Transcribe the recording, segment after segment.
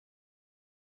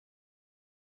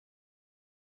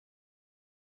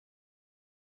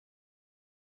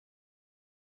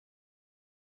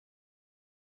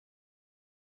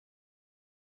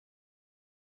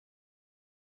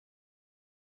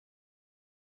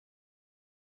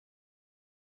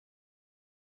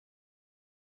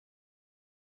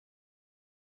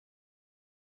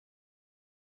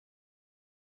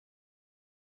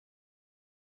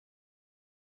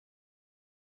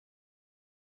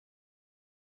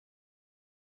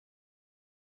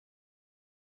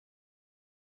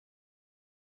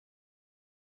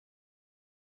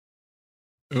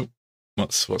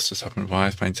What's just happened? Why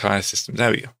is my entire system?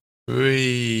 There we go.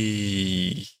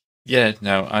 Yeah,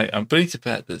 no, I'm willing to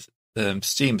bet that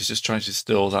Steam is just trying to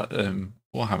install that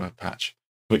Warhammer patch,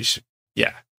 which,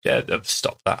 yeah, they've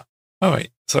stopped that. All right,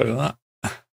 sorry about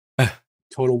that.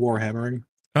 Total Warhammering.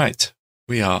 Right,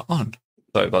 we are on.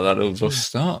 Sorry about that little rough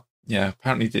start. Yeah,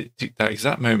 apparently it took that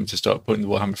exact moment to start putting the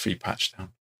Warhammer 3 patch down.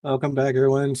 Welcome back,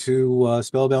 everyone, to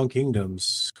Spellbound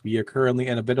Kingdoms. We are currently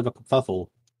in a bit of a kerfuffle.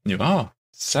 You are.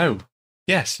 So,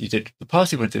 yes, you did. The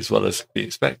party went as well as we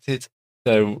expected.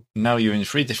 So now you're in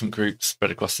 3 different groups spread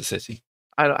across the city.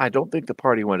 I don't think the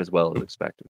party went as well as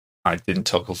expected. I didn't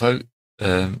toggle vote.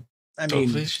 There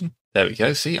we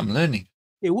go. See, I'm learning.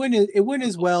 It went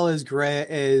as well as Gray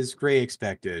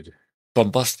expected.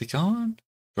 Bombastic on.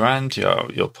 Brand,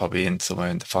 you're probably in somewhere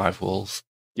in the 5 walls.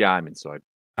 Yeah, I'm inside.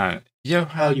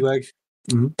 Johan you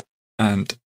actually...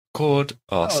 and Cord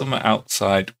are somewhere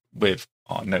outside with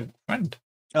our no friend.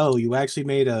 Oh, you actually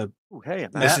made a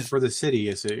map for the city,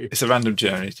 you see. It's a random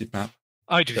generated map.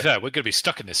 To be fair, we're going to be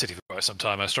stuck in this city for quite some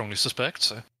time, I strongly suspect.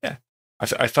 So yeah,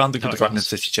 I found the good random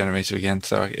city generator again,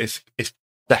 so it's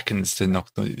seconds to knock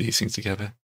these things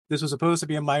together. This was supposed to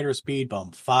be a minor speed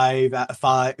bump.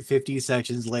 50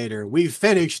 sections later, we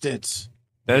finished it.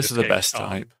 Those are the best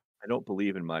type. I don't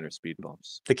believe in minor speed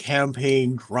bumps. The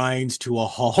campaign grinds to a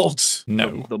halt.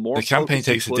 No, the more the campaign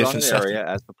takes a different area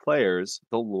as the players,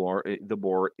 the more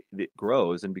it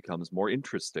grows and becomes more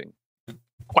interesting.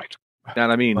 Quite.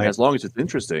 And I mean, as long as it's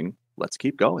interesting, let's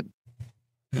keep going.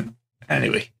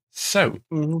 Anyway, so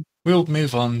we'll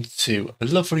move on to a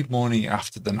lovely morning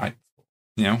after the night.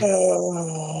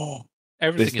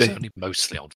 Everything is only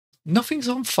mostly on. Nothing's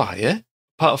on fire,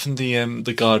 apart from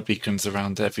the guard beacons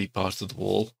around every part of the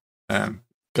wall.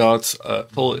 Guards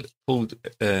full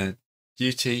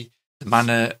duty. The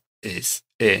manor is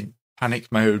in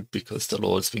panic mode because the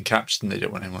Lord's been captured and they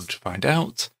don't want anyone to find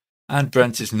out. And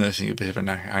Brent is nursing a bit of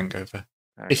a hangover.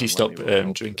 If you stop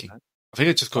drinking. I think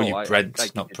I just call you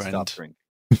Brent, not Brent.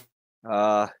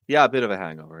 Yeah, a bit of a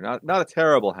hangover. Not a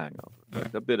terrible hangover,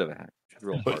 but a bit of a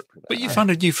hangover. But you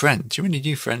found a new friend. You're in a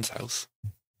new friend's house.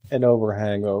 An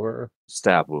hangover.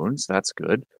 Stab wounds, that's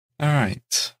good. All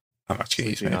right. I'm actually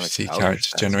using my FC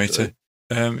character generator.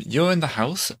 You're in the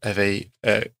house of a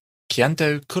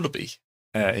Kiando Kullaby.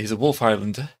 He's a Wolf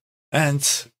Islander. And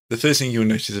the first thing you'll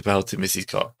notice about him is he's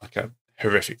got like a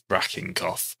horrific racking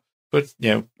cough. But,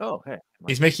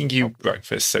 he's making you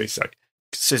breakfast, so he's like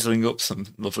sizzling up some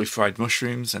lovely fried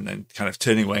mushrooms and then kind of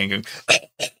turning away and going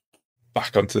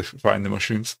back onto frying the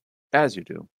mushrooms. As you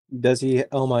do. Does he?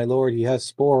 Oh my lord, he has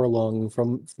spore lung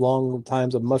from long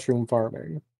times of mushroom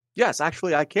farming. Yes,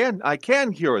 actually, I can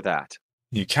cure that.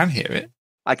 You can hear it?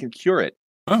 I can cure it.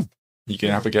 Oh, you can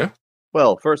have a go?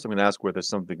 Well, first I'm going to ask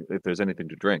if there's anything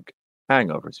to drink.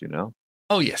 Hangovers,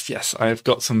 Oh, yes. I have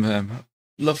got some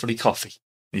lovely coffee.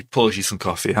 He pours you some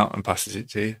coffee out and passes it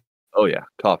to you. Oh, yeah.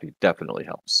 Coffee definitely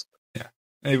helps. Yeah.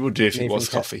 It would do if it was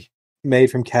coffee.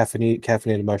 Made from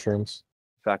caffeinated mushrooms.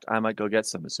 In fact, I might go get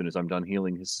some as soon as I'm done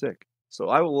healing his sick. So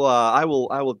I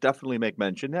will definitely make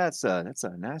mention. That's a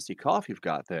nasty cough you've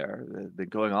got there. Been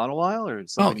going on a while, or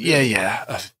something? Oh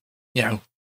yeah.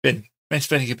 Been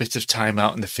spending a bit of time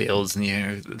out in the fields, and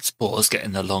the spores get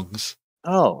in the lungs.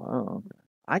 Oh, okay.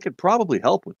 I could probably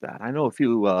help with that. I know a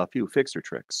few fixer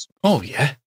tricks. Oh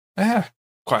yeah,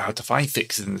 quite hard to find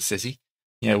fixers in the city.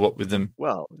 What with them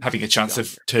having a chance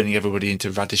of turning everybody into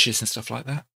radishes and stuff like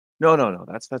that. No.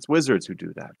 That's wizards who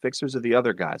do that. Fixers are the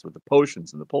other guys with the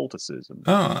potions and the poultices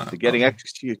and getting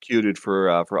executed for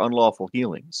unlawful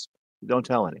healings. Don't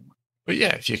tell anyone. But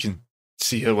yeah, if you can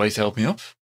see a way to help me up.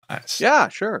 Yeah,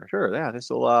 sure. Yeah,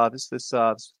 this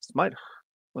might.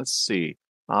 Let's see.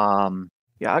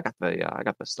 Yeah, I got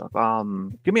the stuff.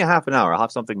 Give me a half an hour. I'll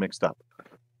have something mixed up.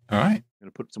 All right. I'm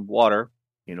gonna put some water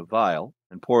in a vial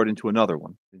and pour it into another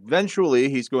one. Eventually,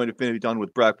 he's going to be done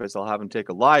with breakfast. I'll have him take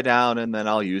a lie down, and then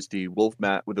I'll use the with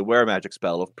the wear magic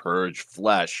spell of Purge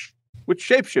Flesh, which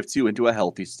shapeshifts you into a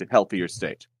healthier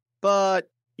state. But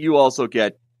you also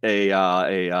get a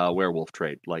werewolf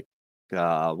trait, like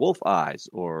wolf eyes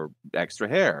or extra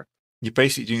hair. You're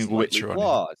basically doing a witcher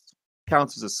on it.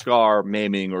 Counts as a scar,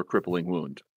 maiming, or crippling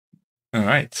wound. All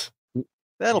right.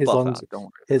 That'll buff out. Don't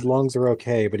worry. His lungs are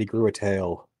okay, but he grew a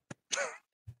tail.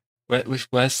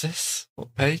 Where's this?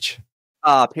 What page?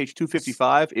 Page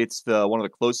 255. It's one of the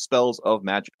close spells of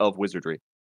wizardry.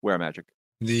 Wear magic.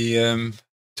 The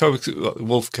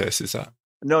wolf curse, is that?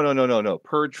 No.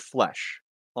 Purge Flesh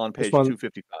on page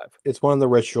 255. It's one of the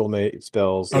ritual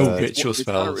spells. Ritual spells. It's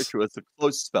not a ritual. It's a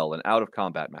close spell, an out of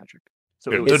combat magic.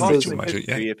 So it would ritual magic,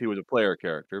 if he was a player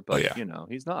character, but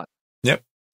he's not. Yep,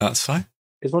 that's fine.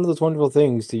 It's one of those wonderful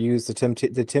things to use to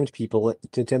tempt people,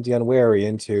 to tempt the unwary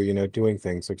into, doing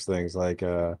such things like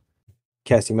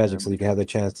casting magic, so you can have the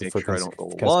chance Make for sure I don't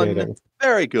roll cascading. one.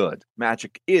 Very good.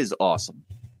 Magic is awesome.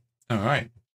 All right.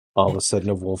 All of a sudden,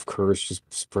 a wolf curse just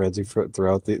spreads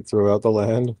throughout the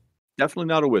land. Definitely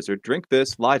not a wizard. Drink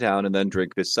this, lie down, and then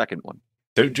drink this second one.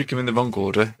 Don't drink him in the wrong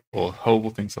order, or horrible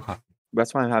things will happen.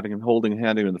 That's why I'm having him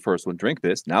handing him the first one. Drink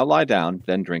this, now lie down,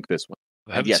 then drink this one.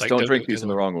 And yes, don't drink these in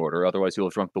the wrong order, otherwise you'll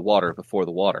have drunk the water before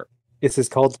the water. It's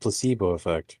called the placebo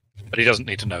effect. But he doesn't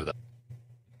need to know that.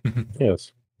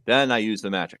 Yes. Then I use the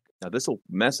magic. Now this will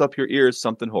mess up your ears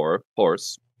something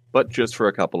hoarse, but just for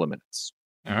a couple of minutes.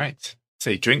 All right.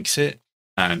 So he drinks it,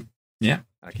 and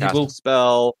I cast a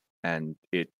spell, and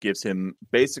it gives him,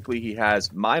 basically he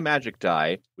has my magic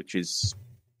die, which is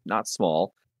not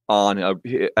small,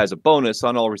 as a bonus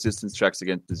on all resistance checks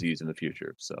against disease in the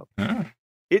future. So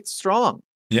it's strong.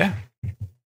 Yeah.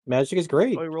 Magic is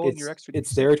great.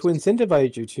 It's there to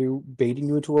incentivize you, to baiting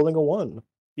you into rolling a 1.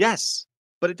 Yes,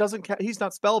 but it doesn't count. He's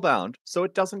not spellbound, so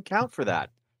it doesn't count for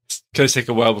that. It's going to take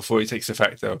a while before he takes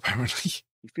effect, though, apparently.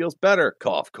 He feels better.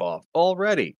 Cough, cough.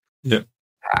 Already. Yeah.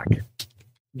 Hack.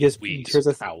 Here's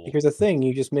a thing.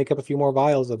 You just make up a few more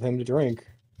vials of him to drink.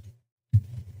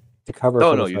 To cover.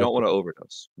 No, you don't want to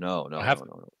overdose. No.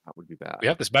 That would be bad. We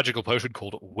have this magical potion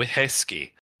called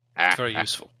whiskey. It's very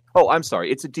useful. Oh, I'm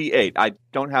sorry. It's a D8. I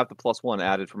don't have the +1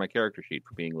 added for my character sheet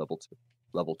for being level 2.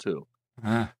 Level 2.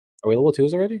 Are we level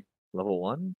 2s already? Level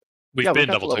 1? We've been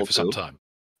level 2 for some time.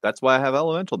 That's why I have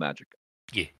elemental magic.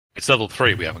 Yeah. It's level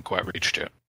 3 we haven't quite reached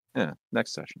yet. Yeah,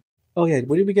 next session. Oh, yeah.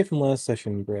 What did we get from last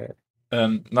session, Brad?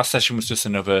 Last session was just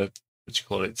another, what do you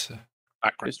call it?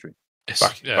 Background history.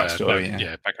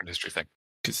 Backstory, background history thing.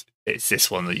 Because it's this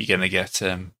one that you're going to get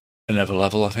another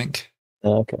level, I think.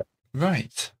 Okay.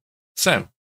 Right. So,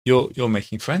 you're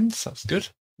making friends. That's good.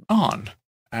 Arn,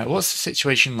 what's the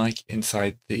situation like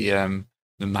inside the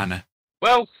manor?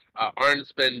 Well,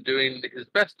 Arn's been doing his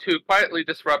best to quietly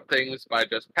disrupt things by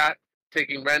just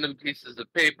taking random pieces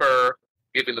of paper,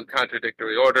 giving them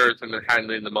contradictory orders, and then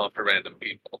handing them off to random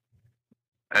people.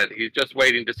 And he's just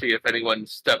waiting to see if anyone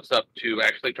steps up to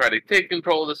actually try to take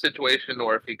control of the situation,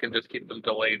 or if he can just keep them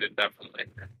delayed indefinitely.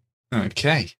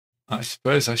 Okay. I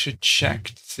suppose I should check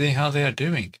to see how they are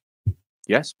doing.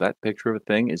 Yes, that picture of a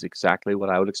thing is exactly what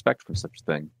I would expect from such a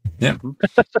thing. Yeah.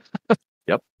 Mm-hmm.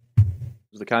 Yep. Those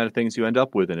are the kind of things you end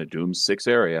up with in a Doom 6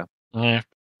 area. Yeah.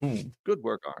 Good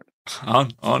work,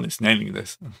 Arn. Arn is nailing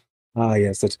this. Ah,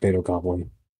 yes, the tomato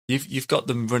goblin. You've got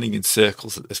them running in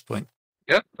circles at this point.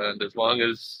 Yep, and as long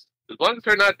as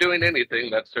they're not doing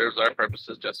anything, that serves our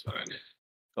purposes just fine.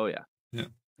 Oh yeah. Yeah.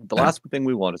 The last thing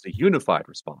we want is a unified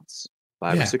response.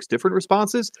 5 or 6 different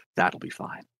responses, that'll be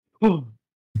fine.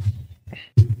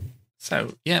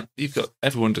 So, you've got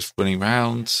everyone just running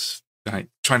around,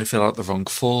 trying to fill out the wrong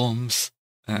forms.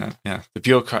 The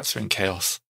bureaucrats are in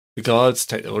chaos. The guards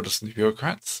take the orders from the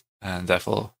bureaucrats, and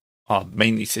therefore are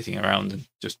mainly sitting around and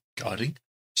just guarding,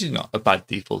 which is not a bad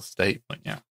default state, but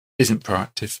isn't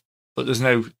proactive. But there's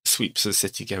no sweeps of the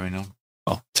city going on,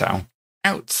 or town.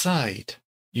 Outside,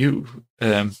 you,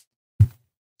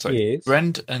 yes.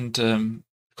 Brend and, of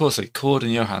course, Cord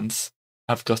and Johannes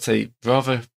have got a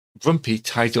rather grumpy,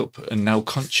 tied up, and now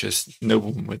conscious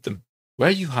nobleman with them. Where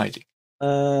are you hiding?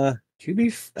 To be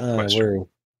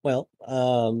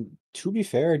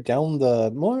fair, down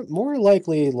the more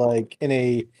likely like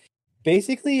in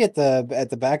basically at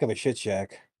the back of a shit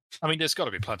shack. I mean, there's got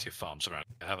to be plenty of farms around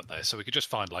here, haven't there? So we could just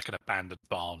find like an abandoned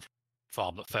farm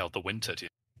that failed the winter.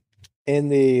 In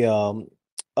the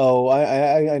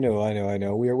I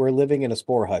know. We're living in a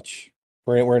spore hutch.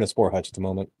 We're in a spore hutch at the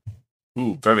moment.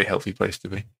 Ooh, very healthy place to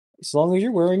be. As long as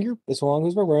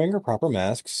we're wearing our proper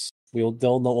masks, they won't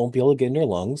be able to get in your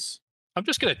lungs. I'm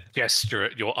just going to gesture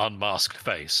at your unmasked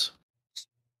face.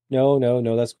 No.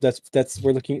 That's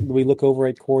we look over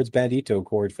at Cord's bandito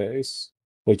Cord face,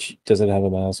 which doesn't have a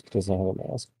mask.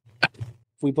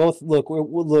 We both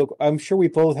look. I'm sure we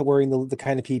both are wearing the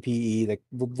kind of PPE that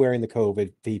wearing the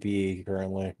COVID PPE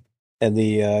currently, and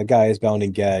the guy is bound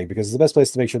and gagged because it's the best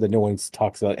place to make sure that no one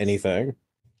talks about anything.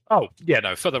 Oh yeah,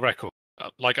 no. For the record,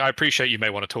 I appreciate you may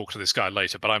want to talk to this guy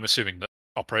later, but I'm assuming that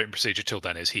operating procedure till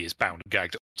then is he is bound and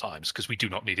gagged at all times because we do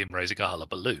not need him raising a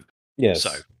hullabaloo. Yes.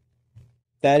 So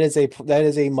that is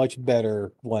a much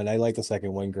better one. I like the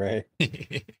second one, Gray.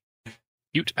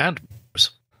 Cute and but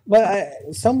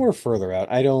somewhere further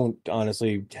out. I don't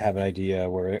honestly have an idea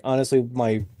where. Honestly,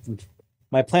 my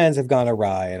plans have gone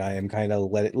awry, and I am kind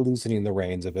of loosening the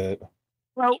reins a bit.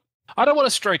 Well, I don't want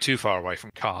to stray too far away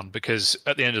from Khan because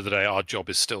at the end of the day, our job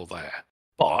is still there.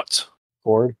 But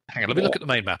Cord, hang on, let me look at the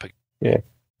main map again. Yeah.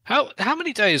 How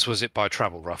many days was it by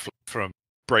travel, roughly, from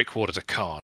Breakwater to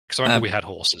Cairn? Because I remember we had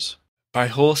horses. By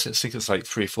horse, I think it's like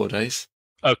 3-4 days.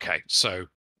 Okay, so...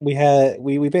 We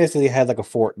basically had like a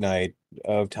fortnight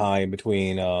of time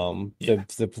between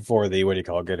before the what do you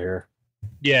call it get here.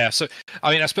 Yeah, so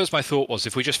I mean, I suppose my thought was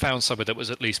if we just found somewhere that was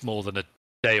at least more than a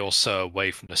day or so away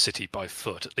from the city by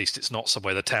foot, at least it's not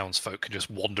somewhere the townsfolk can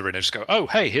just wander in and just go, "Oh,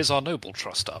 hey, here's our noble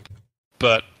trust up."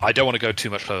 But I don't want to go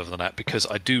too much further than that because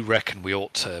I do reckon we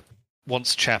ought to,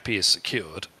 once Chappie is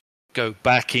secured, go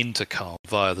back into Cairn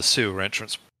via the sewer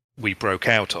entrance we broke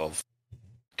out of.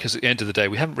 Because at the end of the day,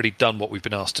 we haven't really done what we've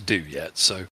been asked to do yet.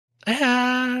 So,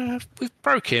 if we've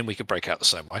broke in, we could break out the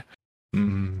same way.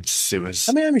 Sewers.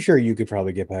 I mean, I'm sure you could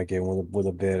probably get back in with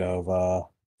a bit of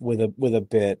with a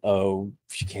bit of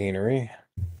chicanery.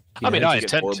 I mean, I get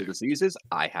intend horrible to. diseases.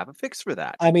 I have a fix for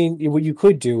that. I mean, what you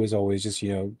could do is always just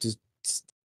wear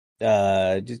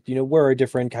a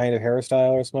different kind of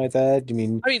hairstyle or something like that. I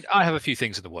mean, I have a few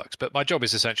things in the works, but my job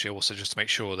is essentially also just to make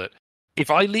sure that if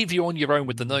I leave you on your own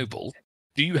with the noble,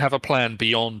 do you have a plan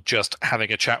beyond just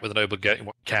having a chat with the noble and getting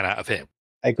what you can out of him?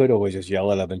 I could always just yell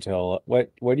at him until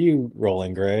what are you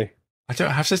rolling, Gray? I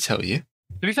don't have to tell you.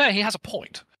 To be fair, he has a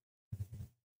point.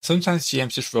 Sometimes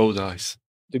GMs just roll dice.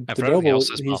 And for everything else,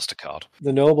 there's MasterCard.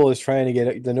 The noble is trying to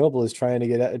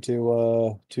get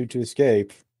to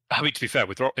escape. I mean, to be fair,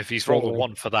 if he's rolled a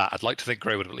 1 for that, I'd like to think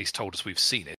Gray would have at least told us we've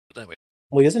seen it. But there we go.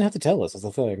 Well, he doesn't have to tell us. That's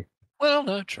the thing. Well,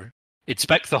 no, true.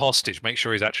 Inspect the hostage. Make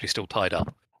sure he's actually still tied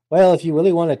up. Well, if you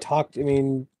really want to talk, I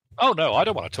mean... Oh, no, I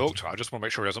don't want to talk to him. I just want to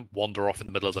make sure he doesn't wander off in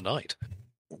the middle of the night.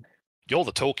 You're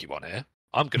the talky one here.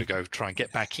 I'm going to go try and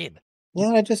get back in. Yeah,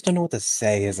 I just don't know what to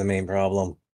say is the main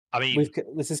problem. I mean...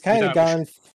 This has kind of gone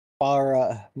far...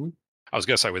 I was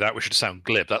going to say, without we should sound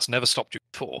glib. That's never stopped you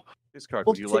before. Discard,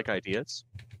 would you like ideas?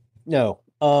 No.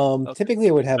 Okay. Typically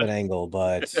it would have an angle,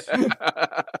 but...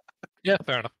 Yeah,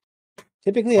 fair enough.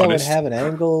 Typically, I would have an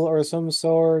angle or some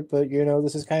sort, but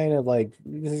this is kind of like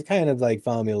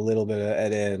found me a little bit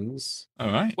at ends.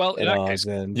 All right. Well, in that case,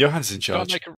 Johan's in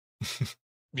charge.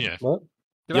 Yeah. What?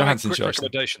 Johan's in charge.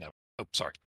 Recommendation. Oh,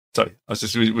 sorry. Sorry, I was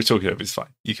just we're talking over. It's fine.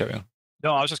 You carry on.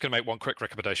 No, I was just going to make one quick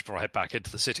recommendation before I head back into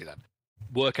the city. Then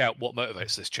work out what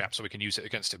motivates this chap, so we can use it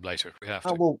against him later if we have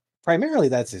to. Well, primarily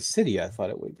that's his city. I thought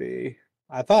it would be.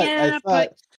 I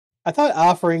thought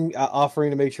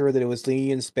offering to make sure that it was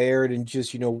lean and spared and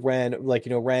just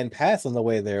ran past on the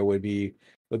way there would be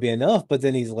enough. But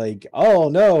then he's like, "Oh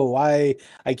no, I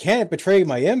can't betray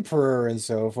my emperor and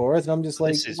so forth." And I'm just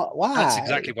why? That's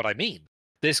exactly what I mean.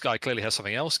 This guy clearly has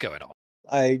something else going on.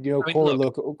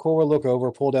 Cora look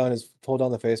over, pull down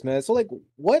the face mask. So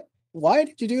what? Why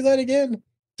did you do that again?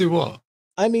 Do what?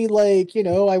 I mean, I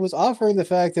was offering the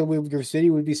fact that your city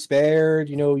would be spared.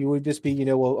 You would just be,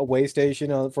 a way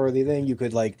station for the thing. You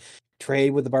could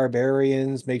trade with the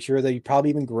barbarians, make sure that you probably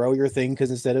even grow your thing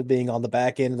because instead of being on the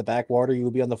back end of the backwater, you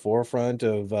would be on the forefront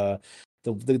of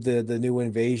the new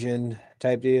invasion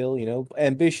type deal.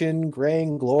 Ambition,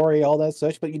 grain, glory, all that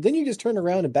such. But then you just turn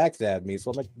around and backstab me.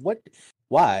 So I'm like, what?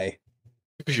 Why?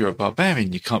 Because you're a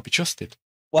barbarian, you can't be trusted.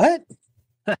 What?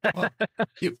 Well,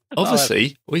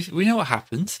 obviously, we know what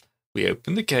happens. We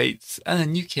open the gates, and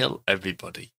then you kill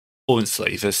everybody, or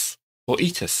enslave us, or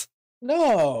eat us.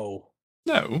 No.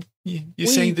 You're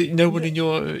saying that no one in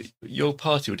your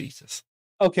party would eat us.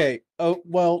 Okay. Oh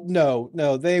well, no.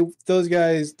 Those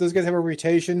guys have a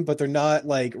reputation, but they're not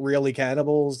really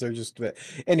cannibals. They're just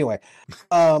anyway.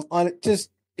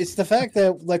 It's the fact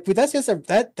that that's just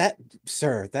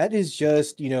that is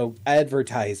just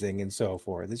advertising and so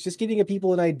forth. It's just getting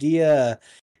people an idea,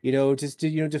 just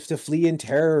to flee in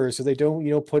terror so they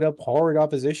don't put up horrid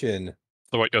opposition.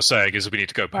 So what you're saying is we need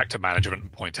to go back to management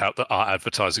and point out that our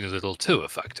advertising is a little too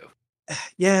effective.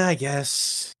 Yeah, I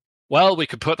guess. Well, we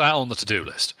could put that on the to-do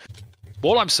list.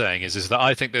 What I'm saying is that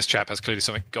I think this chap has clearly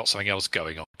got something else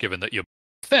going on, given that your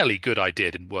fairly good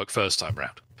idea didn't work first time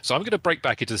round. So I'm going to break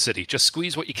back into the city. Just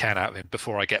squeeze what you can out of him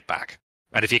before I get back.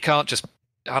 And if you can't, just,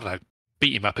 I don't know,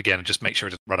 beat him up again and just make sure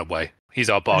he doesn't run away. He's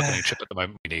our bargaining chip at the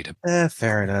moment. We need him.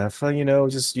 Fair enough. We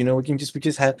can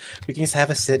just have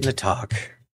a sit and a talk.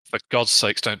 For God's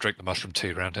sakes, don't drink the mushroom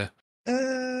tea around here.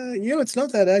 It's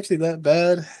not that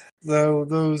bad. Though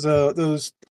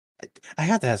those. I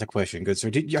have to ask a question, good sir.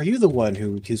 Are you the one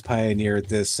who's pioneered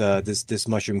this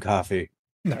mushroom coffee?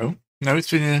 No, it's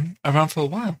been around for a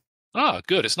while. Ah,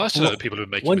 good. It's nice to know that people have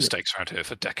been making mistakes around here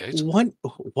for decades.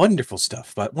 Wonderful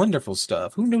stuff, but wonderful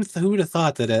stuff. Who would have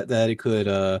thought that it could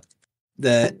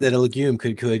that a legume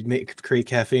could create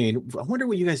caffeine? I wonder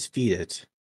what you guys feed it.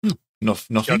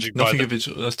 Nothing of it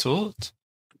at all.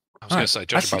 I was going to say,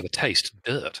 judging by the taste,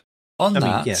 dirt.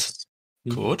 Yes.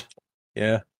 Good. Good.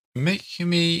 Yeah. Make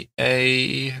me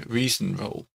a reason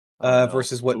roll.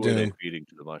 Versus what doom? Feeding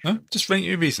to the mushroom. No, just make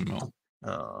you a reason roll.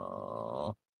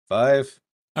 5.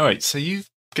 All right, so you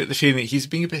get the feeling that he's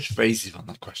being a bit evasive on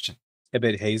that question. A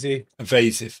bit hazy.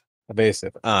 Evasive.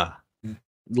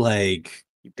 Like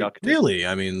really?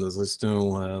 I mean, there's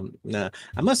no. Nah,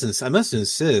 I must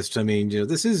insist. I mean,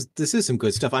 this is some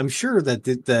good stuff. I'm sure that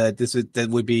that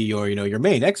would be your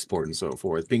main export and so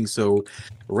forth, being so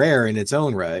rare in its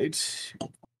own right.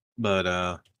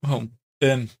 But well,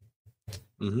 thing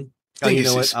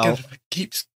is, it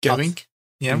keeps going.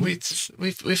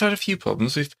 We've had a few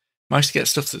problems. We've managed to get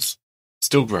stuff that's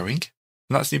still growing,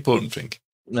 and that's the important thing.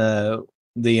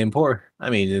 The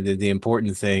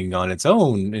important thing on its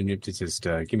own, and you just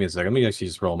give me a second. Let me actually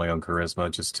just roll my own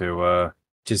charisma just to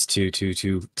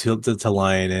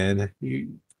line in.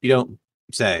 You don't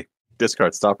say.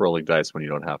 Discard. Stop rolling dice when you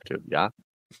don't have to. Yeah.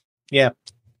 Yeah.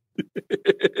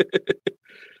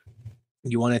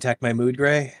 You want to attack my mood,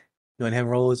 Gray? You want to have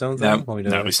him roll his own thing? No,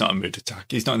 it's not a mood attack.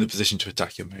 He's not in the position to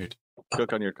attack your mood.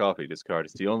 Cook on your coffee. Discard.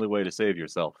 It's the only way to save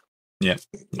yourself. Yeah.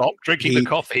 Stop drinking the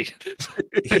coffee.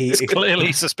 It's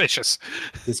clearly suspicious.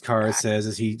 This card says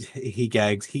as he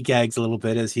gags a little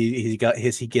bit as he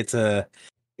gets a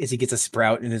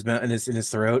sprout in his mouth in his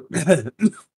throat.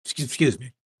 Excuse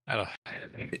me.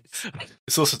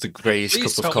 It's also the greyest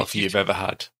cup of coffee you've ever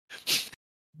had.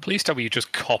 Please tell me you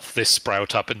just cough this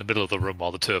sprout up in the middle of the room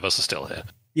while the two of us are still here.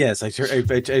 Yes, I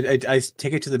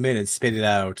take it to the min and spit it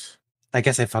out. I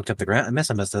guess I fucked up the grind. I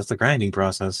messed up the grinding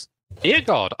process. Dear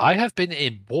God, I have been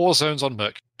in war zones on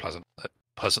Mercury. Pleasant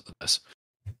than this.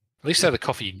 At least the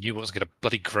coffee you knew was going to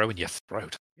bloody grow in your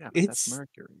throat. Yeah, that's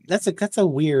Mercury. That's a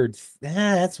weird.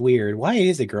 That's weird. Why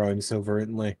is it growing so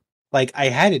verdantly? Like I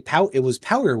had it it was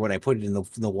powder when I put it in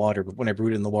the water, but when I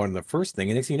brewed it in the water in the first thing,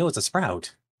 and next thing you know, it's a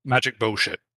sprout. Magic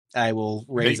bullshit. I will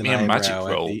raise an eyebrow. Magic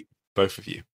roll, both of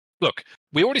you. Look,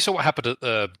 we already saw what happened at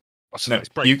the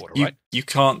breakwater, right? You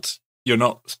can't. You're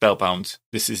not spellbound.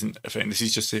 This isn't a thing. This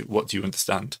is just what do you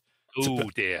understand?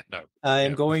 Oh dear, no. I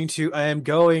am going to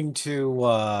invoke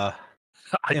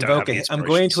a history. I'm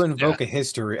going to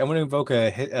invoke a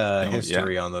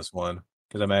history on this one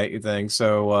because I'm at your thing.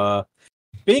 So,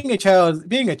 being a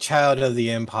child of the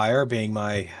Empire, being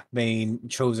my main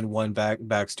chosen one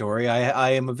backstory, I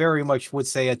am very much would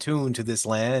say attuned to this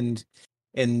land,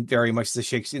 and very much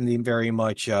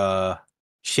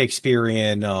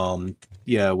Shakespearean, what do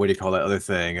you call that other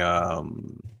thing?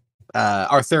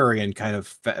 Arthurian kind of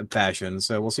fashion.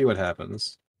 So we'll see what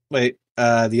happens. Wait,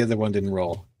 the other one didn't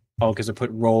roll. Oh, because I put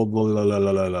roll.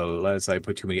 I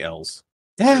put too many L's.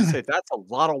 That's a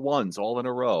lot of ones all in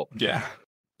a row. Yeah.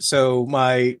 So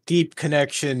my deep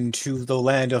connection to the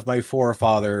land of my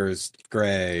forefathers,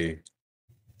 Gray.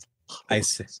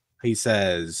 He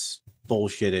says,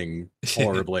 bullshitting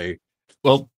horribly.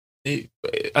 Well,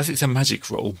 as it's a magic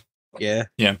roll. Yeah.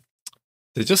 Yeah.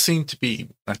 There does seem to be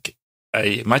like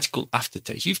a magical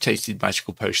aftertaste. You've tasted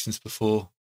magical potions before.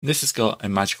 This has got a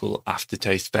magical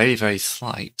aftertaste, very, very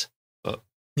slight. But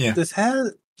yeah.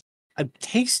 I'm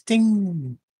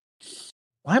tasting.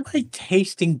 Why am I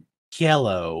tasting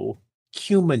yellow?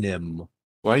 Cumanim.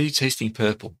 Why are you tasting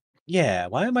purple? Yeah,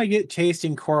 why am I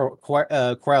tasting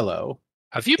Quello?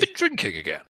 Have you been drinking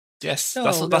again? Yes, no,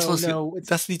 that's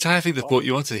the entire thing that brought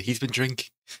you onto it. He's been drinking.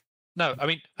 No, I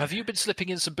mean, have you been slipping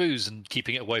in some booze and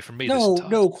keeping it away from me? No, this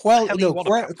time? Quello,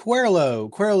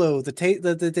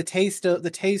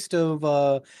 the taste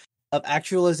of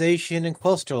actualization and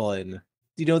crystalline.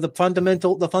 The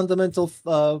fundamental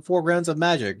foregrounds of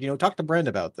magic. Talk to Brent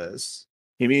about this.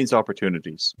 He means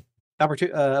opportunities.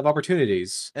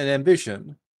 Opportunities and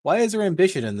ambition. Why is there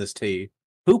ambition in this tea?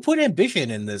 Who put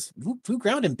ambition in this? Who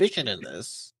ground ambition in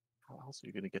this? How else are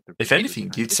you going to get the? If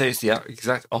anything, you'd say it's the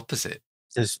exact opposite.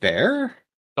 Despair?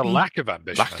 The lack of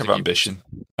ambition. Lack of ambition.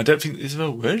 I don't think there's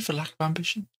a word for lack of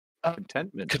ambition.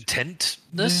 Contentment.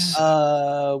 Contentness?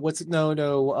 Yeah. What's no, a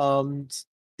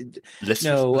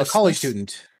college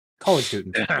student.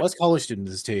 What's college student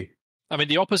is tea? I mean,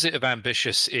 the opposite of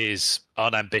ambitious is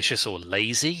unambitious or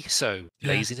lazy. So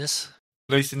laziness.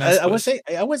 Laziness. I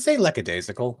would say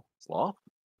lackadaisical. Sloth.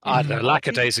 I don't know.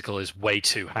 Lackadaisical is way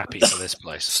too happy for this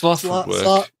place. Sloth would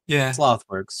work. Yeah. Sloth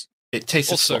works. It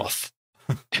tastes also, of sloth.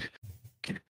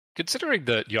 Considering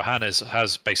that Johannes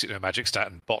has basically a magic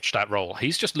stat and botched that roll,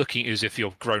 he's just looking as if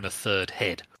you've grown a third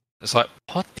head. It's like,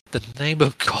 what the name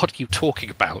of God are you talking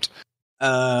about?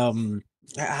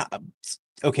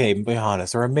 Okay, be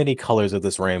honest. There are many colors of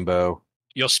this rainbow.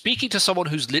 You're speaking to someone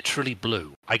who's literally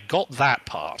blue. I got that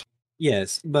part.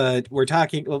 Yes, but we're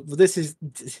talking. Well, this is.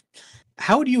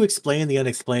 How do you explain the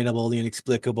unexplainable, the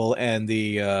inexplicable, and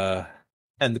the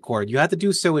and the chord. You have to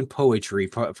do so in poetry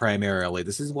primarily.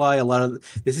 This is why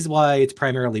it's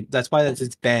primarily. That's why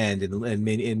it's banned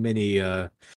in many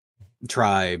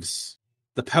tribes.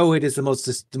 The poet is the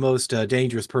most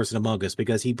dangerous person among us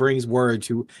because he brings word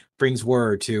to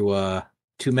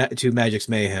Magic's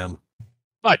mayhem.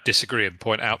 I'd disagree and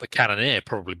point out the Cannoneer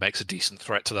probably makes a decent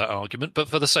threat to that argument, but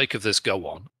for the sake of this, go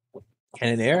on.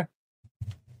 Cannoneer?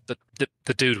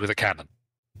 The dude with a cannon.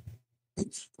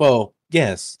 Well,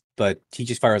 yes, but he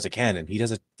just fires a cannon. He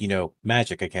doesn't,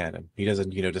 magic a cannon. He doesn't,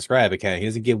 describe a cannon. He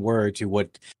doesn't give word to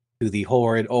the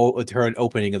horrid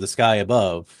opening of the sky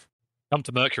above. Come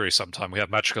to Mercury sometime. We have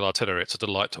magical artillery. It's a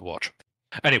delight to watch.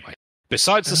 Anyway,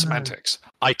 besides the semantics,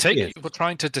 I take it you were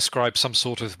trying to describe some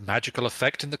sort of magical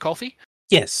effect in the coffee?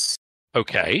 Yes.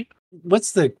 Okay. I'm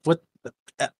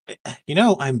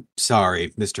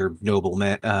sorry, Mr.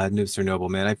 Nobleman. Mr.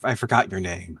 Nobleman, I forgot your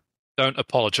name. Don't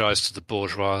apologize to the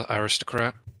bourgeois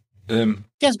aristocrat.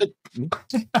 Yes, but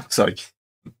sorry.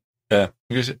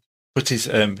 Put his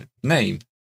name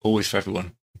always for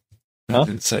everyone. Huh? I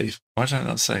didn't save. Why don't I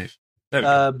not save?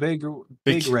 There we go.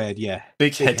 Big Red, yeah.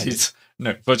 Big-headed.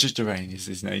 No, Roger Doraine is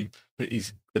his name, but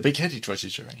he's the big-headed Roger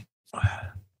Doraine.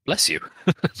 Bless you.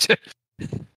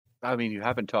 I mean, you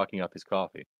have been talking up his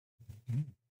coffee.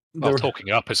 Well, talking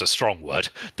up is a strong word.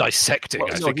 Dissecting,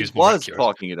 I think, is more more was accurate.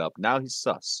 talking it up. Now he's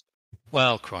sus.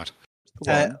 Well, quite.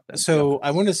 So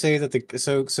I want to say that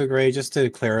so Gray, just to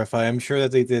clarify, I'm sure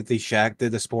that the shack,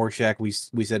 the spore shack we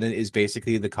said it is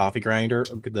basically the coffee grinder,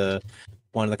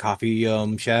 one of the coffee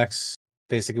shacks,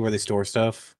 basically where they store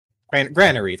stuff.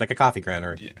 Granary, like a coffee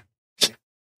granary.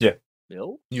 Yeah.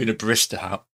 Bill? You're in a barista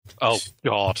hat. Oh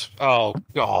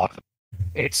God!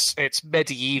 It's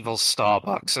medieval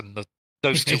Starbucks, and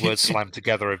those two words slammed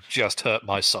together have just hurt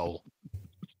my soul.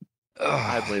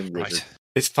 I blame Wizard. Right.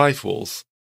 It's Five Walls.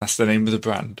 That's the name of the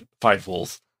brand. Five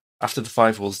Walls. After the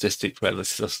Five Walls district where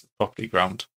this is properly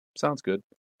ground. Sounds good.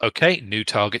 Okay, new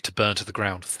target to burn to the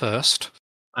ground first.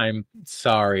 I'm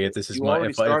sorry if this is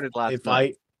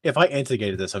if I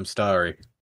instigated this, I'm sorry.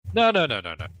 No. No,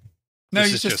 This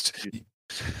you is just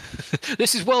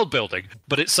this is world building,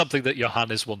 but it's something that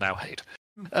Johannes will now hate.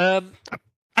 I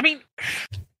mean,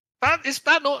 is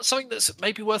that not something that's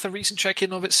maybe worth a recent check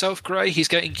in of itself, Gray? He's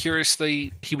getting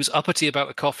curiously. He was uppity about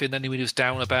the coffee, and then when he was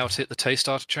down about it, the taste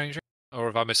started changing. Or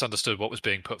have I misunderstood what was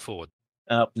being put forward?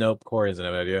 Nope. Corey has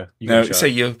no idea. No, so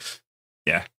you're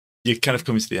kind of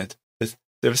coming to the end.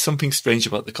 There is something strange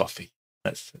about the coffee.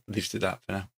 Let's leave it at that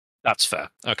for now. That's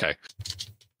fair. Okay.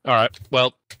 All right.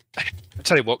 Well, I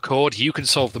tell you what, Cord, you can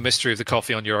solve the mystery of the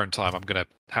coffee on your own time. I'm going to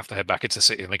have to head back into the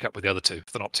city and link up with the other two if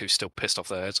they're not too still pissed off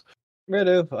their heads.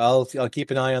 Righto. I'll keep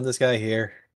an eye on this guy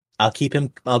here. I'll keep him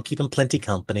plenty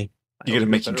company. You're going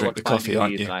to make him drink the coffee,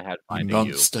 aren't you? I had You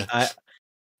monster.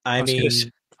 I mean,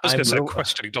 I was going to say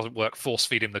questioning doesn't work. Force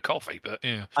feed him the coffee, but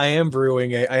yeah. I am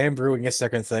brewing a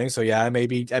second thing, so yeah, I may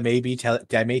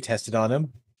test it on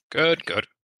him. Good.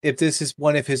 If this is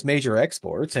one of his major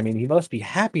exports, I mean, he must be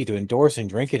happy to endorse and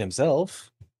drink it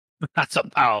himself. That's a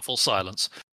powerful silence.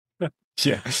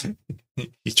 Yeah.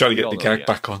 He's trying to get the gag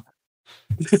back on.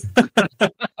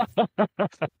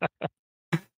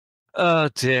 Oh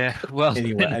dear. Well,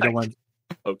 anyway, I don't want.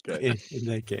 Okay. In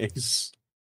that case,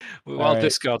 while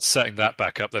Discard's setting that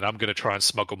back up, then I'm going to try and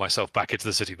smuggle myself back into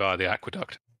the city via the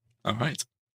aqueduct. All right.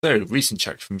 So, recent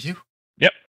check from you.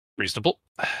 Yep. Reasonable.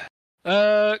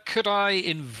 Could I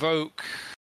invoke...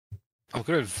 I'm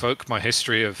going to invoke my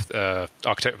history of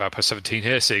Architect of Outpost 17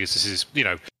 here, seeing as this is,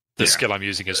 the skill I'm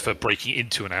using is for breaking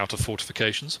into and out of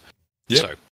fortifications. Yeah.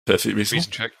 So, perfectly reasonable.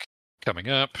 Reason check coming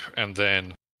up, and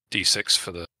then D6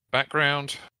 for the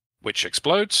background, which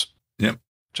explodes. Yep.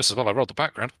 Just as well I rolled the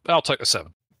background. I'll take the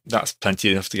 7. That's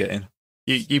plenty enough to get in.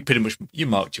 You pretty much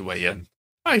marked your way in.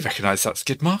 I recognise that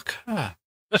skid mark.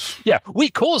 Yeah, we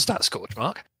caused that scorch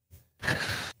mark.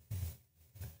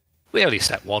 We only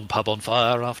set one pub on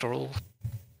fire, after all.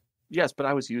 Yes, but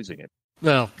I was using it.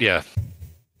 Well, yeah.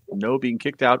 No, being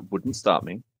kicked out wouldn't stop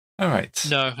me. All right.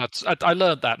 No, I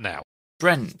learned that now.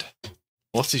 Brend,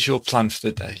 what is your plan for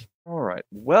the day? All right.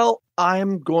 Well,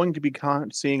 I'm going to be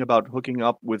seeing about hooking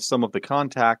up with some of the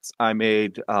contacts I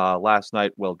made last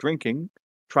night while drinking,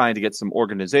 trying to get some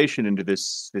organization into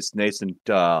this nascent,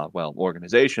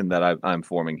 organization that I'm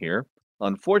forming here.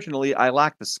 Unfortunately, I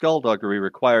lack the skullduggery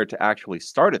required to actually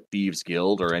start a thieves'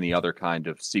 guild or any other kind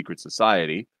of secret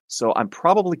society. So I'm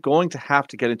probably going to have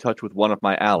to get in touch with one of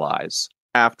my allies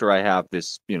after I have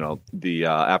this,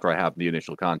 after I have the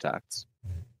initial contacts.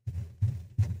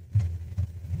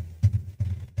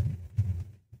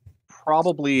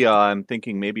 Probably, I'm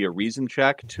thinking maybe a reason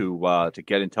check to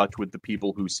get in touch with the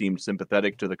people who seemed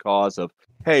sympathetic to the cause of,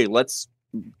 hey, let's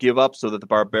give up so that the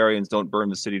barbarians don't burn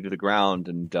the city to the ground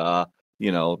and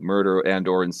murder and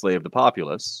or enslave the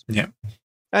populace. Yeah.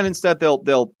 And instead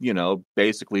they'll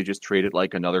basically just treat it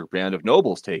like another band of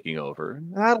nobles taking over.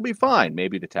 And that'll be fine.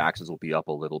 Maybe the taxes will be up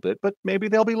a little bit, but maybe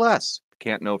they'll be less.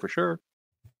 Can't know for sure.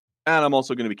 And I'm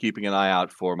also going to be keeping an eye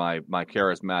out for my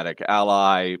charismatic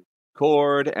ally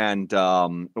Cord and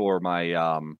or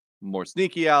my more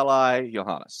sneaky ally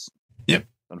Johannes. Yep.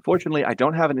 Unfortunately, I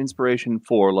don't have an inspiration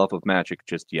for love of magic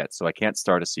just yet, so I can't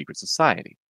start a secret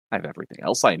society. I have everything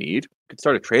else I need. Could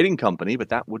start a trading company, but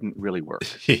that wouldn't really work.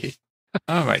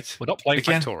 All right. We're not playing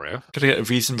Again, Factorio. Could I get a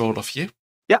reason roll off you?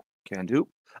 Yeah, can do.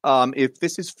 If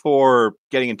this is for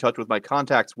getting in touch with my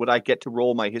contacts, would I get to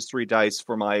roll my history dice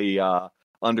for my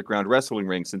underground wrestling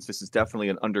ring, since this is definitely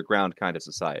an underground kind of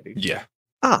society? Yeah.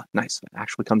 Ah, nice. It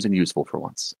actually comes in useful for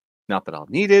once. Not that I'll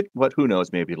need it, but who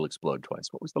knows? Maybe it'll explode twice.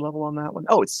 What was the level on that one?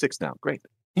 Oh, it's 6 now. Great.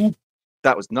 Ooh.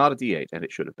 That was not a D8, and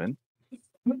it should have been.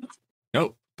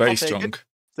 No, very I'll take strong. it.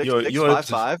 6, You're 6, able 5,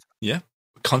 to- 5. Yeah.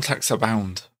 Contacts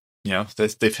abound.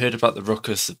 They've heard about the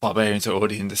ruckus. The barbarians are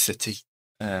already in the city.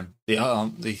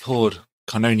 The horde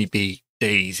can only be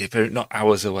days, if not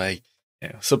hours away.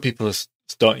 Some people are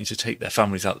starting to take their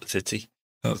families out of the city,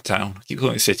 out of the town. I keep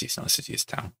calling it city. It's not a city, it's a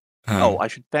town. I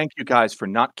should thank you guys for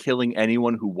not killing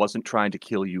anyone who wasn't trying to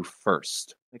kill you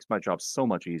first. Makes my job so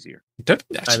much easier. You don't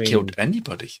actually killed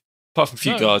anybody. Apart from a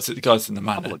few guards in the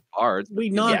manor. Couple of guards. We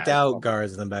knocked out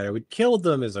guards in the matter. We killed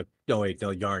them as a... No, wait,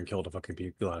 no, Yarn killed a fucking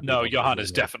people. No,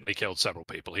 Johannes definitely killed several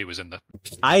people. He was in the...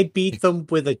 I beat them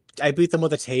with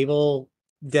a table.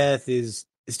 Death is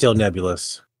still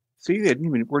nebulous. See, they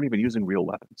weren't even using real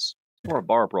weapons. More a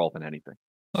bar brawl than anything.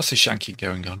 Lots of shanking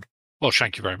going on. Well,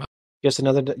 thank you very much. Just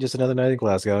another night in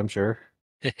Glasgow, I'm sure.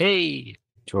 Hey!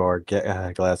 To our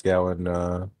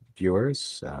Glasgowan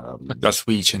viewers. That's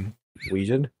Weegian.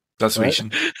 That's What?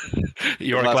 Weegian.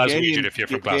 You're a Glaswegian if you're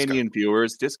from Glasgow. Canadian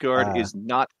viewers, Discard is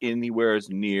not anywhere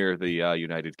near the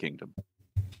United Kingdom.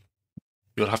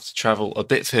 You'll have to travel a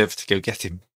bit further to go get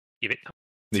him. Give it.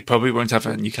 They probably won't have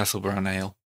a Newcastle Brown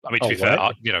Ale. I mean, to be fair,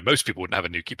 most people wouldn't have a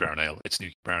Nuki Brown Ale. It's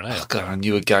Nuki Brown Ale. Oh, God, I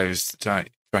knew a guy who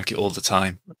drank it all the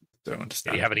time. Don't Did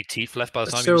understand. he have any teeth left by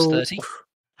the time he was 30?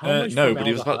 No, but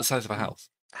he was about the size of a house.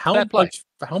 How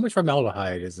much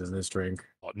formaldehyde is in this drink?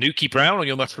 What, Nuki Brown or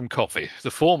your mushroom coffee?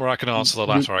 The former I can answer, the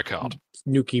latter I can't.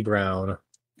 Nuki Brown.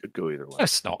 Could go either way.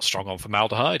 It's not strong on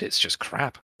formaldehyde. It's just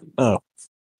crap. Oh,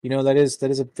 that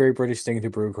is a very British thing to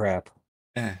brew crap.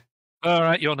 Yeah. All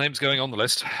right, your name's going on the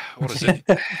list. What is it?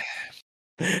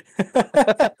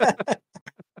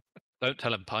 Don't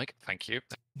tell him, Pike. Thank you.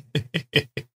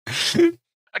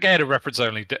 Again, a reference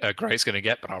only Gray's going to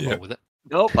get, but I'll roll with it.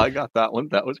 Nope, I got that one.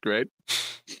 That was great.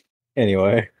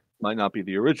 Anyway. Might not be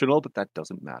the original, but that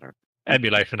doesn't matter.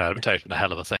 Emulation and adaptation are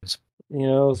hell of a things.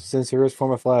 Sincerest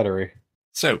form of flattery.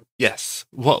 So, yes.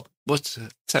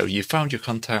 So, you found your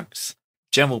contacts,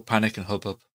 general panic and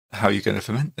hubbub. How are you going to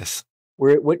ferment this?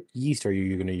 What yeast are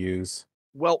you going to use?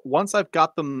 Well, once I've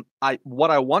got them,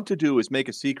 what I want to do is make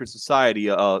a secret society,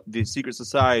 the secret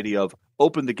society of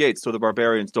open the gates so the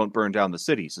barbarians don't burn down the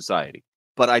city society.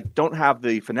 But I don't have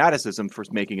the fanaticism for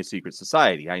making a secret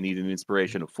society. I need an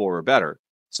inspiration of 4 or better.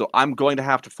 So I'm going to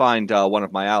have to find one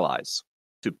of my allies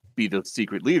to be the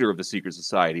secret leader of the secret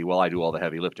society while I do all the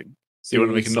heavy lifting. So you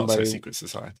want to make a not-so-secret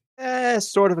society?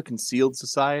 Sort of a concealed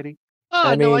society.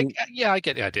 I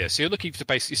get the idea. So you're looking to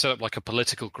basically set up like a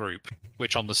political group,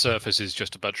 which on the surface is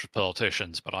just a bunch of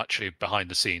politicians, but actually behind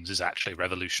the scenes is actually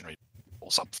revolutionary or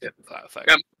something to that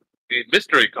effect. A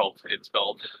mystery cult, it's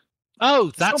spelled.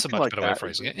 Oh, that's Something a much like better way of that.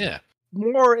 phrasing it, yeah.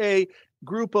 More a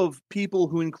group of people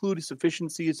who include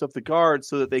sufficiencies of the guards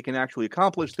so that they can actually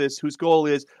accomplish this, whose goal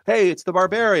is, hey, it's the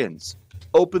barbarians.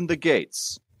 Open the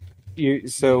gates.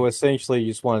 So essentially,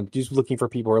 you just looking for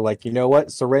people who are like, you know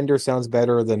what, surrender sounds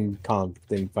better than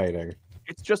fighting.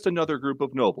 It's just another group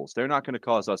of nobles. They're not going to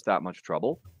cause us that much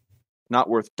trouble. Not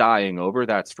worth dying over,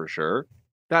 that's for sure.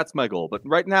 That's my goal. But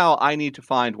right now, I need to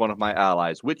find one of my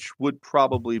allies, which would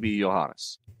probably be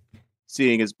Johannes.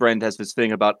 Seeing as Brend has this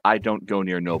thing about, I don't go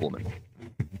near noblemen.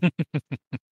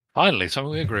 Finally,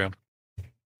 something we agree on.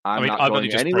 I'm not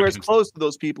going anywhere as close to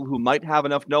those people who might have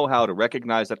enough know-how to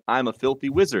recognize that I'm a filthy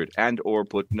wizard and or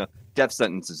put death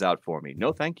sentences out for me.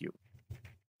 No, thank you.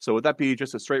 So would that be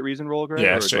just a straight reason roll, Greg?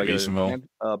 Yeah, straight reason roll.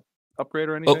 Upgrade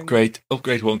or anything?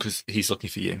 Upgrade one because he's looking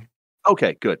for you.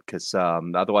 Okay, good, because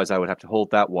otherwise I would have to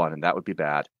hold that one, and that would be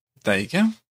bad. There you go.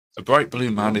 A bright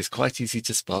blue man is quite easy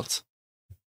to spot.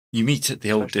 You meet at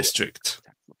the old district.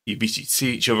 You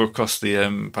see each other across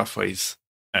the pathways.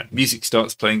 Music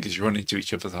starts playing as you run into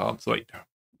each other's arms. Wait, no.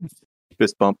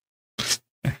 Fist bump.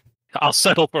 I'll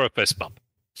settle for a fist bump.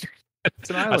 It's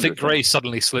an I Islander think thing. Gray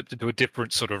suddenly slipped into a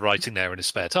different sort of writing there in his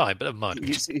spare time, but never mind.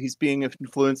 He's being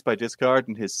influenced by Discard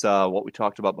and his what we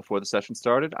talked about before the session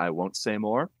started. I won't say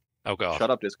more. Oh, God. Shut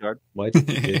up, Discard. What did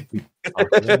we talk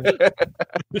about?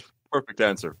 Perfect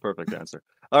answer. Perfect answer.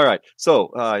 All right. So,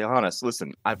 Johannes,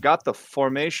 listen, I've got the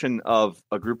formation of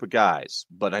a group of guys,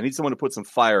 but I need someone to put some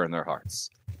fire in their hearts.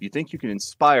 You think you can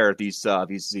inspire these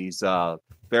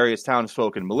various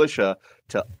townsfolk and militia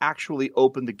to actually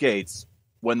open the gates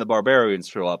when the barbarians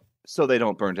show up so they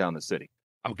don't burn down the city?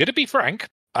 I'm going to be frank.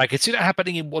 I can see that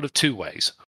happening in one of two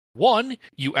ways. One,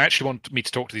 you actually want me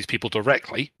to talk to these people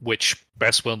directly, which,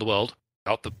 best will in the world.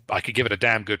 I could give it a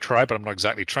damn good try, but I'm not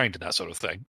exactly trained in that sort of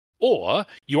thing. Or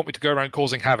you want me to go around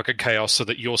causing havoc and chaos so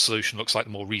that your solution looks like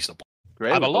the more reasonable.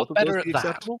 Great. I'm a lot Both of better those at be that.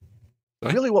 acceptable?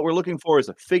 Really, what we're looking for is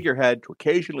a figurehead to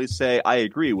occasionally say, "I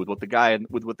agree with what the guy in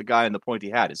the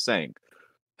pointy hat is saying."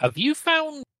 Have you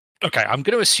found... Okay, I'm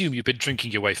going to assume you've been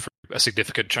drinking your way through a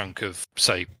significant chunk of,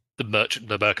 say, the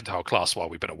mercantile class while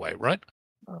we've been away, right?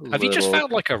 Have you just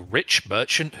found like a rich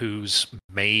merchant who's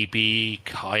maybe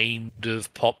kind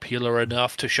of popular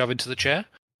enough to shove into the chair?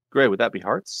 Great. Would that be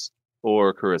hearts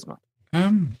or charisma?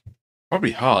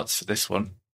 Probably hearts for this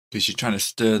one, because you're trying to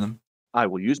stir them. I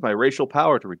will use my racial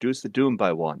power to reduce the doom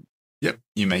by 1. Yep,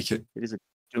 you make it. It is a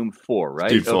doom 4, right?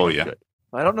 Doom 4, yeah. Good.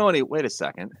 I don't know any. Wait a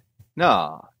second.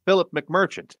 No, Philip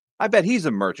McMerchant. I bet he's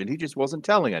a merchant. He just wasn't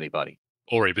telling anybody.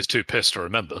 Or he was too pissed to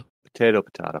remember. Potato,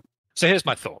 potato. So here's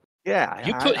my thought. Yeah,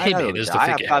 You put him in as the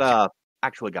I've figurehead.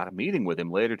 actually got a meeting with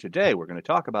him later today. We're going to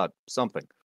talk about something.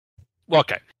 Well,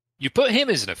 okay. You put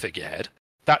him as a figurehead.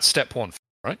 That's step one,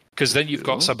 right? Because then you've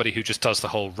got somebody who just does the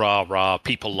whole rah,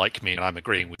 people like me and I'm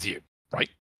agreeing with you, right?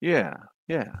 Yeah.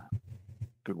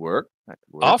 Good work. That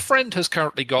could work. Our friend has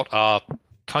currently got our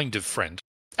kind of friend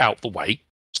out the way,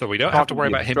 so we don't have to worry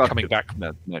about him coming back.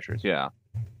 Measures, yeah.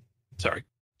 Sorry,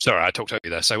 I talked over you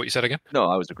there. Say what you said again. No,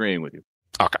 I was agreeing with you.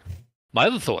 Okay. My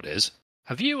other thought is,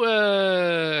 have you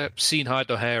seen hide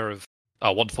nor hair of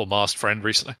our wonderful masked friend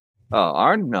recently? Oh,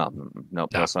 Arn? No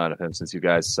sign of him since you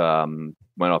guys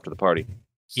went off to the party.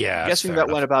 Yeah, I'm guessing that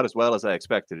went about as well as I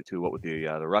expected it to. What with the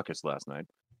ruckus last night?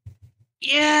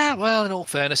 Yeah, well, in all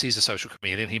fairness, he's a social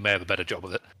chameleon. He may have a better job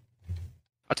with it.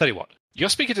 I'll tell you what. You're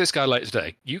speaking to this guy later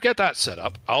today. You get that set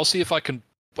up. I'll see if I can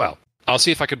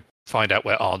find out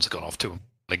where Arn's gone off to and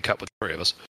link up with the three of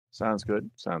us. Sounds good.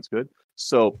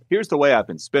 So here's the way I've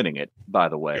been spinning it, by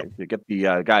the way, to get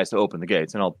the guys to open the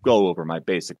gates. And I'll go over my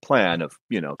basic plan of,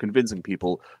 convincing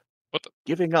people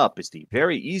giving up is the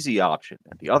very easy option.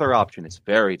 And the other option is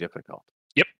very difficult.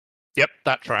 Yep,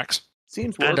 that tracks.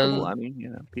 Seems workable.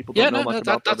 People don't know much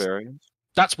about barbarians.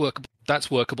 That's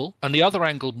workable. And the other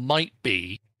angle might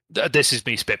be, this is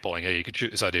me spitballing here, you could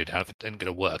shoot this idea down if it isn't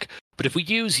going to work. But if we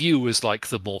use you as like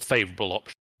the more favourable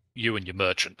option, you and your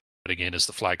merchant putting in as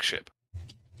the flagship,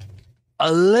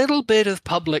 a little bit of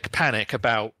public panic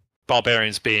about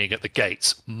barbarians being at the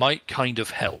gates might kind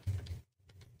of help.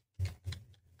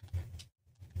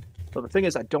 Well, the thing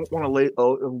is, I don't want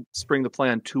to spring the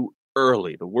plan too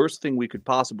early. The worst thing we could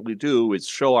possibly do is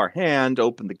show our hand,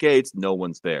 open the gates, no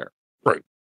one's there. Right.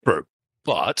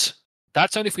 But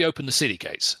that's only if we open the city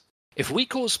gates. If we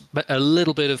cause a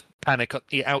little bit of panic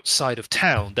outside of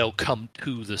town, they'll come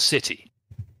to the city.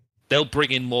 They'll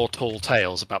bring in more tall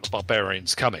tales about the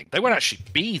barbarians coming. They won't actually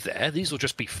be there. These will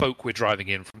just be folk we're driving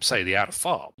in from, say, the outer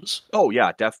farms. Oh,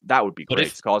 yeah, that would be great.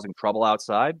 It's causing trouble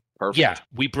outside. Perfect. Yeah,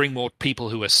 we bring more people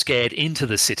who are scared into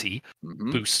the city,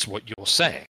 boosts what you're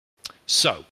saying.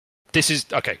 So, this is,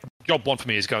 okay, job 1 for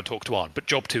me is go and talk to Arn, but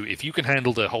job 2, if you can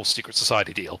handle the whole secret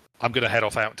society deal, I'm going to head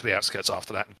off out to the outskirts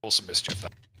after that and cause some mischief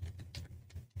there.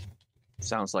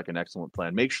 Sounds like an excellent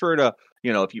plan. Make sure to,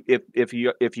 if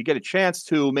you get a chance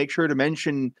to, make sure to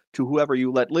mention to whoever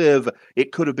you let live,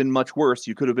 it could have been much worse.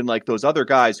 You could have been like those other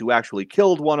guys who actually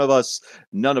killed one of us.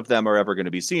 None of them are ever going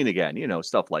to be seen again.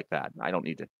 Stuff like that. I don't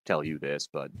need to tell you this,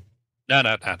 but no.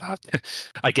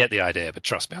 I get the idea, but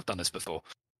trust me, I've done this before.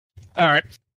 All right,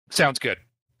 sounds good.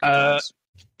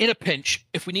 In a pinch,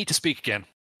 if we need to speak again,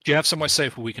 do you have somewhere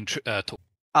safe where we can talk?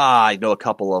 I know a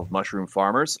couple of mushroom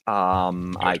farmers.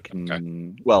 I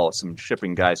can, some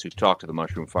shipping guys who talk to the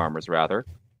mushroom farmers, rather.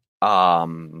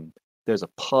 There's a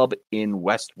pub in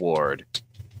Westward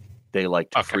they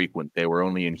like to frequent. They were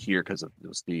only in here because it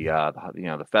was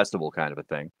the festival kind of a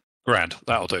thing. Grand,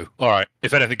 that'll do. All right.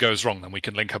 If anything goes wrong, then we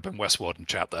can link up in Westward and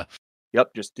chat there.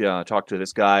 Yep, just talk to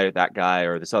this guy, that guy,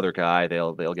 or this other guy.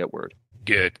 They'll get word.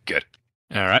 Good.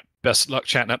 All right. Best luck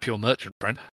chatting up your merchant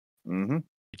friend. Mm-hmm.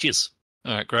 Cheers.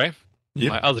 All right, Gray.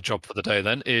 Yep. My other job for the day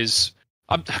then is...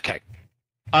 okay.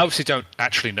 I obviously don't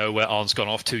actually know where Arn's gone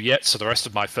off to yet, so the rest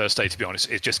of my first day, to be honest,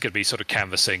 is just going to be sort of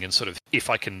canvassing and sort of, if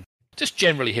I can just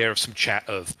generally hear of some chat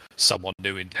of someone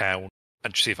new in town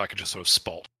and see if I can just sort of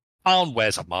spot. Arn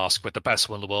wears a mask with the best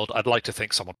one in the world. I'd like to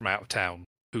think someone from out of town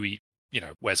who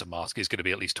wears a mask is going to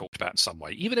be at least talked about in some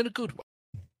way, even in a good way.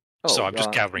 So I'm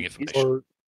just gathering information. Or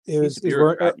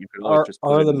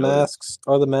are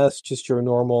the masks just your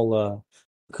normal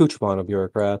accoutrement of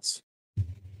bureaucrats?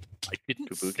 I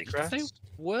didn't think they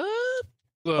were.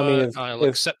 I mean, I'll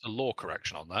accept the law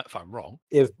correction on that if I'm wrong.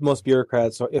 If most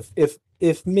bureaucrats are,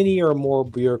 if many or more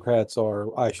bureaucrats are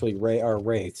actually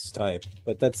wraiths type,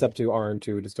 but that's up to Arn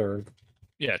to discern.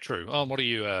 Yeah, true. What are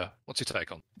you? What's your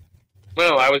take on?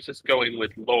 Well, I was just going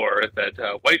with lore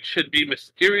that white should be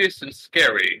mysterious and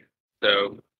scary.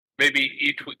 So maybe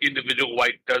each individual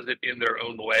white does it in their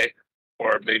own way,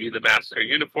 or maybe the masks are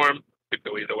uniform. Could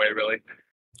go either way, really.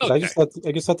 Okay.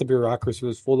 I just thought the bureaucracy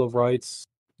was full of rights.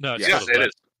 No,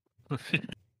 it is.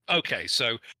 Okay,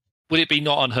 so would it be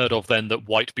not unheard of then that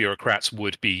white bureaucrats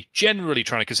would be generally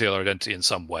trying to conceal their identity in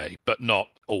some way, but not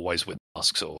always with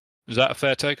masks? Or is that a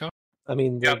fair take on? I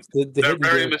mean, they're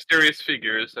very mysterious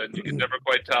figures, and you can never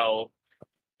quite tell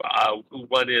who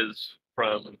one is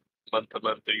from month to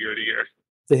month or year to year.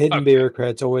 The hidden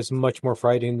bureaucrat's always much more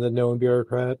frightening than the known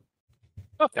bureaucrat.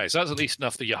 Okay, so that's at least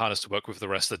enough for Johannes to work with the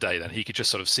rest of the day. Then he could just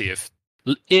sort of see if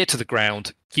ear to the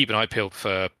ground, keep an eye peeled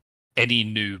for any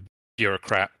new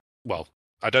bureaucrat. Well,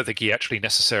 I don't think he actually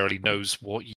necessarily knows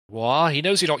what you are. He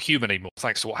knows you're not human anymore,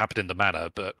 thanks to what happened in the manor.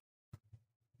 But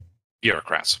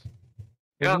bureaucrats.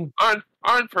 Yeah,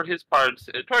 Arn for his part,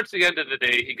 towards the end of the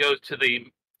day, he goes to the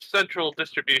central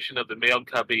distribution of the mail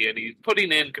cubby, and he's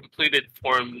putting in completed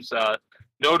forms,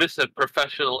 notice of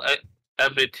professional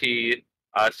enmity,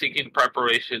 seeking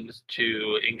preparations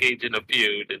to engage in a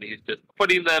feud, and he's just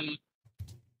putting them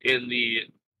in the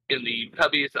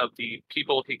cubbies of the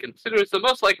people he considers the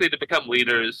most likely to become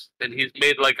leaders, and he's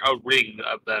made like a ring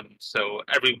of them, so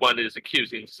everyone is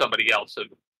accusing somebody else of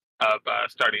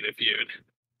starting a feud.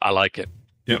 I like it.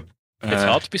 Yep. It's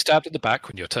hard to be stabbed in the back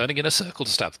when you're turning in a circle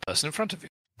to stab the person in front of you.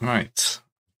 Right.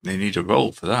 They need a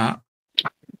roll for that.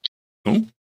 Oh,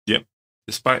 yep.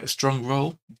 Despite a strong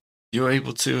roll, you're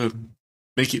able to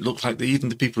make it look like even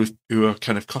the people who are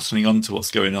kind of cottoning on to what's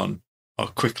going on are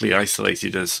quickly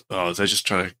isolated as, they're just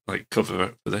trying to like cover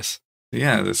up for this. But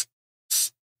yeah, there's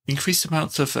increased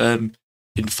amounts of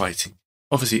infighting.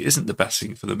 Obviously, it isn't the best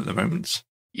thing for them at the moment.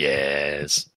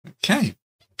 Yes. Okay.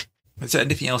 Is there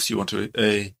anything else you want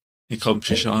to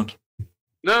accomplish on?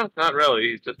 No, not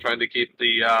really. He's just trying to keep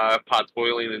the pots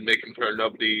boiling and making sure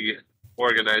nobody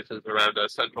organizes around a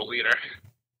central leader.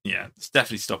 Yeah, it's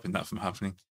definitely stopping that from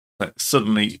happening. Like,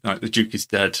 suddenly, the Duke is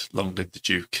dead. Long live the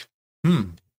Duke.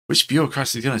 Which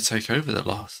bureaucrat is going to take over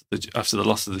after the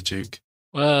loss of the Duke?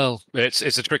 Well, it's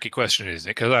a tricky question, isn't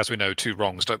it? Because as we know, two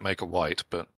wrongs don't make a white.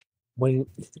 But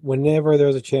whenever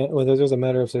there's a chance, when there's a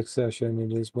matter of succession,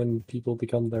 it is when people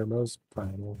become their most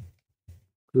primal.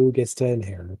 Who gets to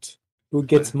inherit? Who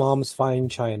gets mom's fine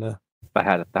china? If I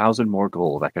had 1,000 more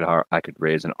gold, I could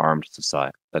raise an armed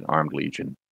society, an armed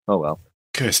legion. Oh well.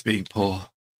 Curse being poor.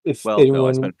 I spent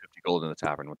 50 gold in the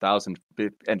tavern.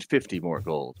 1,050 more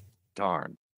gold.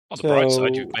 Darn. On the bright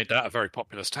side, you've made that a very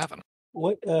populous tavern.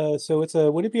 What? So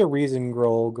would it be a reason,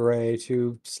 Gray,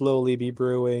 to slowly be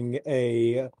brewing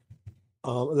the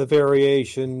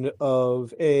variation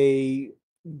of a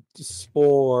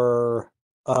spore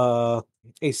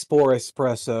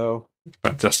espresso?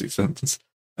 Fantastic sentence.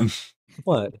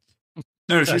 What?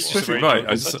 No, it's perfectly right.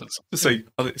 I just say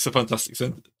it's a fantastic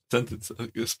sentence.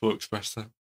 A spore espresso.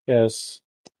 Yes.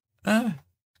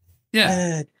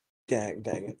 Yeah. Dang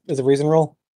it. Is a reason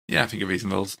roll? Yeah, I think a reason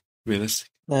roll's realistic.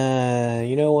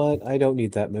 You know what? I don't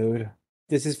need that mood.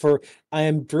 This is for. I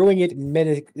am brewing it.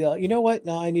 You know what?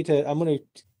 No,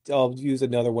 I'll use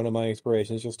another one of my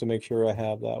inspirations just to make sure I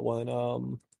have that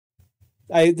one.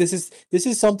 This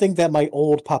is something that my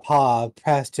old papa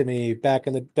passed to me back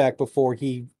before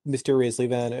he mysteriously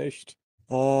vanished.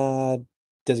 Does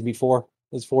it beat 4?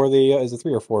 Is it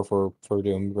 3 or 4 for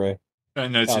Doom Gray? No,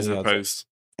 it's opposed.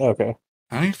 Okay.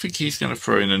 I don't think he's going to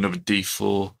throw in another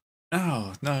D4.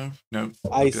 No.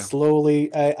 I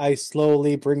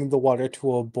slowly bring the water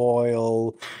to a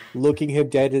boil, looking him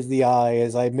dead in the eye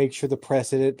as I make sure the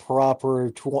precedent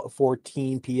proper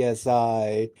 14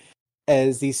 psi,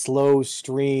 as the slow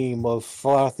stream of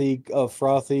frothy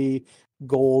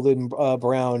golden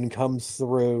brown comes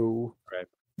through. Right.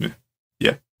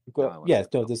 Yeah. Yeah.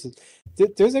 No. This is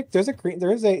there is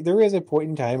a point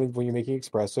in time when you're making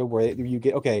espresso where you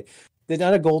get They're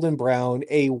not a golden brown,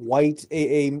 a white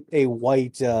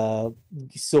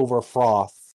silver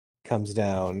froth comes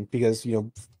down because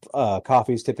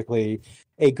coffee is typically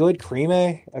a good creme.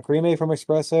 A creme from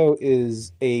espresso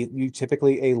is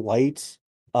typically a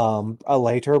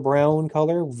lighter brown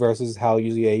color versus how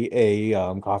usually a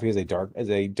coffee is a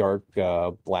dark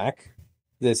black.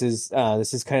 This is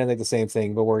kind of like the same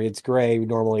thing, but where it's gray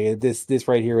normally. This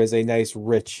right here is a nice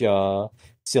rich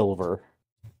silver.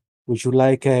 Would you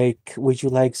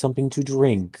like something to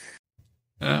drink,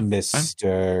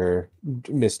 Mr.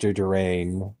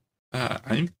 Durain?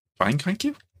 I'm fine, thank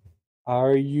you.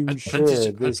 Are you sure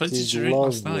this is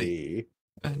lovely?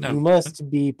 No. You must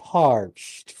be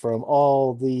parched from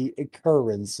all the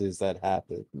occurrences that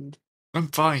happened. I'm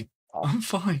fine. I'm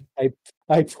fine. I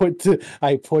put the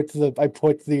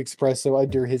espresso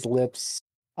under his lips.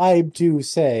 I do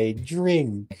say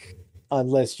drink,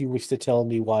 unless you wish to tell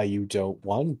me why you don't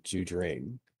want to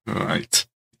drink. All right.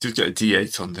 Do get a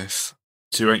D8 on this.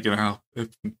 2 ain't gonna help.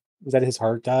 Was that his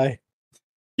heart die?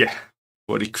 Yeah.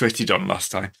 What he critted on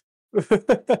last time.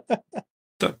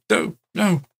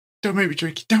 No. Don't make me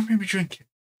drink it. Don't make me drink it.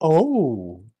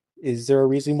 Oh. Is there a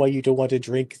reason why you don't want to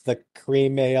drink the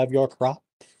creme of your crop?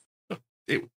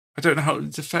 I don't know how it'll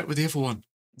affect with the other one.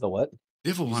 The what?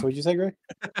 The other one. What did you say, Greg?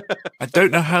 I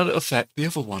don't know how it'll affect the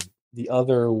other one. The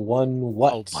other one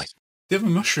what? Oh my. The other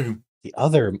mushroom. The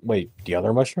other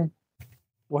mushroom?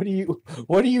 What are you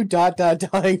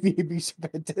dying me,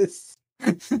 Serpentis?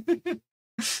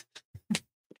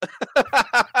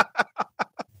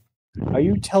 Are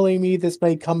you telling me this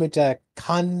may come into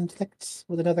conflict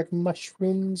with another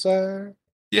mushroom, sir?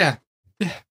 Yeah.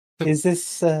 Is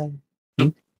this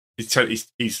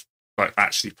He's like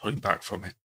actually pulling back from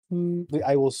it.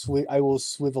 I will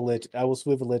swivel it. I will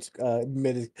swivel it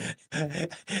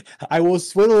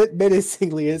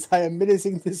menacingly as I am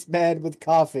menacing this man with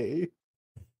coffee.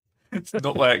 It's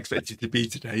not what I expected to be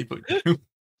today, but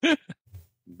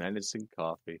Menacing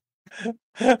coffee.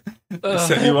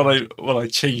 certainly when I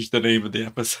changed the name of the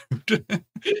episode.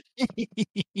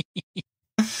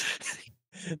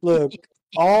 Look,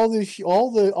 all the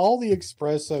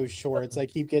espresso shorts I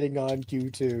keep getting on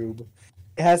YouTube,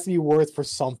 it has to be worth for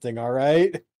something, all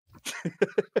right?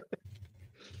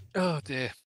 Oh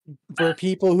dear. For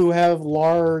people who have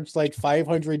large, like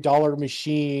 $500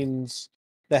 machines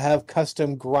that have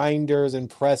custom grinders and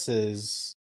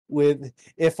presses.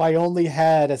 If I only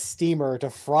had a steamer to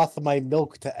froth my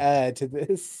milk to add to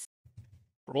this.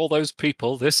 For all those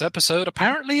people, this episode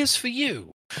apparently is for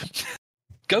you.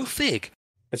 Go fig.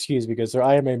 Excuse me, because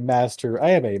I am a master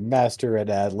at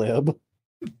ad lib.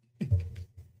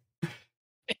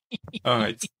 All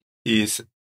right. He is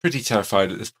pretty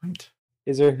terrified at this point.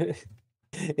 Is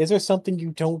there something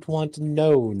you don't want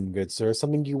known, good sir?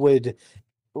 Something you would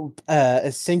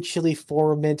essentially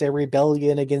foment a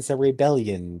rebellion against a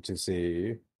rebellion to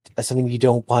see? Something you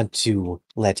don't want to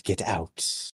let get out?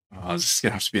 This is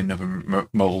going to have to be another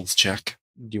moles check.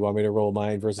 Do you want me to roll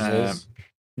mine versus his?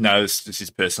 No, this is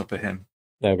personal for him.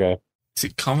 Okay. Is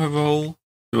it common roll?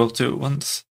 Roll 2 at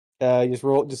once?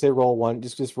 Just say roll one.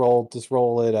 Just roll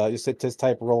it. Just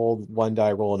type roll one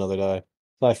die, roll another die.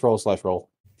 Slash roll.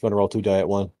 If you want to roll 2 die at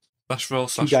one. Slash roll.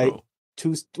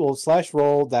 Slash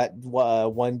roll that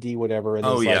 1d whatever. And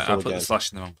then I put again. the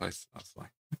slash in the wrong place. That's fine.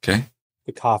 Okay.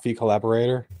 The coffee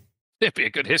collaborator. It'd be a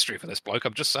good history for this bloke.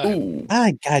 I'm just saying. Ooh.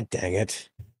 God dang it!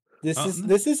 This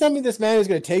is something this man is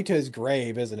going to take to his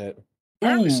grave, isn't it?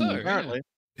 Apparently so. Apparently.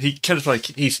 He kind of like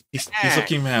he's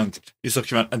looking around. He's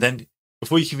looking around, and then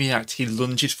before you can react, he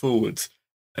lunges forwards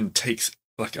and takes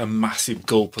like a massive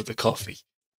gulp of the coffee,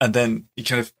 and then he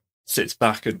kind of sits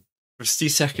back, and for 60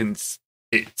 seconds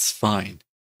it's fine,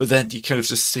 but then you kind of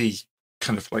just see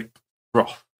kind of like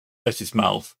froth at his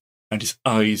mouth, and his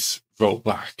eyes roll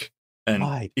back,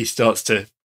 and he starts to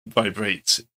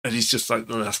vibrate, and he's just like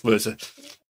the last words are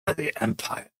the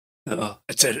Empire. And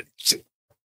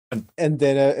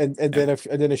then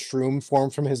a shroom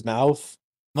formed from his mouth.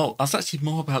 Well, I was actually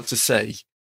more about to say,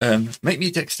 make me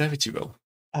a dexterity roll.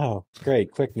 Oh,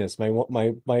 great quickness! My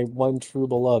one true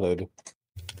beloved.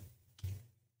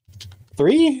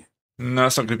 3? No,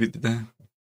 it's not going to be there.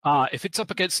 If it's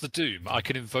up against the Doom, I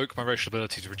can invoke my racial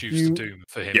ability to reduce the Doom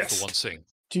for him for one scene.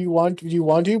 Do you want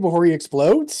to before he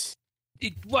explodes?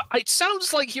 It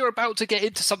sounds like you're about to get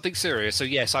into something serious, so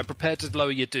yes, I'm prepared to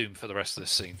lower your Doom for the rest of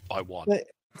this scene by 1.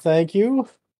 Thank you.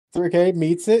 3K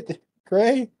meets it,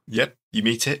 Gray? Yep, you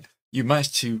meet it. You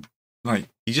manage to,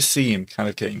 you just see him kind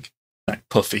of getting,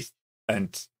 puffy,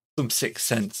 and some sixth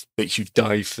sense makes you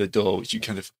dive for the door, which you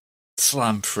kind of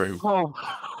slam through,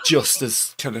 just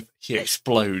as kind of he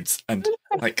explodes, and,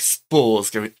 spores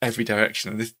go in every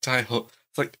direction, and this entire hut,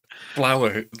 it's like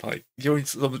flower,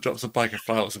 someone drops a bag of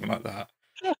flowers, something like that,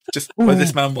 Just where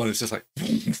this man was, just like.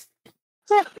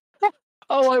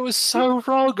 Oh, I was so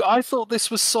wrong. I thought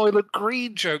this was Soylent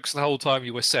Green jokes the whole time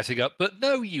you were setting up, but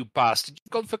no, you bastard.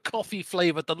 You've gone for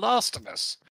coffee-flavoured The Last of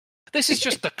Us. This is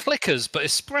just the clickers, but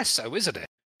espresso, isn't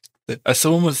it? As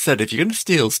someone once said, if you're going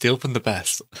to steal from the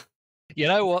best. You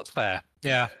know what? Fair.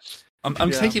 Yeah. I'm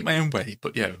taking it my own way,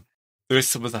 but there is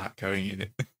some of that going in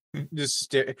it. Just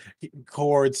stare.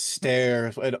 Cord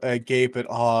stares and gape at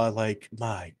awe, like,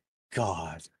 my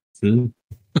God.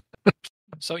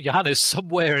 So Johannes,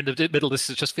 somewhere in the middle of this,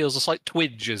 just feels a slight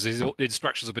twinge as his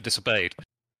instructions have been disobeyed.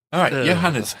 All right,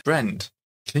 Johannes, Brent,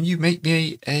 can you make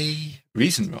me a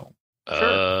reason roll?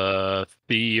 Sure.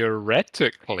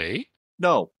 Theoretically.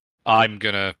 No. I'm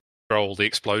going to roll the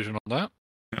explosion on that.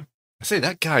 I say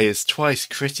that guy is twice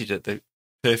critted at the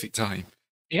perfect time.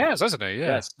 He has, hasn't he? Yeah.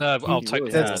 Yes. I'll take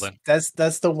really the roll then.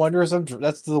 That's the wonders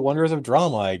of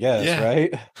drama, I guess,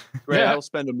 right? Great, Yeah. I'll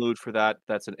spend a mood for that.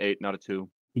 That's an 8, not a 2.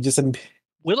 You just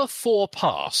Will a 4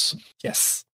 pass?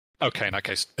 Yes. Okay, in that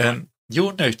case.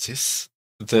 You'll notice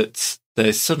that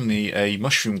there's suddenly a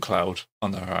mushroom cloud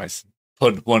on the horizon.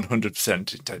 Pun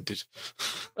 100% intended.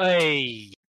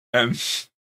 Hey. And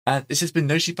this has been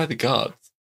noted by the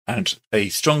guards, and a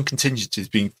strong contingent is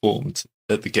being formed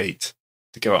at the gate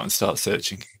to go out and start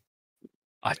searching.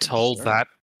 I told that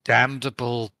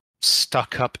damnable,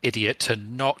 stuck-up idiot to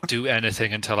not do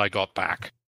anything until I got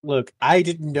back. look. I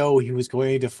didn't know he was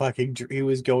going to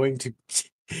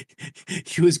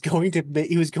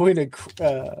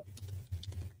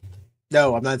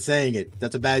No, I'm not saying it.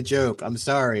 That's a bad joke. I'm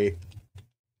sorry.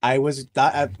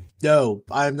 No,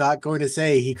 I'm not going to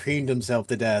say he creamed himself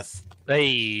to death.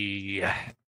 Hey.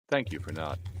 Thank you for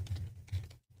not.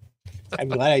 I'm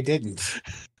glad I didn't.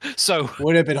 So,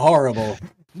 Would have been horrible.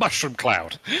 mushroom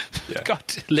cloud. Yeah. God,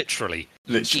 literally.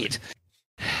 Literally. Shit.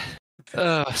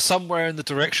 Somewhere in the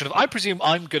direction of... I presume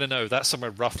I'm going to know that's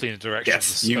somewhere roughly in the direction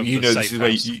Yes, of the you know this safe is where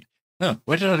house. you... No,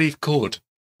 where did I leave Cord?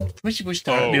 Pretty much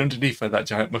directly underneath where that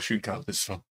giant mushroom cloud is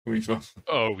coming from.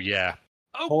 Oh, yeah.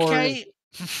 Or- Okay.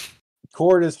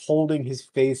 Cord is holding his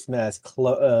face mask,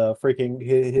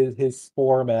 his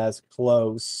spore mask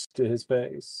close to his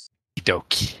face.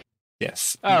 Dokie.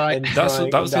 Yes. All right. And That was trying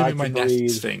going to not be my to next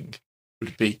breathe. thing.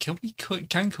 Would be,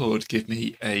 can Cord give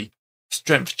me a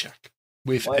strength check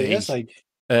with Well, I guess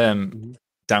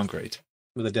downgrade?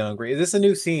 with a downgrade. Is this a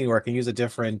new scene where I can use a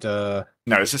different? No,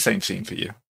 it's the same scene for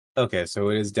you. Okay, so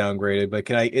it is downgraded. But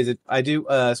can I? Is it? I do.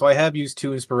 So I have used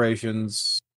 2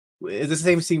 inspirations. Is this the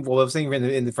same scene? Well, I was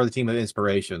thinking for the team of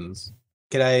inspirations.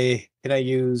 Can I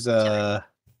use? I'm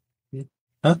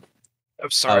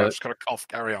sorry, I just got a cough.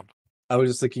 Carry on. I was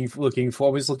just looking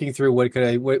through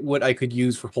what I could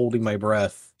use for holding my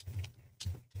breath.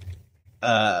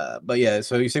 But yeah,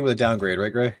 so you're saying with a downgrade,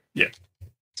 right, Gray? Yeah.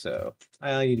 So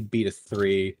I need to beat a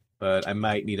 3, but I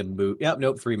might need a move. Yep,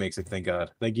 nope, 3 makes it. Thank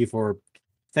God.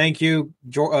 Thank you,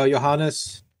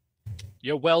 Johannes.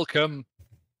 You're welcome.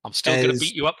 I'm still going to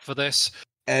beat you up for this.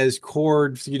 As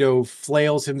Cord,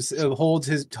 flails himself, holds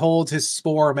his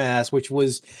spore mass, which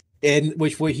what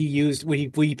he used,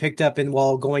 he picked up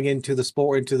while going into the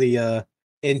spore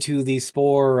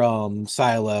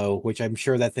silo, which I'm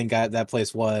sure that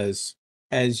place was,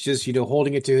 as just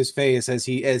holding it to his face as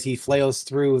he flails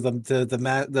through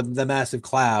the massive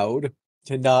cloud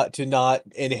to not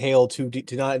inhale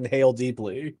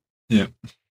deeply. Yeah,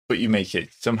 but you make it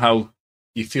somehow.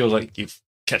 You feel like you've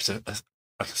kept a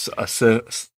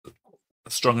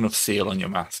strong enough seal on your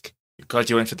mask. You're glad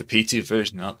you went for the P2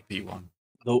 version, not the P1.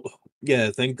 Oh yeah,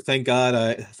 thank God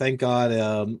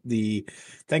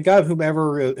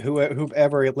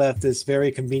whomever left this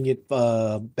very convenient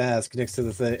mask next to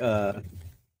the thing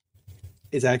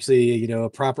is actually a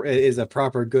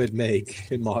proper good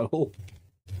make and model.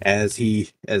 As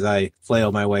I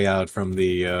flail my way out from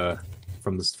the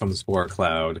spore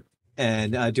cloud,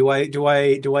 and do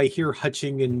I hear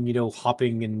hutching and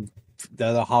hopping and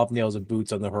the hobnails of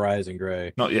boots on the horizon,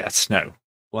 Gray? Not yet, no.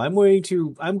 Well, I'm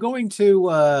going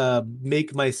to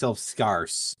make myself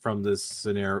scarce from this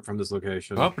scenario, from this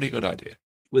location. Probably a good idea.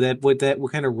 What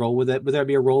kind of roll would that? Would there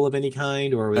be a roll of any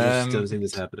kind, or was it just something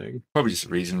that's happening? Probably just a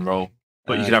reason roll,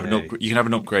 but you can have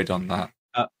an upgrade on that.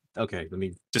 Okay, let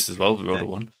me just as well roll a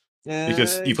 1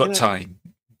 because you've got time.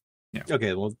 Yeah.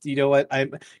 Okay, well, you know what?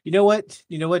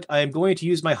 I'm going to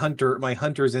use my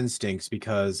hunter's instincts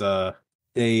because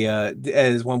they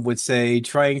as one would say,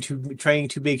 trying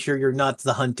to make sure you're not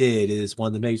the hunted is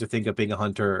one that makes you think of being a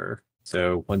hunter.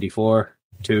 So 1d4,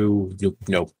 2,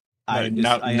 nope.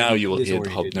 Now you will hear the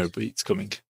hobnob beats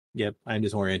coming. Yep, I'm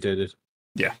disoriented.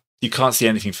 Yeah, you can't see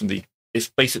anything from it's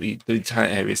basically the entire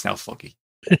area is now foggy.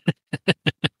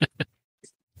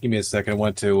 Give me a second. I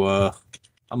want to.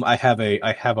 I have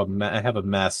a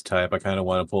mass type. I kind of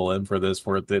want to pull in for this.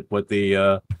 For what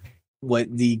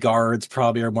the guards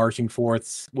probably are marching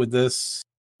forth with this.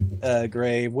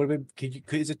 Grave.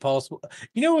 Is it possible?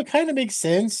 It kind of makes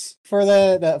sense for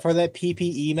that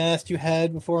PPE mask you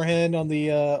had beforehand on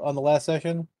the last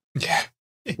session. Yeah.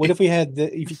 What if we had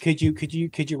could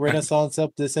you Renaissance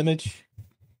up this image?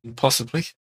 Possibly.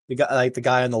 The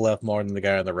guy on the left more than the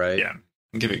guy on the right. Yeah.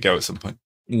 I'll give it a go at some point.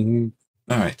 Mm-hmm.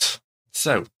 All right.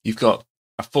 So you've got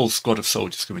a full squad of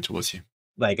soldiers coming towards you.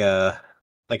 Like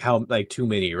too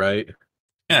many, right?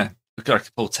 Yeah. Look like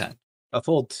a full 10. A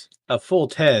full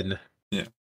 10. Yeah.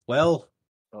 Well.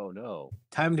 Oh no.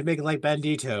 Time to make it like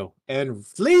Bandito and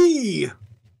flee.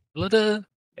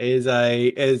 As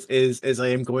I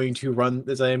am going to run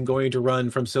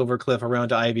from Silvercliff around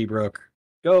to Ivybrook.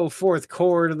 Go forth,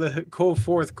 cord of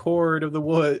the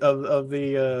wood of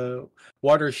the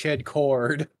watershed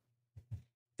cord.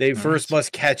 They first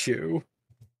must catch you.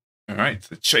 All right,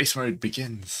 the chase mode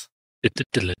begins. All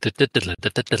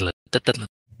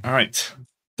right,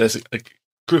 there's a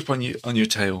group on your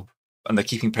tail, and they're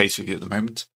keeping pace with you at the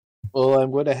moment. Well,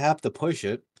 I'm going to have to push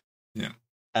it. Yeah.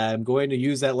 I'm going to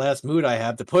use that last mood I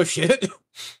have to push it.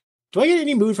 Do I get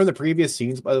any mood from the previous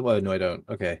scenes? By the way, no, I don't.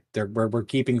 Okay, we're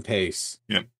keeping pace.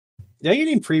 Yeah. Did I get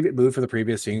any mood for the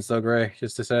previous scenes, though, Gray?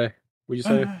 Just to say, would you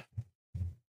say?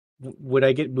 Would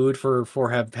I get mood for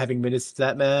having minutes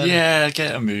that mad? Yeah,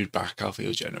 get a mood back. I'll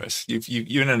feel generous.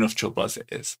 You're in enough trouble as it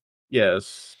is.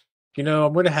 Yes. I'm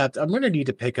gonna need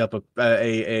to pick up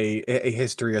a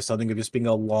history or something of just being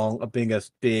a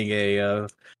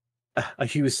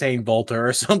Usain Bolter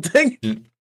or something. Mm.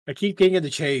 I keep getting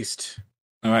chased.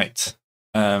 All right.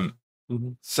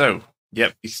 So,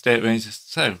 yep, you stay at range.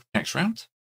 So, next round,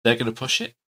 they're going to push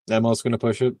it. I'm also going to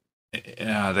push it.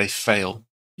 They fail.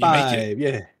 You 5, make it.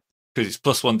 yeah. Because it's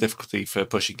 +1 difficulty for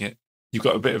pushing it. You've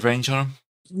got a bit of range on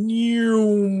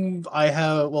them. I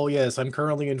have. Well, yes. I'm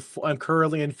currently in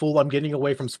full. I'm getting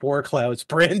away from Spore Cloud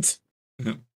sprint.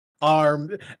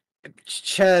 Arm,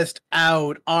 chest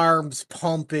out, arms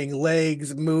pumping,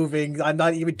 legs moving. I'm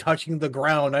not even touching the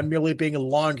ground. I'm merely being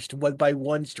launched one by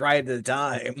one stride at a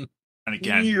time. And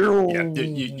again,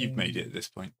 you've made it at this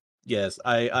point. Yes,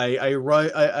 I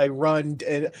run.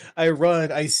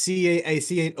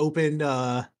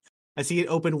 I see an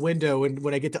open window, and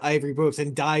when I get to Ivory Brooks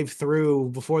and dive through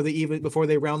before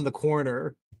they round the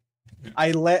corner.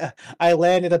 Yeah. I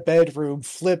land in a bedroom,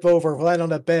 flip over, land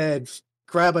on a bed,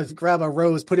 grab a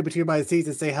rose, put it between my teeth,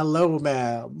 and say hello,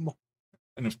 ma'am.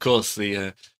 And of course,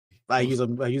 I use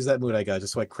that mood I got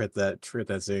just so I crit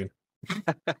that scene.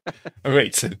 All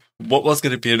right, so what was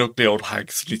going to be an ugly old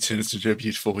hag suddenly turns into a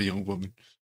beautiful young woman.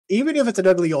 Even if it's an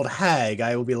ugly old hag,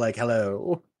 I will be like,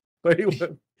 hello.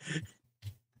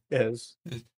 Yes.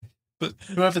 But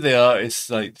whoever they are, it's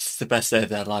the best day of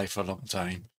their life for a long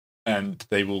time. And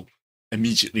they will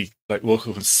immediately walk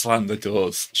up and slam the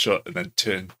doors shut and then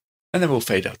turn. And then we'll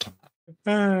fade out on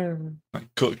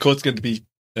that. Court's going to be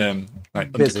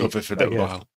undercover for a little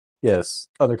while. Yes,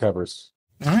 undercovers.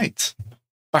 All right.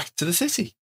 Back to the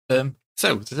city. So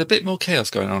there's a bit more chaos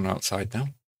going on outside now.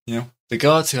 The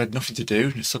guards who had nothing to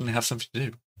do suddenly have something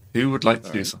to do. Who would like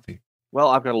to do something? Well,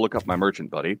 I've got to look up my merchant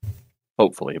buddy.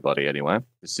 Hopefully, a buddy anyway.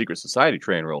 The secret society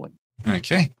train rolling.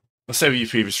 Okay. Well, so with your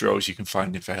previous roles, you can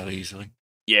find him fairly easily.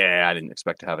 Yeah, I didn't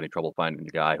expect to have any trouble finding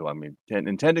the guy who I'm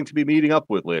intending to be meeting up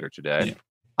with later today. Yeah.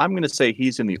 I'm going to say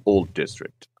he's in the old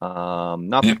district.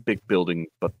 Not the big building,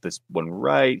 but this one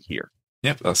right here.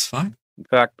 Yep, that's fine. In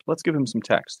fact, let's give him some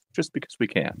text, just because we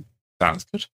can. Sounds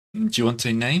good. Do you want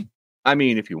a name? I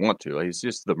mean, if you want to. He's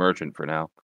just the merchant for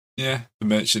now. Yeah, the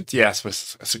merchant. Yeah, I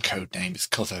suppose that's a code name. It's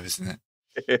Cotto, isn't it?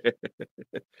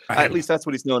 At least that's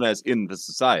what he's known as in the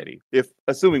society.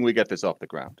 Assuming we get this off the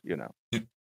ground, Yeah.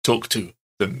 Talk to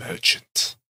the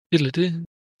merchant.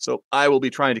 So I will be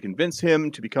trying to convince him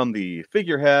to become the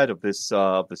figurehead of this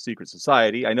the secret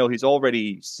society. I know he's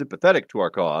already sympathetic to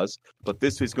our cause, but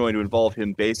this is going to involve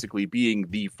him basically being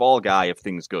the fall guy if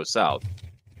things go south.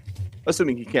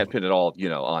 Assuming he can't pin it all,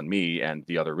 on me and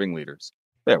the other ringleaders.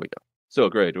 There we go. So,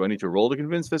 Gray, do I need to roll to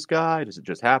convince this guy? Does it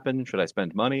just happen? Should I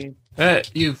spend money?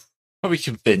 You've probably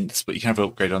convinced, but you can have an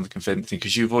upgrade on the convincing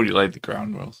because you've already laid the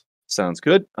ground rules. Sounds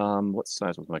good. What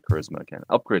size was my charisma again?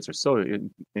 Upgrades are so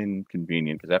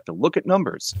inconvenient because I have to look at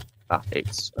numbers.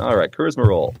 8s. All right, charisma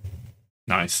roll.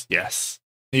 Nice. Yes,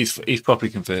 he's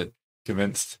properly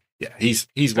convinced. Yeah, he's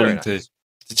willing to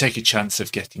take a chance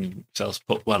of getting himself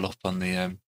put well up on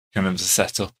the kind of the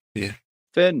setup here.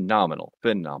 Phenomenal.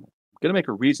 I'm gonna make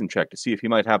a reason check to see if he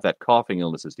might have that coughing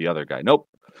illness as the other guy. Nope.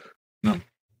 No.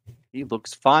 He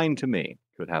looks fine to me.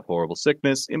 Could have horrible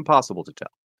sickness. Impossible to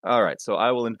tell. All right, so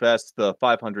I will invest the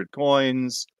 500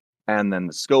 coins, and then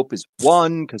the scope is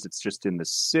 1 because it's just in the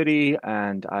city,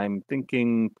 and I'm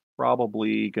thinking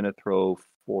probably going to throw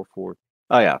 4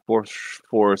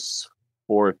 force,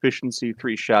 4 efficiency,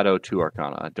 3 shadow, 2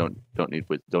 arcana. I don't need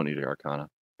arcana.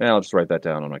 And I'll just write that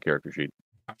down on my character sheet.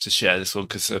 I have to share this one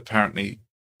because apparently,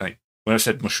 like when I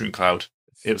said mushroom cloud,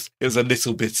 it was a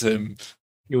little bit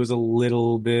It was a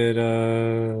little bit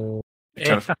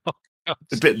kind of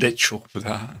a bit literal for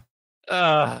that.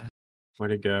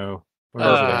 Where'd it go? Where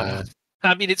was it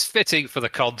at? I mean, it's fitting for the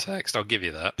context. I'll give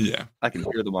you that. Yeah, I can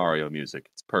hear the Mario music.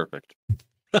 It's perfect.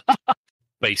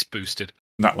 Bass boosted.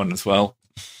 That one as well.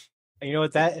 You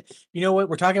know what?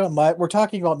 We're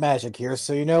talking about magic here.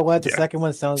 So you know what? The second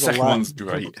one sounds a lot. Second one's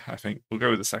great. I think we'll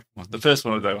go with the second one. The first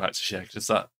one though I had to share because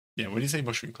that. Yeah, when you say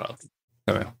mushroom cloud,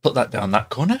 I'll put that down that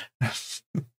corner.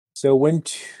 So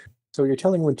so you're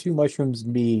telling when 2 mushrooms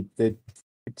meet that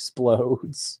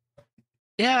explodes.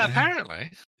 Yeah,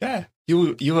 apparently. Yeah,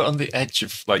 you were on the edge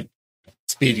of like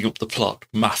speeding up the plot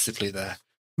massively there.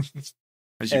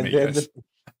 As you meet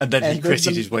and then he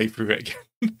critted his way through it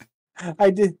again.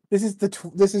 I did. This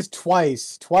is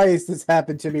twice this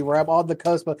happened to me where I'm on the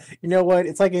cusp of, you know what?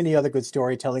 It's like any other good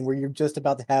storytelling where you're just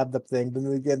about to have the thing,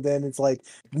 and then it's like,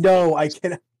 no, I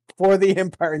can for the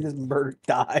Empire, and just murder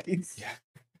dies. Yeah.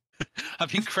 I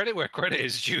mean, credit where credit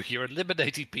is due. You're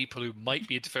eliminating people who might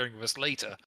be interfering with us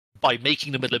later by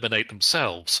making them eliminate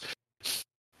themselves.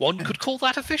 One could call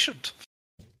that efficient.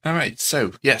 All right,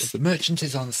 so yes, the merchant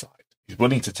is on the side. He's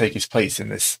willing to take his place in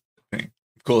this thing.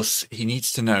 Of course, he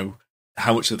needs to know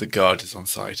how much of the guard is on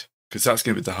side, because that's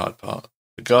going to be the hard part.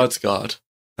 The guard's guard,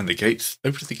 and the gates,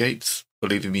 opening the gates,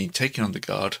 will either mean taking on the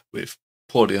guard with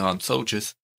poorly armed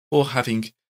soldiers, or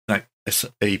having like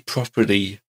a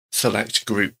properly select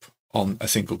group on a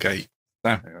single gate.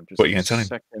 So, what are you going to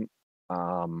tell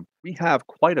him? We have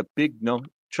quite a big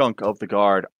chunk of the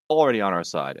guard already on our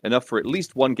side. Enough for at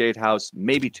least 1 gatehouse,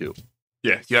 maybe 2.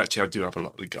 Yeah, you actually do have a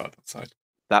lot of the guard on side.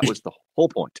 That was the whole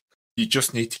point. You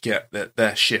just need to get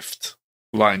their shift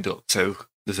lined up so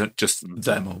there's just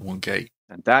them on 1 gate.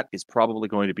 And that is probably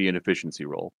going to be an efficiency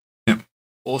roll. Yeah.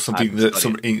 Or something that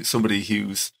somebody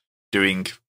who's doing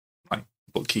like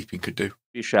bookkeeping could do.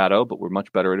 Be Shadow, but we're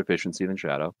much better at efficiency than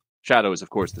Shadow. Shadow is, of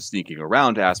course, the sneaking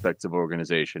around aspects of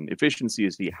organization. Efficiency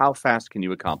is the how fast can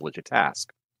you accomplish a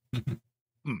task.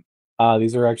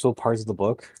 These are actual parts of the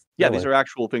book? Yeah, these are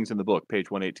actual things in the book,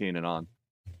 page 118 and on.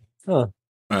 Huh.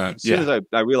 As soon as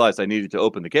I realized I needed to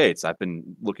open the gates, I've been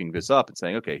looking this up and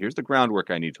saying, okay, here's the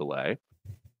groundwork I need to lay.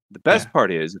 The best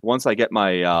part is once I get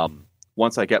my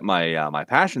my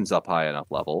passions up high enough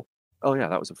level. Oh yeah,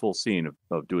 that was a full scene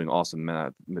of doing awesome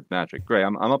magic. Great,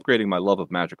 I'm upgrading my love of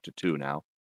magic to 2 now.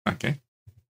 Okay.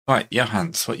 All right,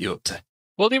 Johannes, what you up to?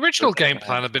 Well, the original game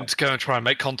plan had been to go and try and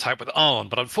make contact with Arn,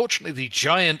 but unfortunately the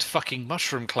giant fucking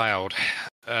mushroom cloud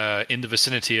in the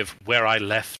vicinity of where I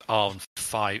left Arn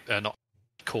not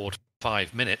Cord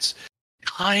 5 minutes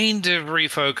kind of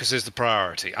refocuses the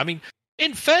priority. I mean,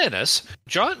 in fairness,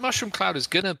 giant mushroom cloud is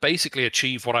going to basically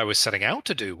achieve what I was setting out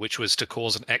to do, which was to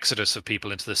cause an exodus of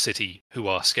people into the city who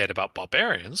are scared about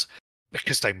barbarians,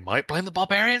 because they might blame the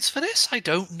barbarians for this. I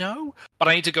don't know, but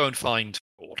I need to go and find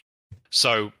Cord.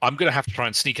 So I'm going to have to try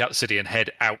and sneak out the city and head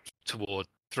out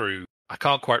through. I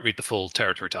can't quite read the full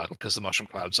territory title because the mushroom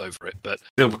cloud's over it, but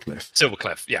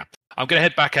Silvercliff, yeah. I'm going to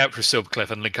head back out through Silvercliff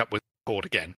and link up with Cord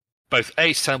again. Both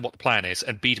A, to tell him what the plan is,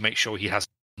 and B, to make sure he has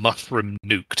mushroom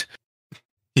nuked.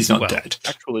 He's not dead.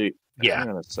 Actually, hang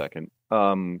on a second.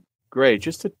 Great,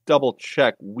 just to double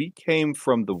check, we came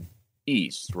from the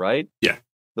east, right? Yeah.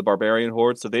 The barbarian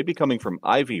horde, so they'd be coming from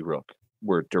Ivy Rook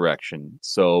direction.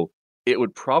 So it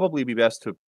would probably be best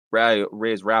to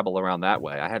raise rabble around that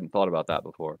way. I hadn't thought about that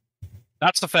before.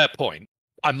 That's a fair point.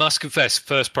 I must confess,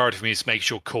 first priority for me is to make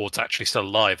sure Cord's actually still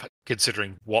alive,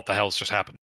 considering what the hell's just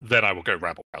happened. Then I will go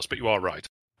rabble house, but you are right.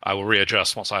 I will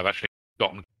readjust once I've actually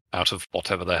gotten out of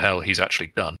whatever the hell he's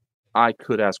actually done. I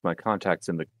could ask my contacts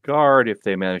in the guard if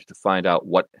they managed to find out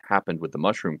what happened with the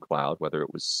mushroom cloud, whether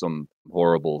it was some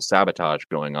horrible sabotage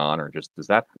going on, or just, does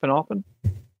that happen often?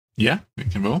 Yeah, we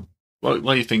can roll. What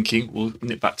are you thinking? We'll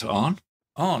nip back to Arn.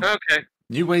 Arn. Okay.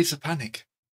 New waves of panic.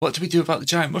 What do we do about the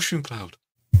giant mushroom cloud?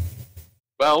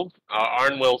 Well,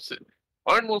 Arn will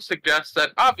suggest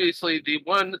that obviously the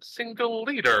one single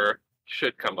leader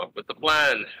should come up with the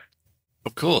plan.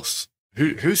 Of course.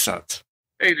 Who's that?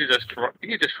 He just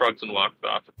shrugs and walks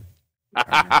off.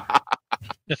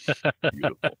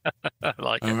 Beautiful. I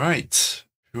like it. All right.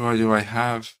 Who do I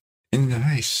have in the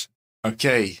race?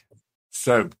 Okay.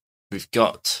 So we've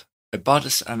got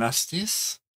Abadus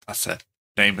Anastius. That's a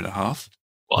name and a half.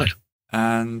 What?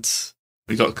 And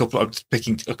we got a couple. I'm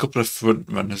picking a couple of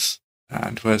front runners.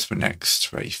 And where's the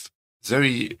next, Rafe?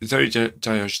 Zoe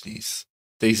Diogenes.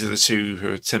 These are the two who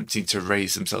are attempting to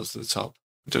raise themselves to the top.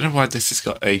 I don't know why this has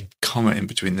got a comma in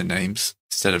between the names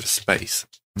instead of a space.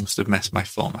 I must have messed my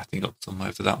formatting up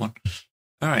somewhere for that one.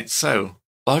 All right, so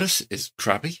Bardus is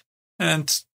crabby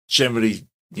and generally,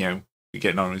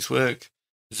 getting on with his work.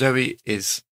 Zoe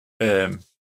is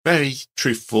very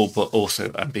truthful but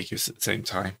also ambiguous at the same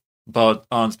time.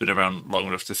 Arn's been around long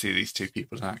enough to see these two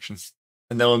people in action.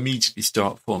 And they'll immediately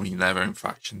start forming their own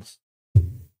factions.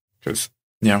 Because,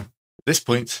 at this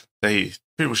point, they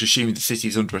pretty much assuming the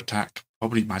city's under attack,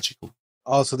 probably magical.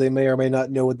 Also, they may or may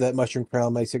not know what that mushroom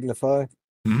crown may signify.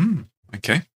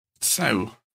 Okay.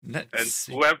 So, let's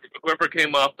see. Whoever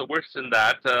came off the worst in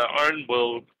that, Arn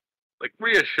will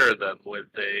reassure them with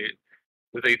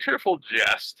a cheerful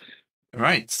jest.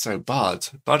 Right, so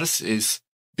Bardus is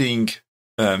being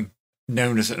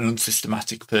known as an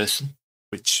unsystematic person,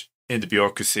 which in the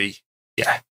bureaucracy,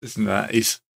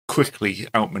 is quickly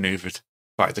outmaneuvered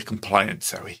by the compliant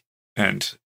Zoe.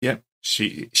 And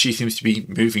she seems to be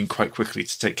moving quite quickly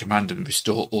to take command and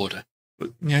restore order.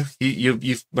 But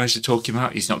you've managed to talk him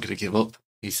out. He's not going to give up.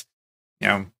 He's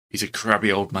a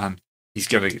crabby old man. He's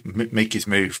going to make his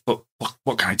move. But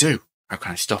what can I do? How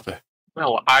can I stop her?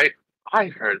 Well, I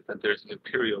heard that there's an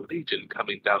Imperial Legion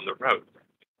coming down the road.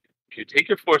 If you take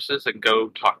your forces and go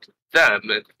talk to them,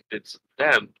 it's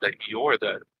them that you're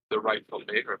the rightful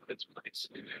mayor of this place,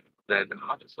 then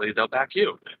obviously they'll back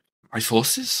you. My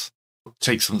forces?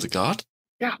 Take some of the guard?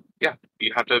 Yeah.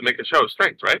 You have to make a show of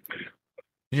strength, right?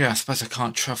 Yeah, I suppose I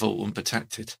can't travel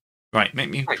unprotected. Right, make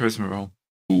me a charisma roll.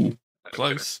 Ooh,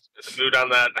 close. There's a mood on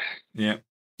that.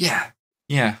 Yeah.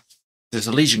 There's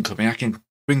a legion coming. I can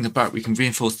bring them back. We can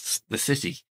reinforce the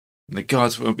city. And the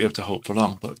guards won't be able to hold for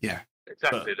long, but yeah.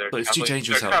 Exactly. But it's too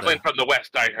dangerous they're out traveling there. from the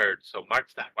west, I heard, so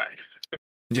march that way.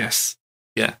 Yes.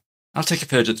 Yeah. I'll take a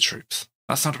third of the troops.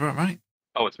 That sound about right?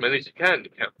 Oh, as many as you can.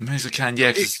 Many as I can,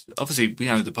 yeah, because obviously,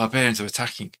 the barbarians are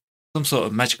attacking. Some sort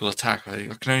of magical attack. I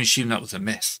can only assume that was a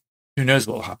miss. Who knows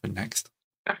what will happen next?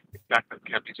 Yeah, exactly.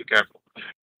 Can't be too careful.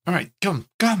 All right, come.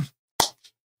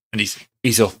 And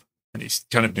he's up, and he's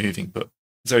kind of moving, but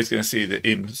Zoe's going to see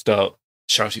him start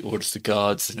shouting orders to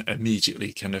guards, and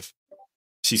immediately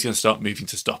she's going to start moving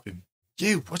to stop him.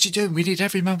 You, what you doing? We need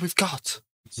every man we've got.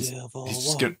 Yeah,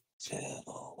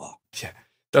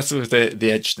 that's with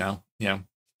the edge now.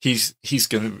 He's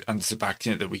going to answer back.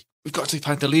 That we've got to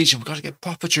find the Legion. We've got to get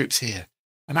proper troops here.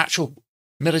 An actual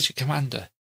military commander.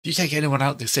 If you take anyone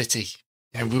out of the city,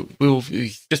 we'll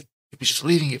just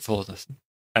leaving it for us.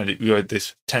 And we had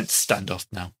this tense standoff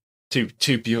now.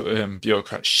 Two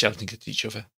bureaucrats shouting at each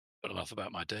other. Got enough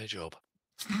about my day job.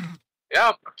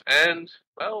 Yeah, and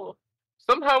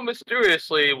somehow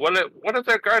mysteriously, one of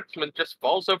their guardsmen just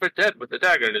falls over dead with a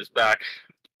dagger in his back.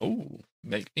 Oh,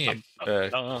 make me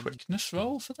a quickness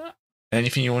roll for that.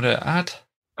 Anything you want to add?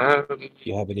 Do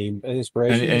you have any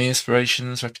inspirations? Any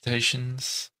inspirations,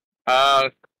 reputations?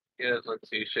 Yes, let's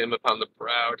see. Shame upon the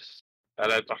proud. That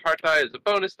adds a heart die as a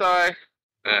bonus die.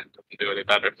 Doesn't do any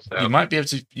better. So. You might be able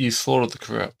to use 4 of the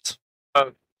corrupt.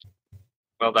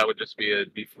 Well, that would just be a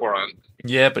D4 on.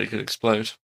 Yeah, but it could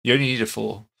explode. You only need a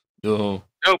 4. Oh.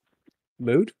 Nope.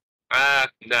 Mood?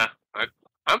 Nah.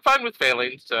 I'm fine with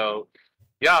failing, so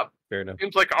yeah. Fair enough.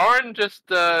 Seems like Arn just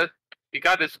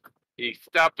he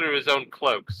stabbed through his own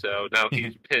cloak, so now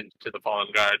he's pinned to the fallen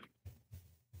guard.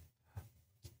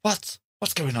 What's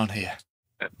going on here?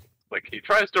 He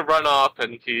tries to run off,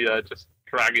 and he just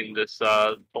dragging this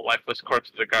the lifeless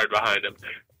corpse of the guard behind him.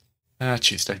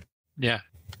 Tuesday. Yeah,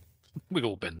 we've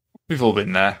all been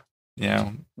there.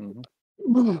 Yeah.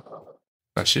 Mm-hmm.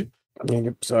 Bless you.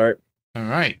 Sorry. All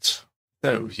right.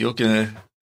 So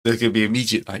there's gonna be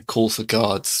immediate calls for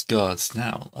guards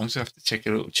now. I'm just gonna have to check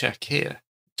a little check here.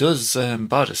 Does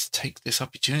Bardus take this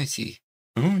opportunity?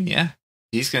 Oh yeah,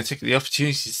 he's gonna take the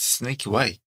opportunity to sneak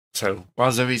away. So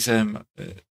while Zoe's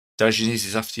Diogenes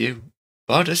is after you,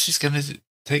 Bardus is gonna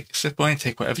slip away and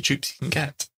take whatever troops he can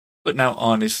get. But now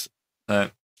Arn is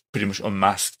pretty much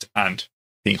unmasked and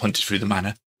being hunted through the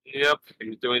manor. Yep,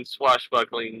 he's doing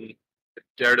swashbuckling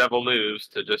daredevil moves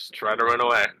to just try to run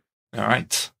away. All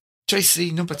right.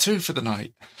 JC number 2 for the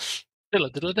night.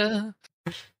 Da-da-da-da.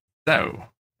 So,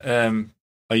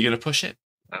 are you going to push it?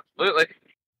 Absolutely.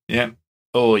 Yeah.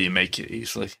 Or you make it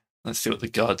easily. Let's see what the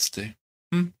guards do.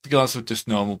 The guards were just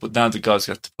normal, but now the guards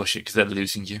have to push it because they're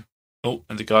losing you. Oh,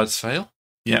 and the guards fail?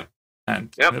 Yeah.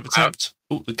 And another attempt.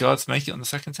 Oh, the guards make it on the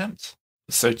second attempt.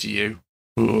 So do you.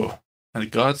 Oh. And the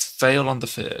guards fail on the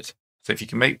third. So if you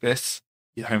can make this,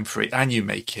 you're home free. And you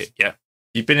make it, yeah.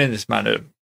 You've been in this manor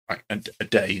like a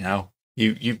day now.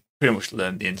 You pretty much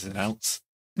learn the ins and outs.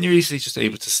 And you're easily just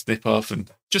able to snip off and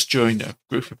just join a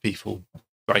group of people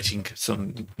writing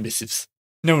some missives.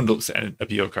 No one looks at a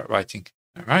bureaucrat writing.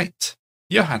 All right,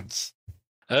 your hands.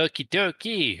 Okie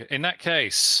dokie. In that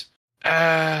case,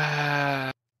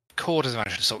 Cord has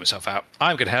managed to sort myself out.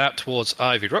 I'm going to head out towards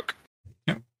Ivy Rook.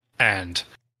 Yep. And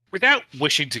without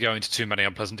wishing to go into too many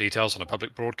unpleasant details on a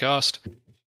public broadcast,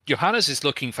 Johannes is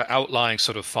looking for outlying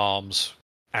sort of farms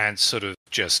and sort of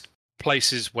just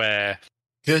places where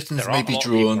Curtains may be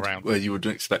drawn where you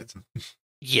wouldn't expect them.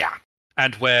 Yeah.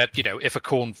 And where, if a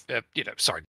corn,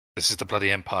 sorry, this is the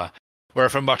bloody Empire, where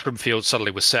if a mushroom field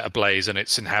suddenly was set ablaze and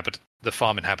the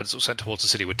farm inhabitants were sent towards the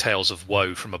city with tales of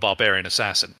woe from a barbarian,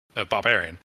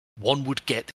 one would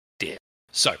get the idea.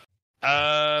 So,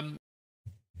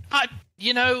 Do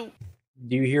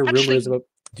you hear rumors about?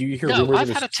 Do you hear rumors? No, I've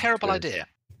had a terrible idea.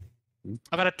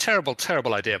 I've had a terrible,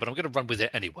 terrible idea, but I'm going to run with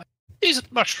it anyway. These are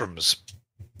mushrooms.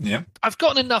 Yeah. I've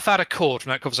gotten enough out of Cord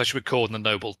from that conversation with Cord and the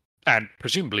Noble, and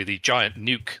presumably the giant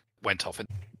nuke went off,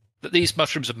 that these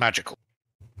mushrooms are magical.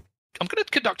 I'm going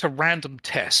to conduct a random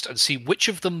test and see which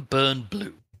of them burn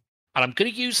blue. And I'm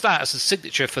going to use that as a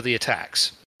signature for the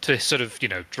attacks to sort of,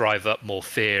 drive up more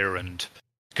fear and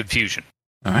confusion.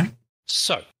 All right.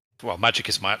 So, well, magic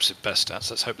is my absolute best stats.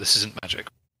 Let's hope this isn't magic.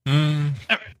 Mm.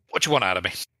 All right, what do you want out of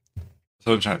me?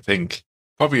 So I'm trying to think.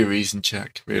 Probably a reason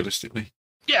check, realistically.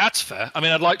 Yeah, that's fair. I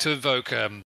mean, I'd like to evoke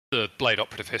the Blade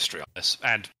Operative history on this.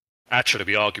 And actually,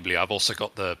 arguably, I've also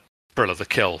got the Brill of the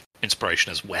Kill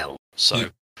inspiration as well. So, yeah.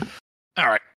 All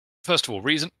right. First of all,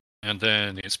 reason. And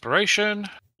then the inspiration.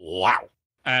 Wow.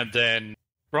 And then,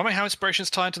 remind me how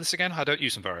inspiration's tied into this again? I don't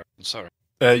use them very often, sorry.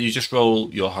 You just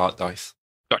roll your heart dice.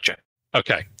 Gotcha.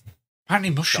 Okay.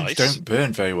 Apparently mushrooms don't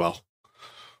burn very well.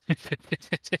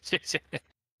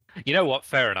 You know what?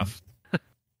 Fair enough.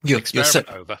 You're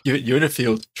in a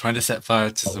field trying to set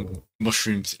fire to some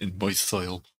mushrooms in moist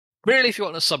soil. Really, if you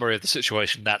want a summary of the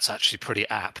situation, that's actually pretty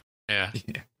apt. Yeah.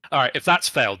 All right, if that's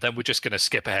failed, then we're just going to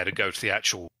skip ahead and go to the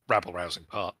actual rabble-rousing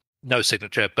part. No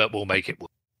signature, but we'll make it work.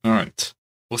 All right.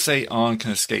 We'll say Arn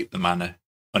can escape the manor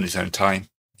on his own time.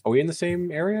 Are we in the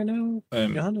same area now,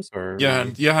 Johannes? Or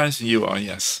Johannes and you are,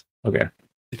 yes. Okay.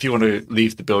 If you want to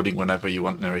leave the building whenever you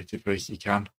want, narratively, you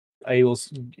can. I will.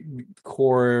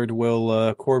 Cord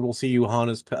will see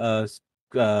Johannes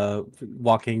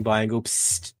walking by and go,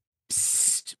 psst,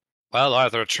 psst. Well,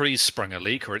 either a tree's sprung a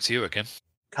leak or it's you again.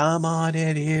 Come on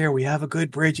in here. We have a good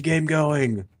bridge game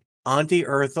going. Auntie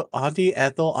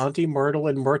Ethel, Auntie Myrtle,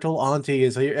 and Myrtle Auntie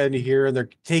is here, and they're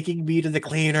taking me to the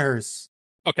cleaners.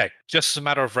 Okay, just as a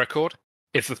matter of record,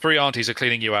 if the three aunties are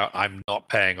cleaning you out, I'm not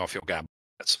paying off your gamble.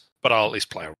 But I'll at least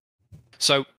play.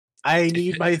 So I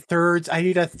need I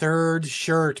need a third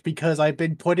shirt because I've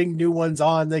been putting new ones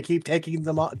on. They keep taking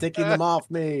them off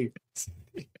me.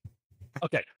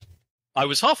 Okay. I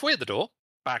was halfway at the door,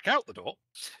 back out the door.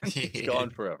 Gone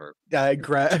forever.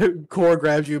 Core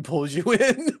grabs you and pulls you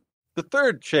in. The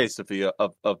third chase of the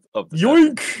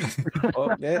Yoink!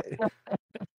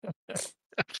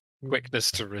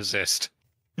 Quickness to resist.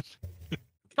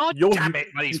 God Yoink, damn it,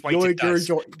 these weighted dice.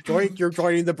 Yoink, you're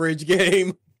joining the bridge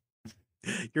game.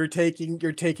 You're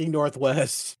taking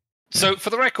Northwest. So, for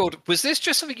the record, was this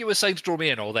just something you were saying to draw me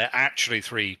in, or are there actually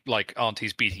three,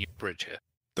 aunties beating you at bridge here?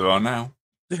 There are now.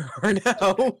 There are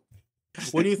now.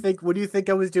 What do you think? What do you think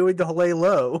I was doing to lay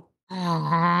low?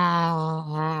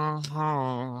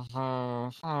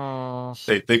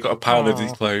 They've got a pile of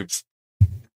these globes.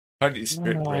 Apparently it's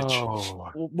Spirit Bridge.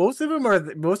 Well, most of them are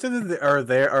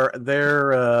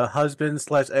their husbands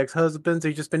 / ex-husbands.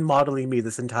 They've just been modeling me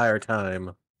this entire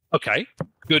time. Okay,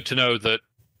 good to know that.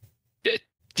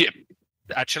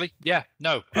 Actually, yeah,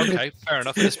 no, okay, fair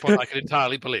enough. At this point, I can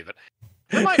entirely believe it.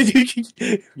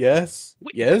 Yes.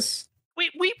 Yes.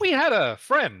 We had a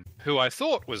friend who I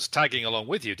thought was tagging along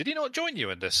with you. Did he not join you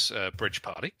in this bridge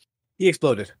party? He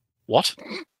exploded. What?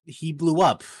 He blew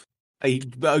up. A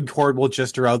horrible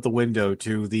gesture out the window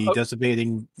to the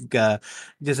dissipating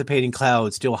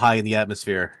clouds still high in the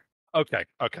atmosphere. Okay.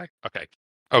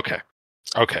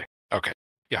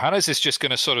 Johannes is just going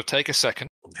to sort of take a second,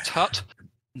 tut,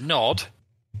 nod,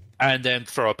 and then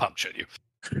throw a punch at you.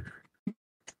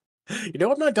 You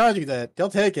know, I'm not dodging that. They'll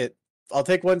take it. I'll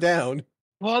take one down.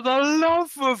 For the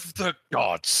love of the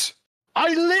gods,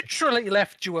 I literally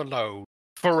left you alone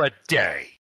for a day.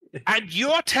 And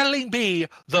you're telling me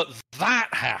that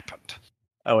happened?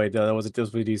 Oh, wait, no, that was a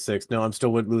D6. No, I'm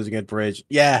still losing at bridge.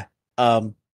 Yeah.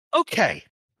 Okay.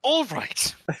 All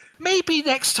right. Maybe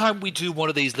next time we do one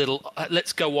of these little,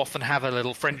 let's go off and have a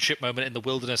little friendship moment in the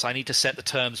wilderness, I need to set the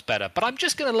terms better. But I'm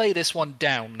just going to lay this one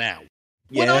down now.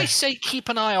 When I say keep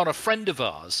an eye on a friend of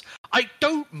ours, I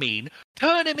don't mean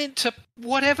turn him into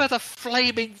whatever the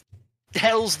flaming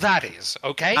hell's that is,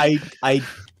 okay?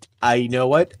 I know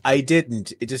what? I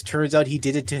didn't. It just turns out he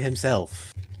did it to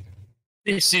himself.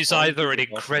 This is either an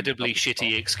incredibly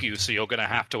shitty excuse, or you're going to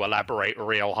have to elaborate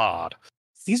real hard.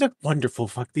 These are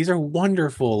wonderful. These are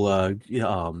wonderful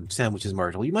sandwiches,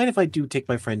 Marshall. You mind if I do take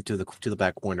my friend to the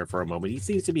back corner for a moment? He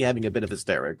seems to be having a bit of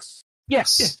hysterics.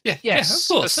 Yes, yes.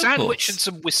 Of course, a sandwich and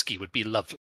some whiskey would be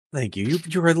lovely. Thank you.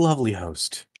 You're a lovely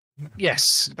host.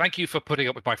 Yes, thank you for putting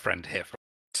up with my friend here.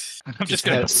 I'm just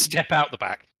going to step out the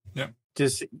back. Yeah.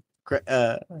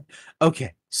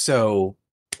 Okay. So,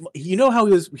 you know how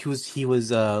he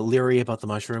was leery about the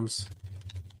mushrooms?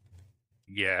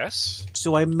 Yes.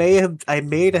 So I may have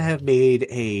made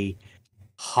a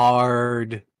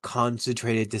hard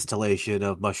concentrated distillation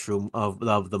of mushroom of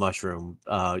the mushroom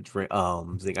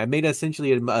thing. I made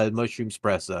essentially a mushroom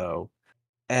espresso,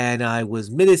 and I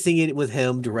was menacing it with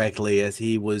him directly as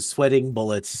he was sweating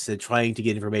bullets and trying to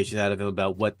get information out of him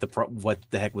about what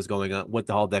the heck was going on, what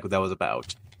the whole heck that was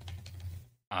about.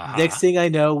 Next thing I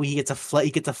know, he gets a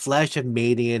flash of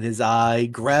mania in his eye,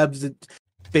 grabs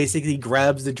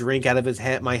the drink out of his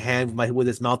hand, with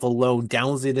his mouth alone,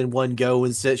 downs it in one go,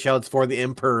 and shouts for the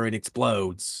Emperor and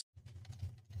explodes.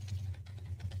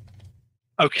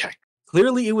 Okay.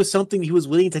 Clearly, it was something he was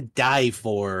willing to die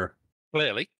for.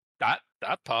 Clearly, that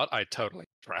part I totally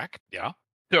track. Yeah.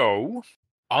 So,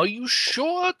 are you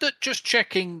sure that just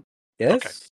checking? Yes. Okay.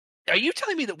 Are you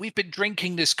telling me that we've been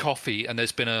drinking this coffee and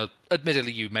there's been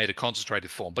admittedly you made a concentrated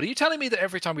form, but are you telling me that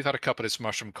every time we've had a cup of this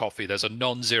mushroom coffee, there's a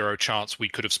non-zero chance we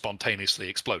could have spontaneously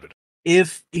exploded?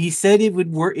 If he said it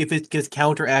would work, if it was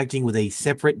counteracting with a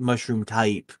separate mushroom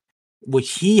type,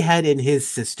 which he had in his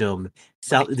system,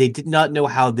 so they did not know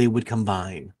how they would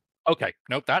combine. Okay,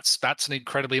 no, that's an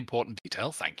incredibly important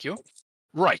detail. Thank you.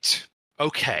 Right.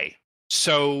 Okay.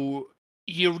 So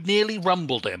you nearly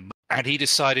rumbled him, and he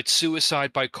decided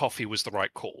suicide by coffee was the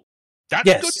right call. That's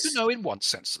good to know in one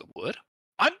sense of the word.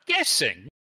 I'm guessing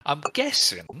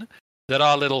that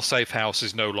our little safe house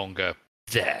is no longer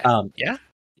there. Yeah?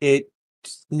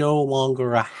 It's no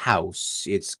longer a house.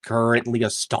 It's currently a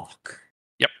stock.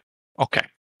 Yep. Okay.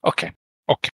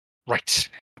 Right.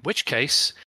 In which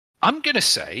case, I'm going to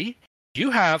say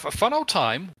you have a fun old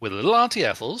time with little Auntie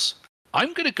Ethel's.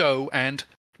 I'm going to go and,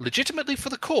 legitimately for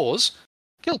the cause,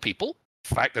 kill people.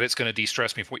 The fact that it's going to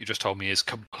de-stress me for what you just told me is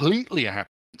completely a happy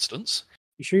instance.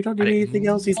 You sure you don't need anything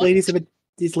else? These ladies have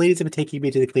been taking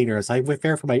me to the cleaners. I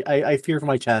fear for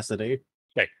my chastity.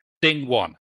 Okay. Thing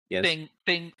one. Yes.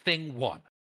 Thing one.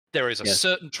 There is a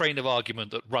certain train of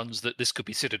argument that runs that this could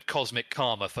be considered cosmic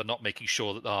karma for not making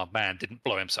sure that our man didn't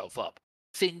blow himself up.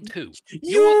 Thing two.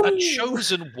 You're a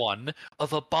chosen one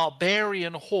of a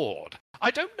barbarian horde. I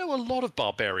don't know a lot of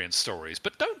barbarian stories,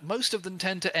 but don't most of them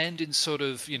tend to end in sort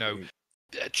of,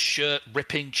 shirt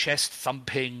ripping, chest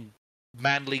thumping,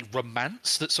 manly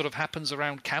romance that sort of happens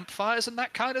around campfires and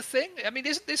that kind of thing? I mean,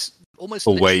 isn't this almost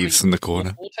waves in the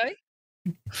corner?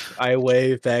 I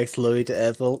wave back slowly to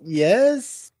Ethel.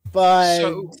 Yes,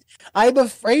 but I'm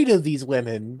afraid of these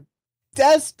women.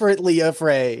 Desperately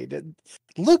afraid.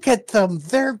 Look at them.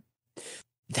 They're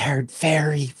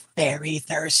very, very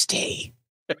thirsty.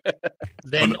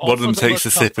 Then one of them takes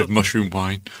a sip of mushroom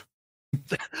wine.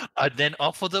 And then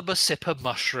offer them a sip of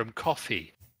mushroom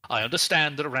coffee. I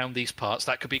understand that around these parts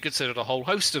that could be considered a whole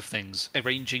host of things,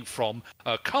 ranging from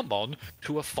a come on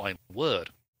to a final word.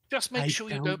 Just make sure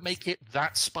you don't make it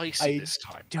that spicy this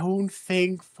time. I don't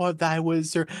think what I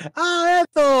was...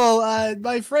 Ethel!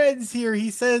 My friend's here.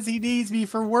 He says he needs me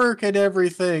for work and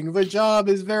everything. The job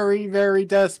is very, very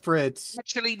desperate.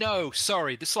 Actually, no.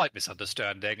 Sorry. The slight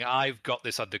misunderstanding. I've got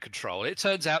this under control. It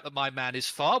turns out that my man is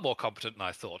far more competent than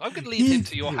I thought. I'm going to leave him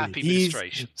to your happy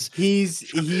ministrations. He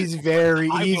is very...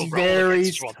 You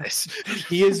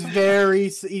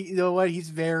know what? He's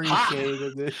very ashamed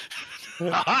of this.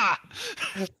 And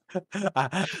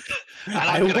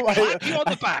I'm going to clap you on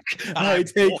the back. And I'm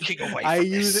walking away from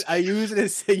this. I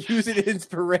use an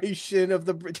inspiration of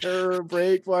the terror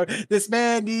break. This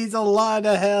man needs a lot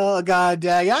of hell. God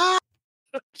dang. Well,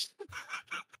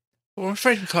 I'm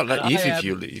afraid we can't let either of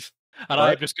you leave. And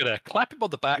I'm just going to clap him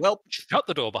on the back, shut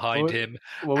the door behind him.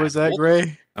 What was that,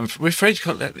 Gray? We're afraid we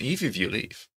can't let either of you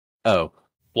leave. Oh.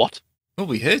 What? Well,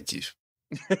 we heard you.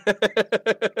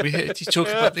 We heard you talk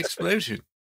about the explosion.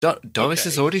 Doris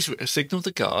has already signalled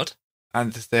the guard,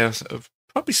 and they're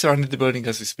probably surrounding the building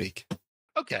as we speak.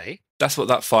 Okay. That's what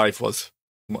that 5 was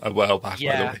a while back,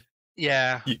 by the way.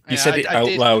 Yeah. You said it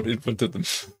out loud in front of them.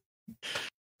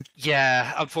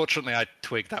 Yeah, unfortunately I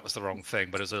twigged that was the wrong thing,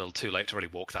 but it was a little too late to really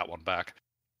walk that one back.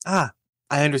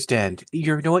 I understand.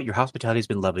 You know what? Your hospitality's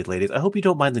been lovely, ladies. I hope you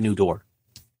don't mind the new door.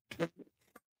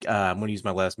 I'm going to use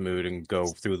my last mood and go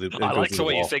through the. I like the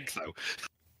way wall. you think, though.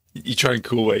 You try and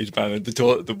cool Wade, man, and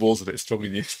the wall's a bit stronger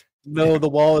than you. No, the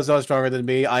wall is not stronger than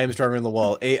me. I am stronger than the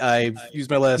wall. I use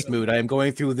my last mood. I am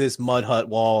going through this mud hut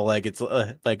wall like it's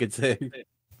Okay.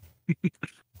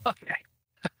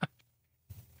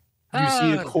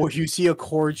 You see a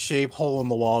cord-shaped hole in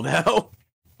the wall now.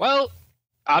 Well,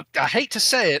 I hate to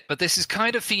say it, but this is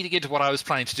kind of feeding into what I was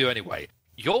planning to do anyway.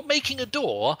 You're making a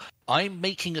door, I'm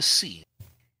making a scene.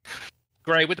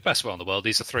 Gray, with the best will in the world,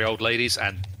 these are three old ladies,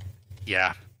 and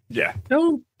yeah.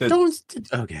 Don't.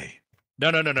 Okay.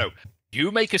 No.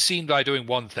 You make a scene by doing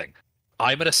one thing.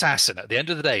 I'm an assassin. At the end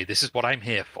of the day, this is what I'm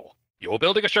here for. You're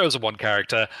building a chosen one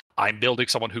character. I'm building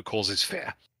someone who causes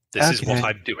fear. This is what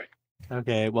I'm doing.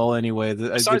 Okay, well, anyway...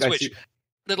 Besides which,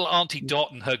 little Auntie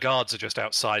Dot and her guards are just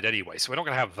outside anyway, so we're not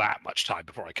going to have that much time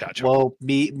before I catch up. Well,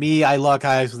 I lock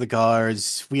eyes with the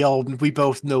guards. We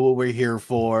both know what we're here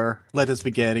for. Let us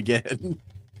begin again.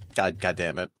 God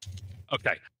damn it.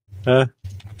 Okay. Huh?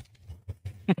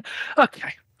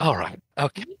 Okay. All right.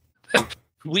 Okay.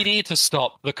 We need to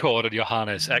stop the Cord and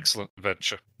Johannes' excellent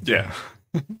adventure. Yeah.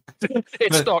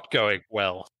 It's not going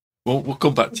well. We'll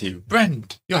come back to you.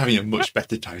 Brent, you're having a much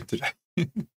better time today.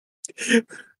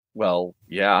 Well,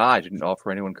 yeah, I didn't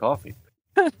offer anyone coffee.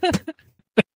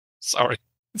 Sorry.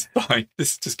 It's fine.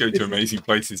 This is just going to amazing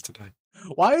places today.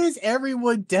 Why is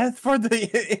everyone everyone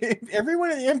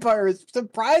in the Empire is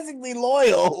surprisingly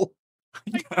loyal?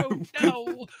 I don't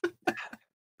know.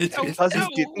 Because you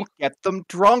didn't get them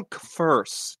drunk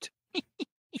first.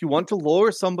 If you want to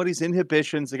lower somebody's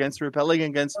inhibitions against rebelling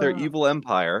against their evil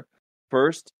empire,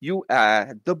 first you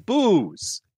add the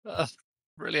booze.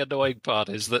 Really annoying part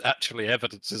is that actually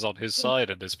evidence is on his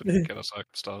side in this particular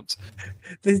circumstance.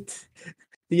 The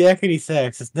yakety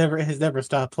sax has never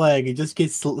stopped playing. It just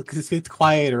gets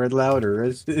quieter and louder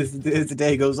as the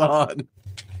day goes on.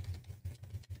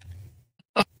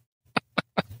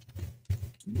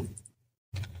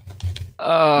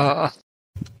 Alright,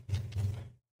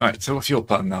 so what's your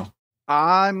plan now?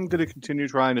 I'm going to continue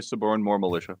trying to suborn more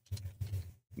militia.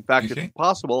 In fact, if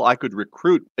possible, I could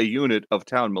recruit a unit of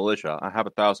town militia. I have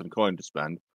 1,000 coin to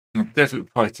spend. Definitely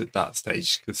quite at that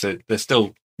stage, because they're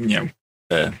still, Yeah,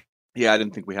 I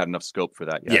didn't think we had enough scope for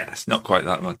that yet. Yeah, it's not quite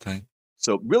that much time.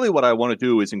 So really what I want to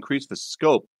do is increase the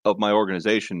scope of my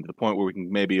organization to the point where we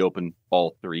can maybe open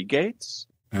all 3 gates.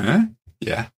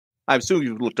 Yeah. I assume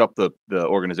you've looked up the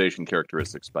organization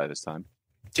characteristics by this time.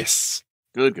 Yes.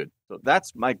 Good. So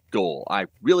that's my goal. I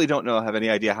really don't have any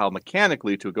idea how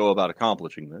mechanically to go about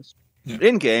accomplishing this. Yeah.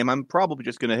 In game, I'm probably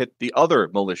just going to hit the other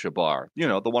militia bar. You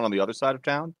know, the one on the other side of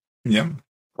town. Yeah.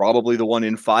 Probably the one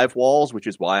in 5 walls, which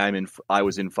is why I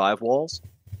was in 5 walls.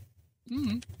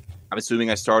 Mm-hmm. I'm assuming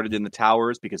I started in the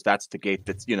towers because that's the gate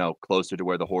that's, closer to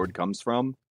where the horde comes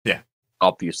from. Yeah.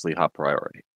 Obviously, high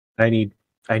priority. I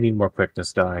need more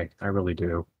quickness die. I really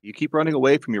do. You keep running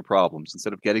away from your problems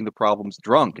instead of getting the problems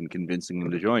drunk and convincing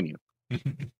them to join you.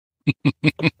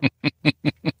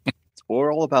 It's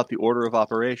all about the order of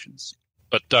operations.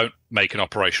 But don't make an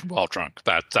operation while drunk.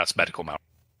 That's medical mal.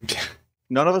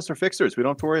 None of us are fixers. We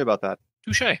don't have to worry about that.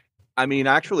 Touché. I mean,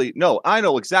 actually, no, I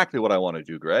know exactly what I want to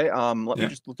do, Gray. Let me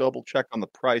just double check on the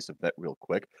price of that real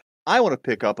quick. I want to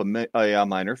pick up a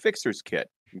minor fixer's kit.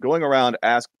 I'm going around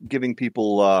giving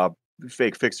people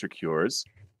fake fixer cures.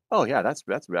 Oh yeah, that's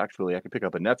actually, I can pick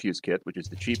up a nephew's kit, which is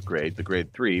the cheap grade, the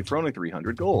grade 3, for only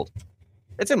 300 gold.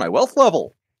 It's in my wealth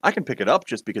level. I can pick it up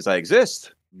just because I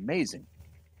exist. Amazing.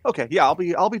 Okay, yeah,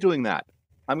 I'll be doing that.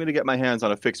 I'm going to get my hands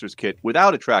on a fixer's kit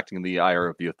without attracting the ire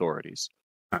of the authorities.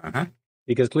 Uh-huh.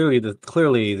 Because clearly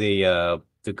the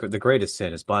greatest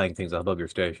sin is buying things above your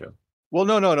station. Well,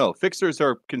 no. Fixers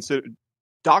are considered.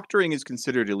 Doctoring is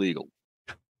considered illegal.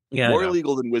 Yeah, more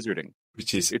illegal than wizarding.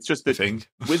 Which is it's just that thing.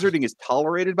 Wizarding is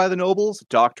tolerated by the nobles.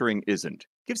 Doctoring isn't.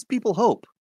 Gives people hope.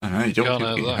 I know, you don't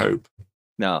give me hope.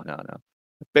 No.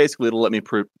 Basically, it'll let me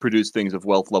produce things of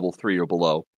wealth level 3 or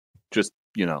below. Just,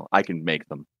 I can make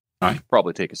them. Right.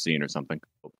 Probably take a scene or something.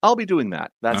 I'll be doing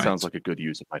that. That sounds like a good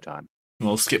use of my time.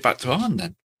 Well, let's get back to Arn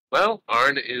then. Well,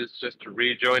 Arn is just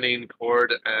rejoining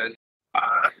Cord and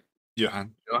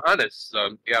Johannes.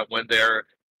 When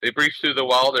they breach through the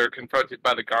wall, they're confronted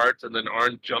by the guards, and then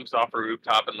Arn jumps off a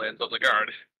rooftop and lands on the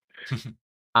guard.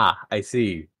 I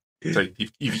see. So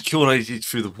you've accumulated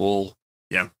through the wall,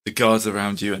 the guards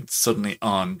around you, and suddenly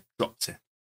Arn drops in.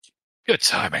 Good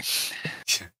timing.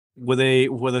 With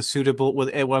a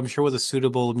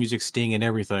suitable music sting and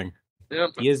everything. Yeah,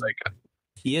 he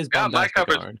is my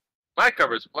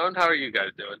cover's blown. How are you guys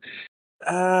doing?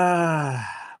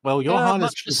 Well, Johannes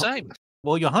much the same.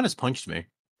 Well, Johannes punched me.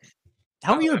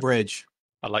 How are you a bridge?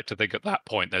 I like to think at that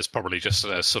point there's probably just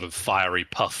a sort of fiery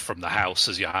puff from the house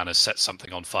as Johannes sets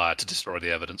something on fire to destroy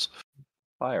the evidence.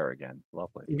 Fire again.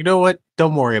 Lovely. You know what?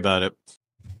 Don't worry about it.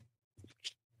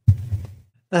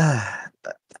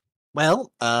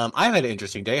 Well, I've had an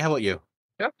interesting day. How about you?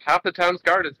 Yep, half the town's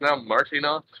guard is now marching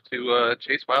off to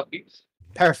chase wild geese.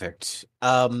 Perfect.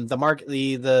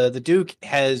 The Duke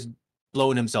has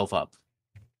blown himself up.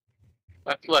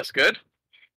 That's less good.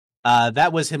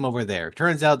 That was him over there.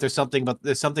 Turns out there's something about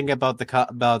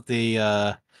but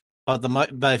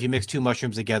if you mix two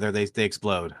mushrooms together, they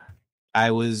explode.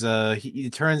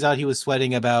 It turns out he was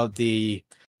sweating about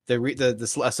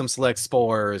some select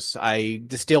spores. I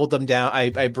distilled them down.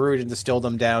 I brewed and distilled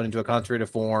them down into a concentrated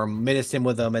form, menaced him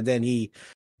with them, and then he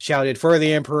shouted for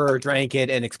the Emperor, drank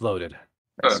it, and exploded.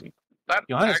 That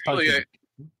actually, is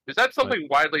that something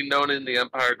widely known in the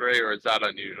Empire Grey, or is that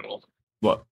unusual?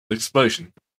 What?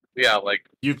 Explosion? Yeah, like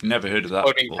you've never heard of that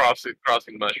before.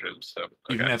 Crossing mushrooms. So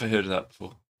You've never heard of that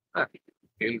before.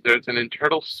 Seems there's an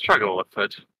internal struggle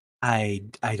afoot. I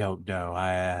don't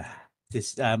know.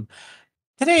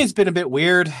 Today has been a bit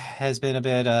weird. Has been a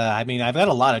bit. I mean, I've got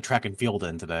a lot of track and field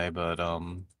in today, but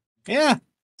yeah,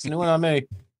 it's a new one on me.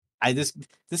 This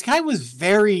guy was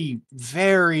very,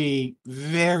 very,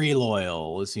 very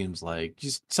loyal. It seems like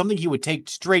just something he would take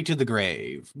straight to the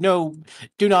grave. No,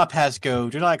 do not pass go.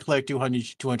 Do not collect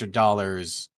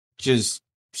 $200. Just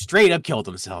straight up killed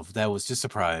himself. That was just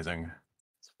surprising.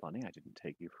 It's funny I didn't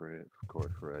take you for a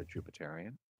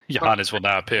Jupiterian. Johannes will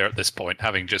now appear at this point,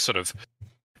 having just sort of,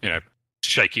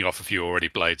 shaking off a few already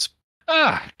blades.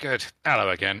 Ah, good. Hello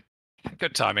again.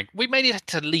 Good timing. We may need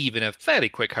to leave in a fairly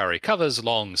quick hurry. Cover's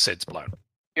long since blown.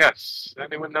 Yes.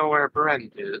 Anyone know where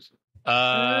Brent is?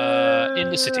 In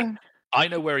the city. I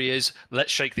know where he is.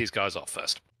 Let's shake these guys off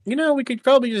first. We could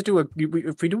probably just do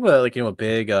a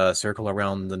big circle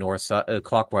around the north side,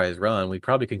 clockwise run. We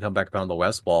probably can come back around the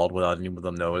west wall without any of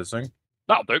them noticing.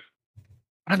 That'll do.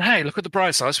 And hey, look at the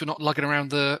bright side. We're not lugging around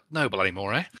the noble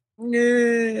anymore, eh?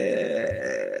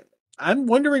 I'm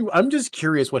wondering. I'm just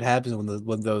curious what happens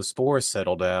when those spores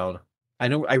settle down. I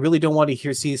really don't want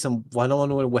to see some. I don't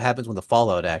know what happens when the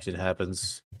fallout action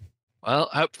happens. Well,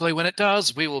 hopefully, when it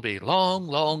does, we will be long,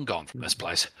 long gone from this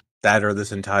place. That or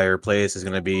this entire place is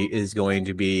going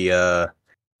to be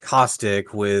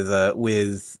caustic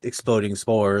with exploding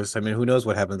spores. I mean, who knows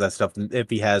what happens to that stuff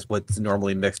if he has what's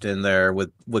normally mixed in there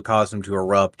with what caused him to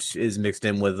erupt is mixed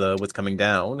in with what's coming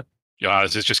down. Yeah,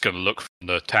 it's just going to look from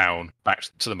the town back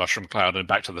to the mushroom cloud and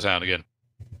back to the town again.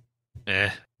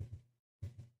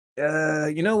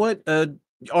 You know what?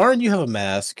 Arn, you have a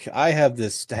mask. I have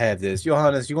this.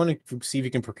 Johannes, you want to see if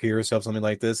you can procure yourself something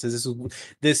like this?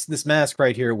 This mask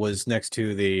right here was next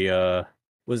to the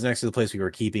place we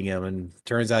were keeping him, and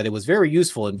turns out it was very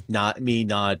useful in not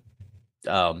inhaling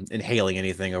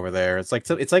anything over there. It's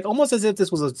like almost as if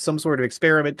this was some sort of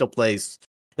experimental place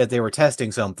that they were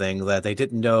testing something that they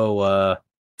didn't know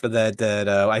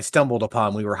that I stumbled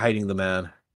upon. We were hiding the man.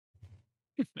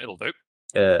 It'll do.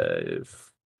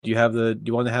 Do you have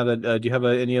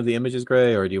any of the images,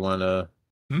 Gray, or do you want to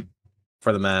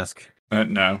for the mask?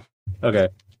 No. Okay.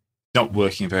 Not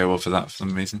working very well for that for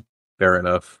some reason. Fair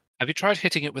enough. Have you tried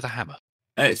hitting it with a hammer?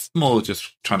 It's more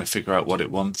just trying to figure out what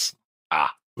it wants.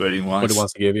 Wording wise. What it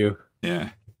wants to give you.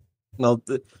 Yeah. Well,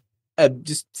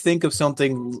 just think of some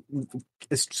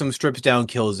stripped down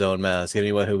Killzone mask.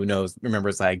 Anyone who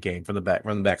remembers that game from the back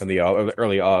of the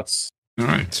early aughts. All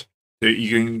right. Are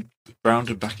you going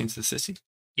round and back into the city?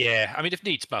 Yeah, I mean, if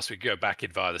needs must, we could go back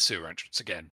in via the sewer entrance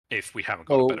again if we haven't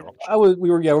got a better option.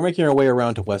 We're making our way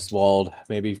around to Westwald.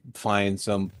 Maybe find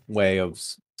some way of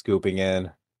scooping in.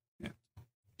 Yeah.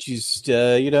 Just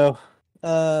I'm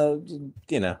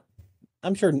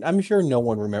sure no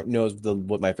one knows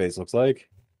what my face looks like.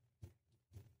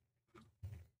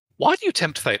 Why do you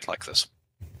tempt fate like this?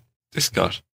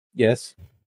 Discard. Yes.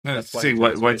 No, see,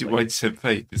 why do you tempt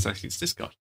fate? It's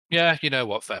discard. Yeah, you know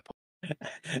what, fair point.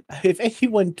 If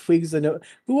anyone twigs the nose,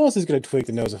 who else is going to twig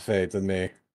the nose of fate than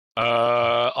me?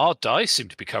 Our dice seem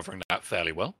to be covering that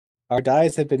fairly well. Our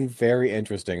dice have been very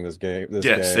interesting this game.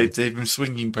 Yes, they've been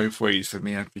swinging both ways for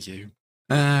me and for you.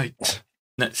 Let's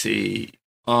see.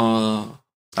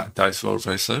 That dice rolled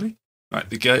very slowly. Right,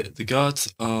 the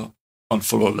guards are on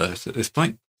full alert at this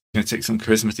point. Going to take some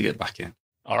charisma to get back in.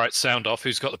 All right, sound off.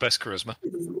 Who's got the best charisma?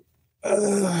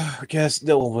 I guess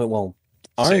no. Well,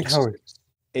 Iron Howard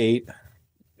 8.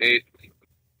 8.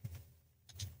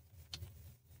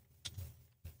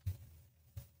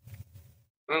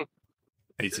 Well,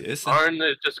 8 it is. Arn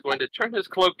is just going to turn his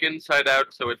cloak inside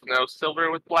out, so it's now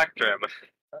silver with black trim.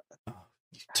 You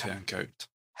turncoat.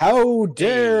 How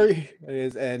dare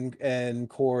and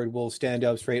Cord will stand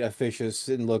up straight, officious,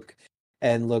 and look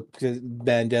to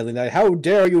Van Deadly Knight. How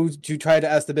dare you to try to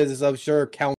ask the business of Sir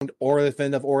Count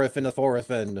Orifin of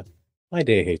Orifin? My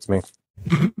day hates me.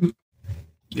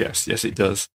 Yes, it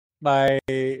does.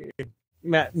 Me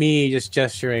just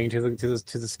gesturing to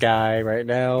the sky right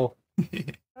now.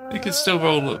 They can still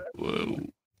roll up. Whoa.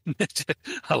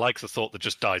 I like the thought that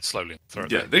just died slowly.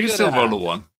 Yeah, they can still roll a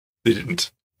 1. They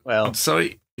didn't. Well, I'm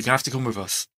sorry. You're gonna have to come with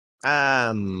us.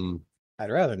 I'd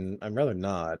rather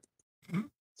not.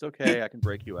 It's okay. I can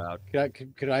break you out.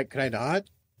 Could I not?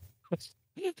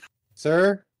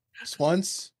 Sir, just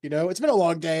once. It's been a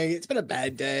long day. It's been a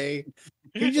bad day.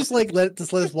 Can you just let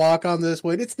us walk on this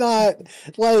one? It's not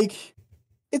like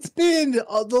it's been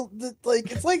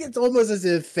it's almost as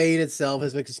if fate itself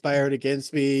has conspired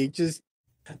against me. Just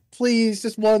please,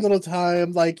 just one little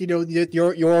time.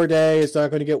 Your day is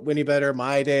not going to get any better.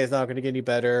 My day is not going to get any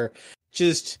better.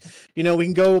 Just we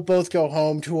can both go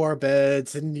home to our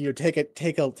beds and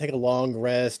take a long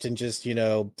rest and just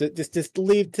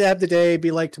leave to have the day be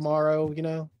like tomorrow.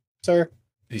 Sir.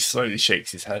 He slowly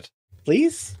shakes his head.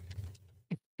 Please.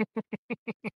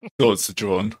 Swords are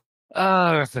drawn.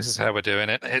 Oh, this is how we're doing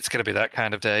it. It's going to be that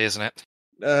kind of day, isn't it?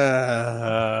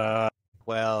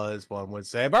 Well, as one would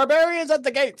say, barbarians at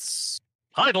the gates.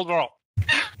 Idle draw.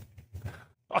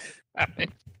 I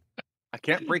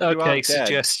can't break you out. Okay,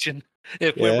 suggestion.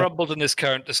 If we're rumbled in this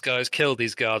current disguise, kill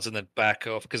these guards and then back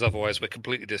off, because otherwise we're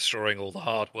completely destroying all the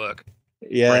hard work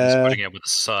Britain's putting in with the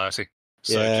society.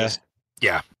 So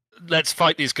let's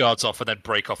fight these guards off and then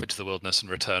break off into the wilderness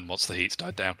and return once the heat's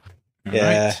died down.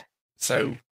 Right.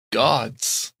 So,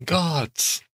 guards.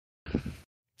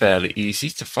 Fairly easy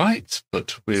to fight,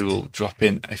 but we will drop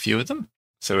in a few of them.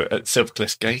 So at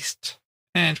Silvercliff Gate,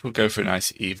 and we'll go for a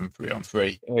nice even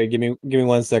 3-on-3. Hey, give me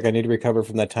 1 sec. I need to recover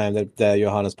from that time that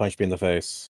Johannes punched me in the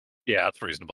face. Yeah, that's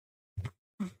reasonable.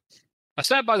 I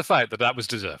stand by the fact that was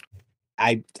deserved.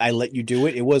 I let you do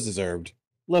it. It was deserved.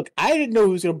 Look, I didn't know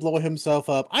he was going to blow himself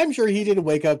up. I'm sure he didn't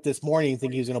wake up this morning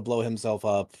thinking he was going to blow himself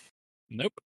up.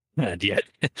 Nope. And yet,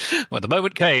 when the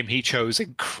moment came, he chose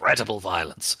incredible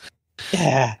violence.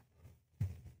 Yeah.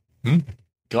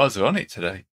 Guards are on it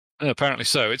today. Apparently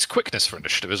so. It's quickness for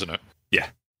initiative, isn't it? Yeah.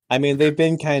 I mean, they've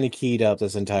been kind of keyed up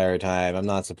this entire time. I'm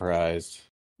not surprised.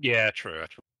 Yeah, true.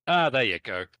 There you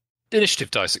go. The initiative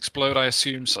dice explode, I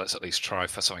assume, so let's at least try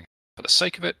for something for the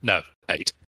sake of it. No,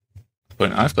 8.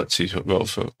 But I've got 2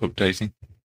 rolls for updating.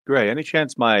 Great. Any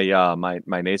chance my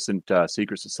nascent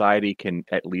secret society can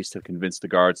at least have convinced the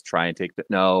guards to try and take the...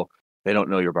 No, they don't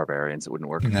know you're barbarians. It wouldn't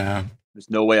work. No. There's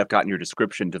no way I've gotten your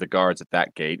description to the guards at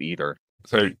that gate either.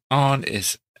 So on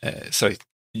is...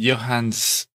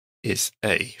 Johannes is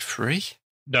a 3?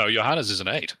 No, Johannes is an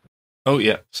 8. Oh,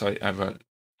 yeah. Sorry,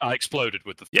 I exploded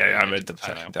with the... Yeah, I read the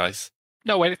second dice.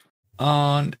 No, wait.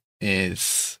 On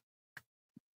is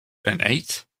an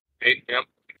 8. 8, yep.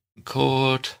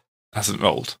 Cord hasn't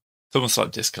rolled. Someone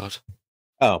started discard.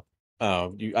 Oh,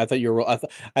 I thought you were.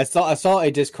 I saw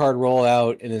a discard roll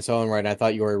out in its own right. I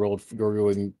thought you were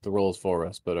doing the rolls for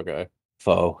us, but okay.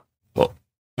 Foe. Well,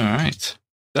 all right.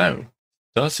 So,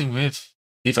 starting with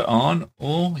either Arn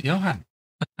or Johan.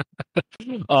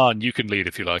 Arn, you can lead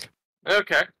if you like.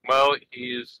 Okay, well,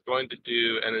 he's going to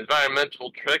do an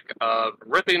environmental trick of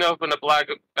ripping open a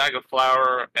bag of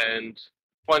flour and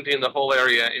pointing the whole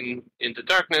area into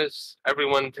darkness.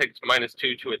 Everyone takes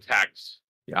 -2 to attacks.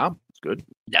 Yeah, it's good.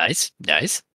 Nice.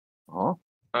 Oh.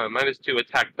 -2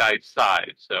 attack dice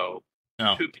side, so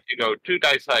you go 2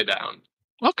 dice side down.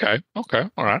 Okay,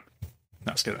 all right.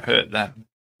 That's going to hurt them.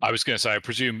 I was going to say, I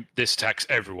presume this attacks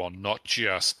everyone, not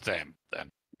just them, then.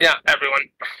 Yeah, everyone.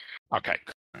 Okay.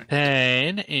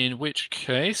 And in which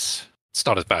case, it's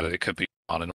not as bad as it could be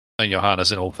on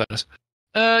Johannes in all fairness.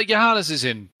 Johannes is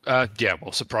in,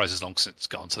 surprise is long since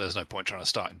gone, so there's no point trying to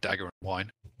start in dagger and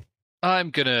wine. I'm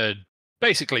going to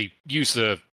basically use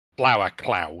the flower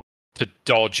cloud to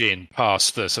dodge in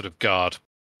past the sort of guard,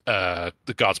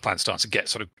 the guard's plan stance and get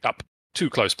sort of up too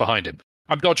close behind him.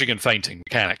 I'm dodging and feinting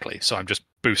mechanically, so I'm just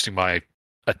boosting my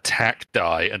attack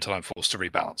die until I'm forced to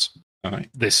rebalance. All right.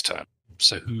 This turn.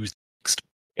 So who's next?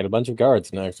 Get a bunch of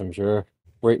guards next, I'm sure.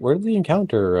 Wait, where did the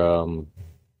encounter?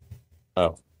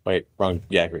 Oh, wait, wrong.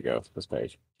 Yeah, here we go. This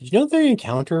page. Did you know the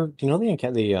encounter? Do you know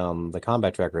the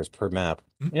combat tracker is per map?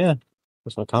 Mm-hmm. Yeah,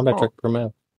 there's a combat tracker per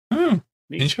map. Oh,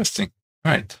 interesting.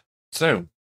 Right. So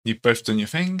you've both done your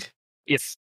thing.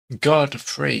 Yes. Guard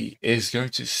 3 is going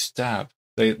to stab.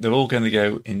 They're all going to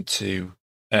go into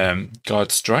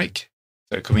guard strike.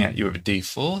 So coming at you with a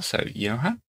D4. So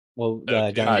Johan. Well,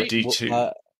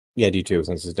 D2. yeah, D2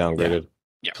 since it's downgraded.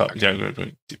 Yeah. Can't, Okay. You don't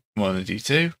go more than a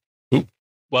D2.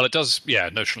 Well, it does,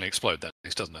 notionally explode then,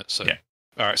 doesn't it? So, Yeah.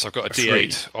 All right, so I've got a A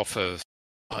D8 off of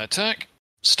my attack.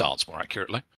 Stance, more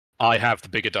accurately. I have the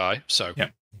bigger die, so Yeah.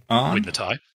 win the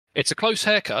tie. It's a close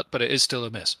haircut, but it is still a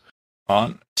miss.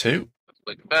 On 2.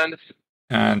 Like Ben.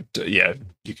 And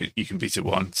you can beat it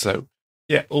 1. So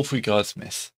yeah, all 3 guards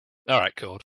miss. All right,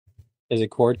 cool. Is it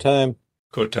cord time?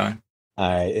 Cord time.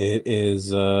 Alright, it is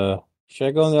should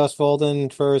I go on the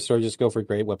Osvalden first or just go for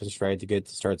great weapon strike to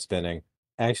start spinning?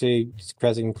 Actually,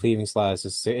 pressing cleaving slash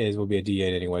will be a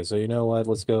D8 anyway. So you know what?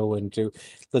 Let's roll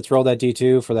that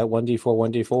D2 for that 1D4,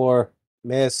 1D4.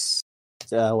 Miss.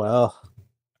 Well.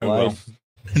 Oh Life.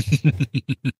 well.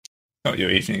 Not your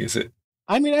evening, is it?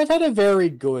 I mean, I've had a very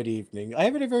good evening. I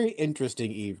have had a very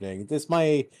interesting evening.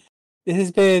 It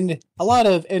has been a lot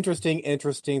of interesting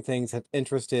things have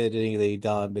interestingly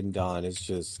been done. It's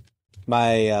just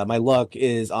my luck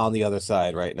is on the other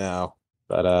side right now.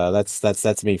 But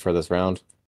that's me for this round.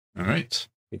 All right.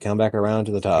 We come back around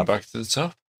to the Come top. back to the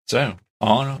top. So,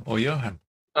 Arno or Johan?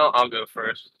 Oh, I'll go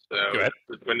first. So Go ahead.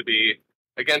 it's going to be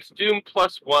against Doom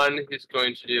 +1. He's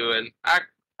going to do an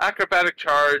acrobatic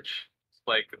charge.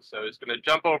 So he's going to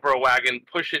jump over a wagon,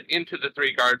 push it into the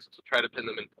 3 guards to try to pin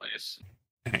them in place.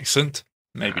 Excellent.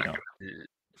 Maybe not.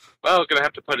 Well, going to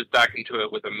have to put his back into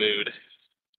it with a mood.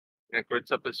 And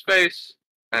grits up his face,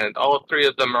 and all 3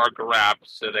 of them are grabbed,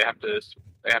 so they have to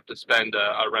spend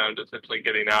a round essentially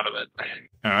getting out of it.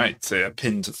 All right. So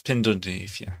pinned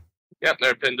underneath. Yeah. Yep,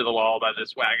 they're pinned to the wall by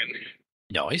this wagon.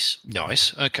 Nice.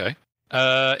 Okay.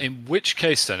 In which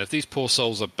case, then, if these poor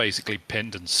souls are basically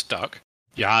pinned and stuck,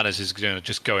 Johannes is going to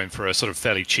just go in for a sort of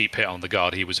fairly cheap hit on the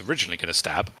guard he was originally going to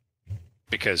stab.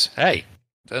 Because, hey,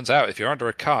 turns out if you're under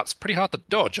a cart, it's pretty hard to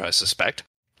dodge, I suspect.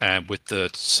 And with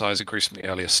the size increase from the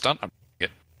earlier stunt, I'm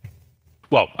it.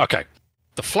 Well, okay.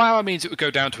 The flower means it would go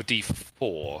down to a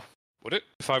D4, would it?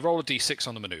 If I roll a D6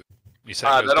 on the maneuver. You say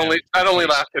That only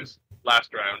lasted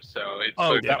last round, so it's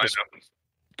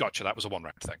Gotcha, that was a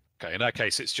 1-round thing. Okay, in that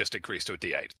case, it's just increased to a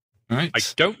D8. All right. I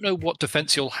don't know what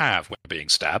defense you'll have when being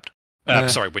stabbed.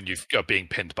 Sorry, when you're being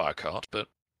pinned by a cart, but...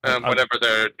 whatever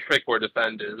their trick or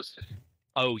defend is.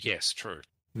 Oh, yes, true.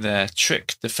 Their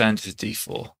trick defend is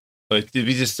D4. But if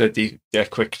we just said their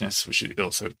quickness, which should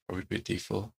also probably be a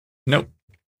D4. Nope.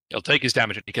 He'll take his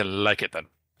damage and he can like it then.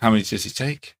 How many does he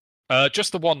take?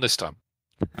 Just the 1 this time.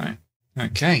 All right.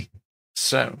 Okay.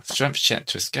 So, strength check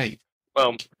to escape.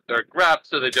 Well, they're grabbed,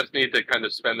 so they just need to kind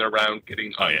of spend their round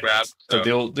getting ungrabbed. So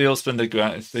they all spend their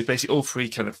grab. They basically all 3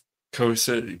 kind of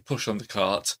coercively push on the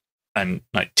cart and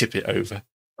like tip it over.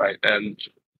 Right, and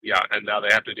now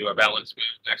they have to do a balance move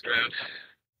next round.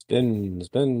 Spin.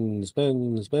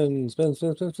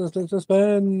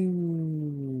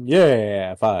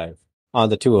 Yeah, 5 on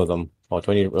the 2 of them. Well,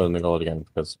 20 on the gold again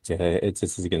because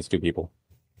it's against 2 people.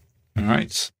 All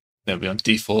right. They'll be on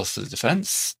D4 for the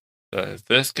defense.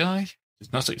 First guy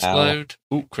does not explode.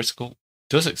 Ooh, critical.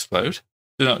 Does explode.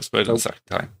 Does not explode on the second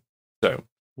time. So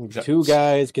 2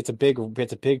 guys gets a big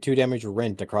 2 damage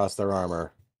rent across their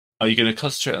armor. are you going to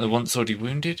concentrate on the one that's already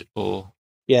wounded, or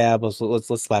Yeah, but let's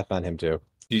slap on him too.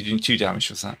 you're doing 2 damage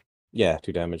for that? Yeah,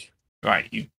 2 damage. Right,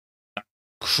 you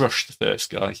crush the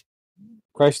first guy.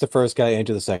 Crush the first guy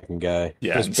into the second guy.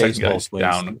 Yeah, Just and the second baseball guy's swings.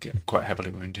 down and get quite heavily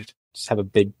wounded. Just have a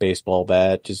big baseball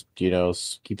bat. Just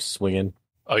keep swinging.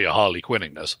 Oh, you're Harley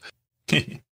Quinning this.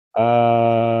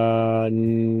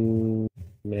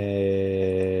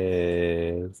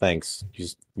 Thanks. You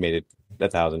just made it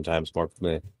 1,000 times more for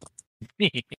me.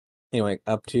 Anyway,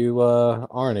 up to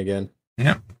Arn again.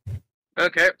 Yeah.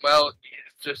 Okay, well,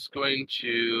 he's going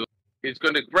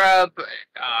to grab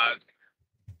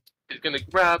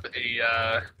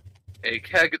a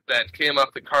keg that came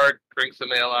off the cart, drink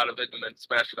some ale out of it, and then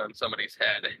smash it on somebody's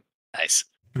head. Nice.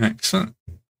 Excellent.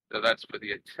 So that's for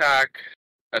the attack.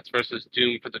 That's versus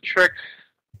Doom for the trick.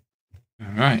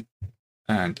 All right.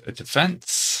 And a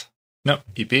defense. No,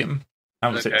 you beat him.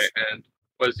 That was Okay, it. and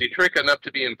was the trick enough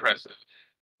to be impressive?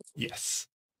 Yes.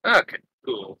 Okay,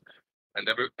 cool. And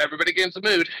everybody gains a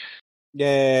mood.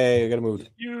 Yay, I gotta move.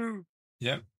 You.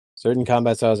 Yeah. Certain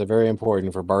combat styles are very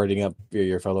important for barding up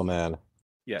your fellow man.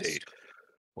 Yes. Indeed.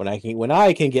 When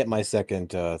I can get my second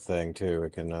thing too, I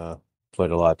can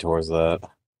put a lot towards that.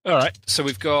 All right, so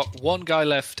we've got 1 guy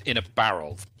left in a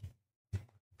barrel.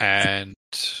 And...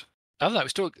 Oh, no, we've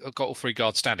still got all 3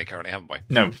 guards standing currently, haven't we?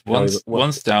 No,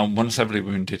 one's down, one's heavily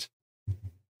wounded.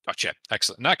 Gotcha.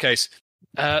 Excellent. In that case,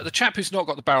 the chap who's not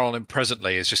got the barrel on him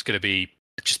presently is just going to be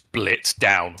just blitzed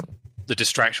down. The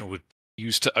distraction would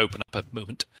use to open up a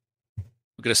movement.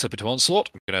 We're going to slip into onslaught.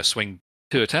 I'm going to swing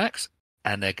 2 attacks,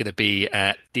 and they're going to be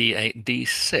at D8 and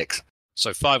D6.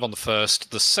 So 5 on the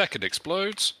first. The second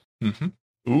explodes. Mm-hmm.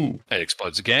 Ooh. It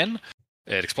explodes again.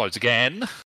 It explodes again.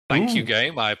 Thank you,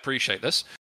 game. I appreciate this.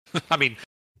 I mean,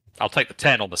 I'll take the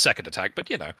 10 on the second attack, but,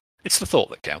 it's the thought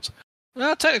that counts.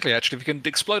 Technically, actually, if you can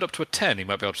explode up to a 10, he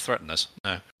might be able to threaten us.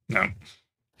 No.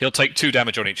 He'll take 2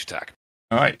 damage on each attack.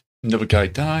 All right. Another guy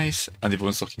dies, and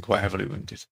everyone's looking quite heavily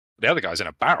wounded. The other guy's in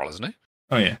a barrel, isn't he?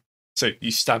 Oh, yeah. So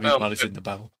you stab him while he's in the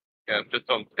barrel. Yeah, it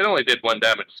only did 1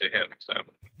 damage to him, so...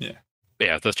 Yeah.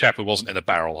 Yeah, the chap who wasn't in the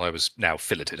barrel, I was now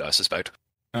filleted, I suspect.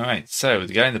 All right. So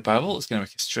the guy in the barrel is going to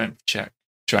make a strength check,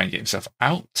 try and get himself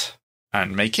out,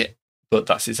 and make it. But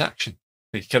that's his action.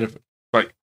 He kind of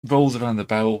rolls around the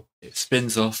barrel, it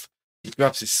spins off, he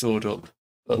grabs his sword up.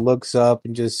 Looks up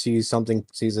and just sees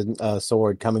a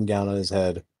sword coming down on his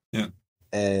head. Yeah.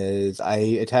 As I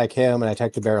attack him and I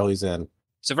attack the barrel he's in.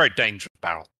 It's a very dangerous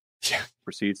barrel. Yeah.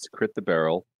 Proceeds to crit the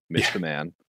barrel, miss the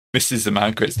man. Misses the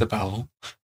man, crits the barrel.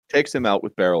 Takes him out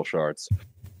with barrel shards.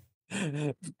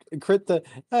 Crit the.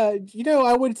 I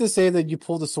wanted to say that you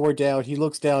pull the sword down. He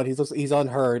looks down. He's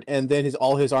unhurt, and then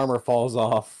all his armor falls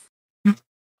off.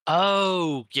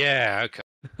 Oh yeah, okay.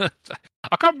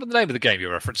 I can't remember the name of the game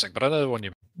you're referencing, but I know the one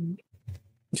you.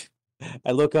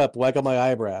 I look up, waggle my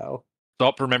eyebrow.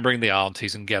 Stop remembering the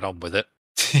aunties and get on with it.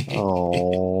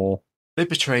 Oh, They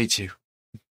betrayed you.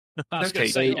 Okay,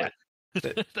 yeah.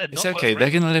 It's okay. They're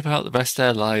going to live out the rest of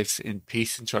their lives in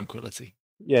peace and tranquility.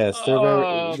 Yes, they're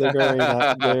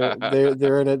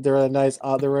in a nice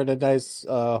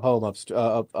home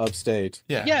upstate.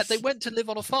 Yeah. Yeah, they went to live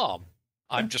on a farm.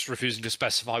 I'm just refusing to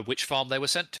specify which farm they were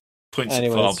sent to. Points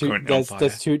anyway, farm currently on fire.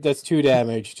 That's 2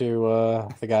 damage to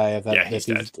the guy. Yeah, he's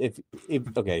dead.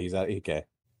 Okay, he's out. Okay.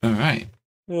 All right.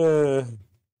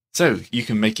 So you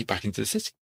can make it back into the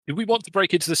city. Do we want to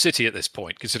break into the city at this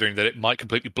point, considering that it might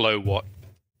completely blow what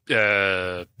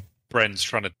Bren's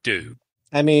trying to do?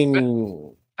 I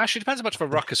mean... Actually, it depends how much of a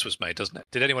ruckus was made, doesn't it?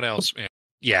 Did anyone else...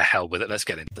 Yeah, hell with it. Let's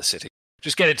get into the city.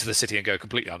 Just get into the city and go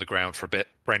completely underground for a bit.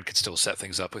 Bren can still set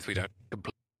things up if we don't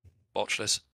completely botch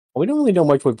this. We don't really know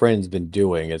much what Bren's been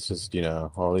doing. It's just, or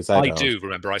at least I don't. do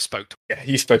remember I spoke to him. Yeah,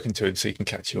 you've spoken to him, so he can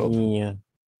catch you up.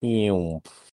 Yeah.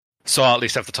 So I'll at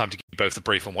least have the time to give you both the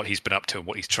brief on what he's been up to and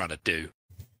what he's trying to do.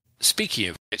 Speaking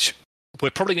of which,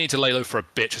 we're probably going to need to lay low for a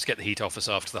bit, just get the heat off us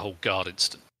after the whole guard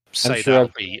incident.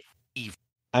 That'll be evil.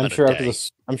 I'm sure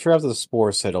after the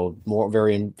spores settle, more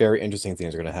very, very interesting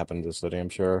things are going to happen in the city, I'm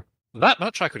sure. That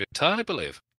much I could entirely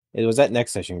believe. It was that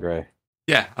next session, Gray.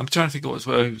 Yeah, I'm trying to think of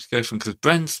where I was going from, because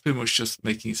Bren's pretty much just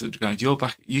making it underground.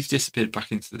 You've disappeared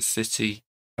back into the city.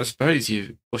 I suppose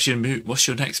what's your move? What's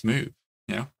your next move?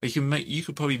 You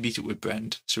could probably meet up with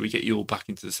Bren, so we get you all back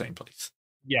into the same place.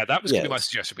 Yeah, that was going to be my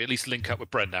suggestion. We at least link up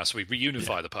with Bren now, so we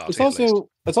reunify the party. It's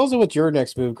also what's your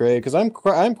next move, Gray? Because I'm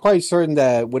quite certain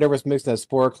that whatever's mixed in that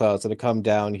spore cloud's going to come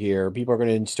down here. People are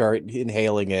going to start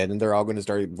inhaling it, and they're all going to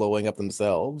start blowing up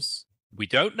themselves. We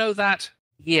don't know that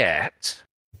yet.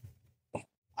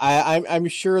 I'm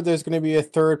sure there's going to be a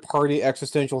third-party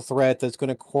existential threat that's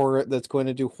going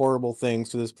to do horrible things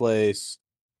to this place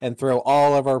and throw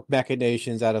all of our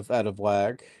machinations out of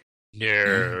whack.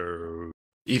 No.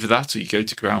 Either that, or you go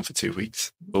to ground for 2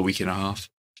 weeks or a week and a half.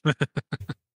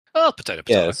 Oh, potato.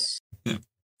 Yes. Yeah.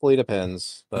 Fully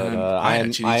depends. But I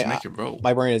actually need to make a roll.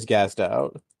 My brain is gassed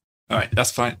out. All right, that's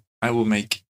fine. I will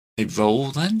make a roll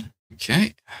then.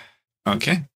 Okay.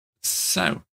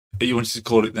 So, you wanted to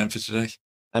call it then for today?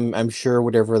 I'm sure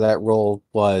whatever that roll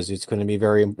was, it's going to be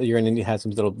you're going to need to have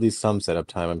at least some setup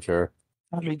time, I'm sure.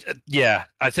 I mean, yeah,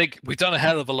 I think we've done a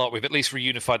hell of a lot. We've at least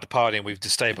reunified the party and we've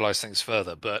destabilized things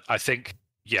further. But I think,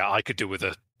 yeah, I could do with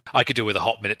a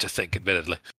hot minute to think,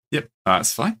 admittedly. Yep,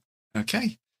 that's fine.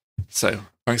 Okay. So,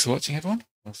 thanks for watching, everyone.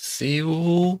 I'll see you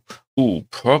all. Ooh,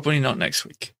 probably not next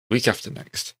week. Week after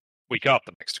next. Week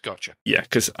after next, gotcha. Yeah,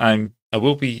 because I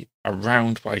will be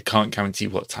around, but I can't guarantee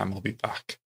what time I'll be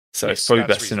back. So it's probably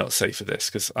best to not say for this,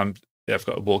 because I've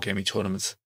got a wargaming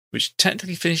tournament, which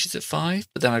technically finishes at 5,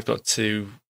 but then I've got to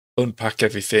unpack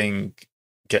everything,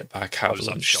 get back, have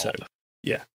lunch. So,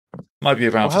 yeah. Might be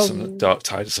around for some Dark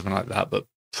Tide or something like that, but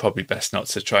probably best not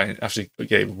to try, after a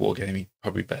game of wargaming,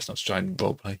 probably best not to try and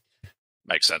roleplay.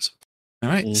 Makes sense. All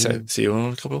right, so see you all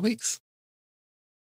in a couple of weeks.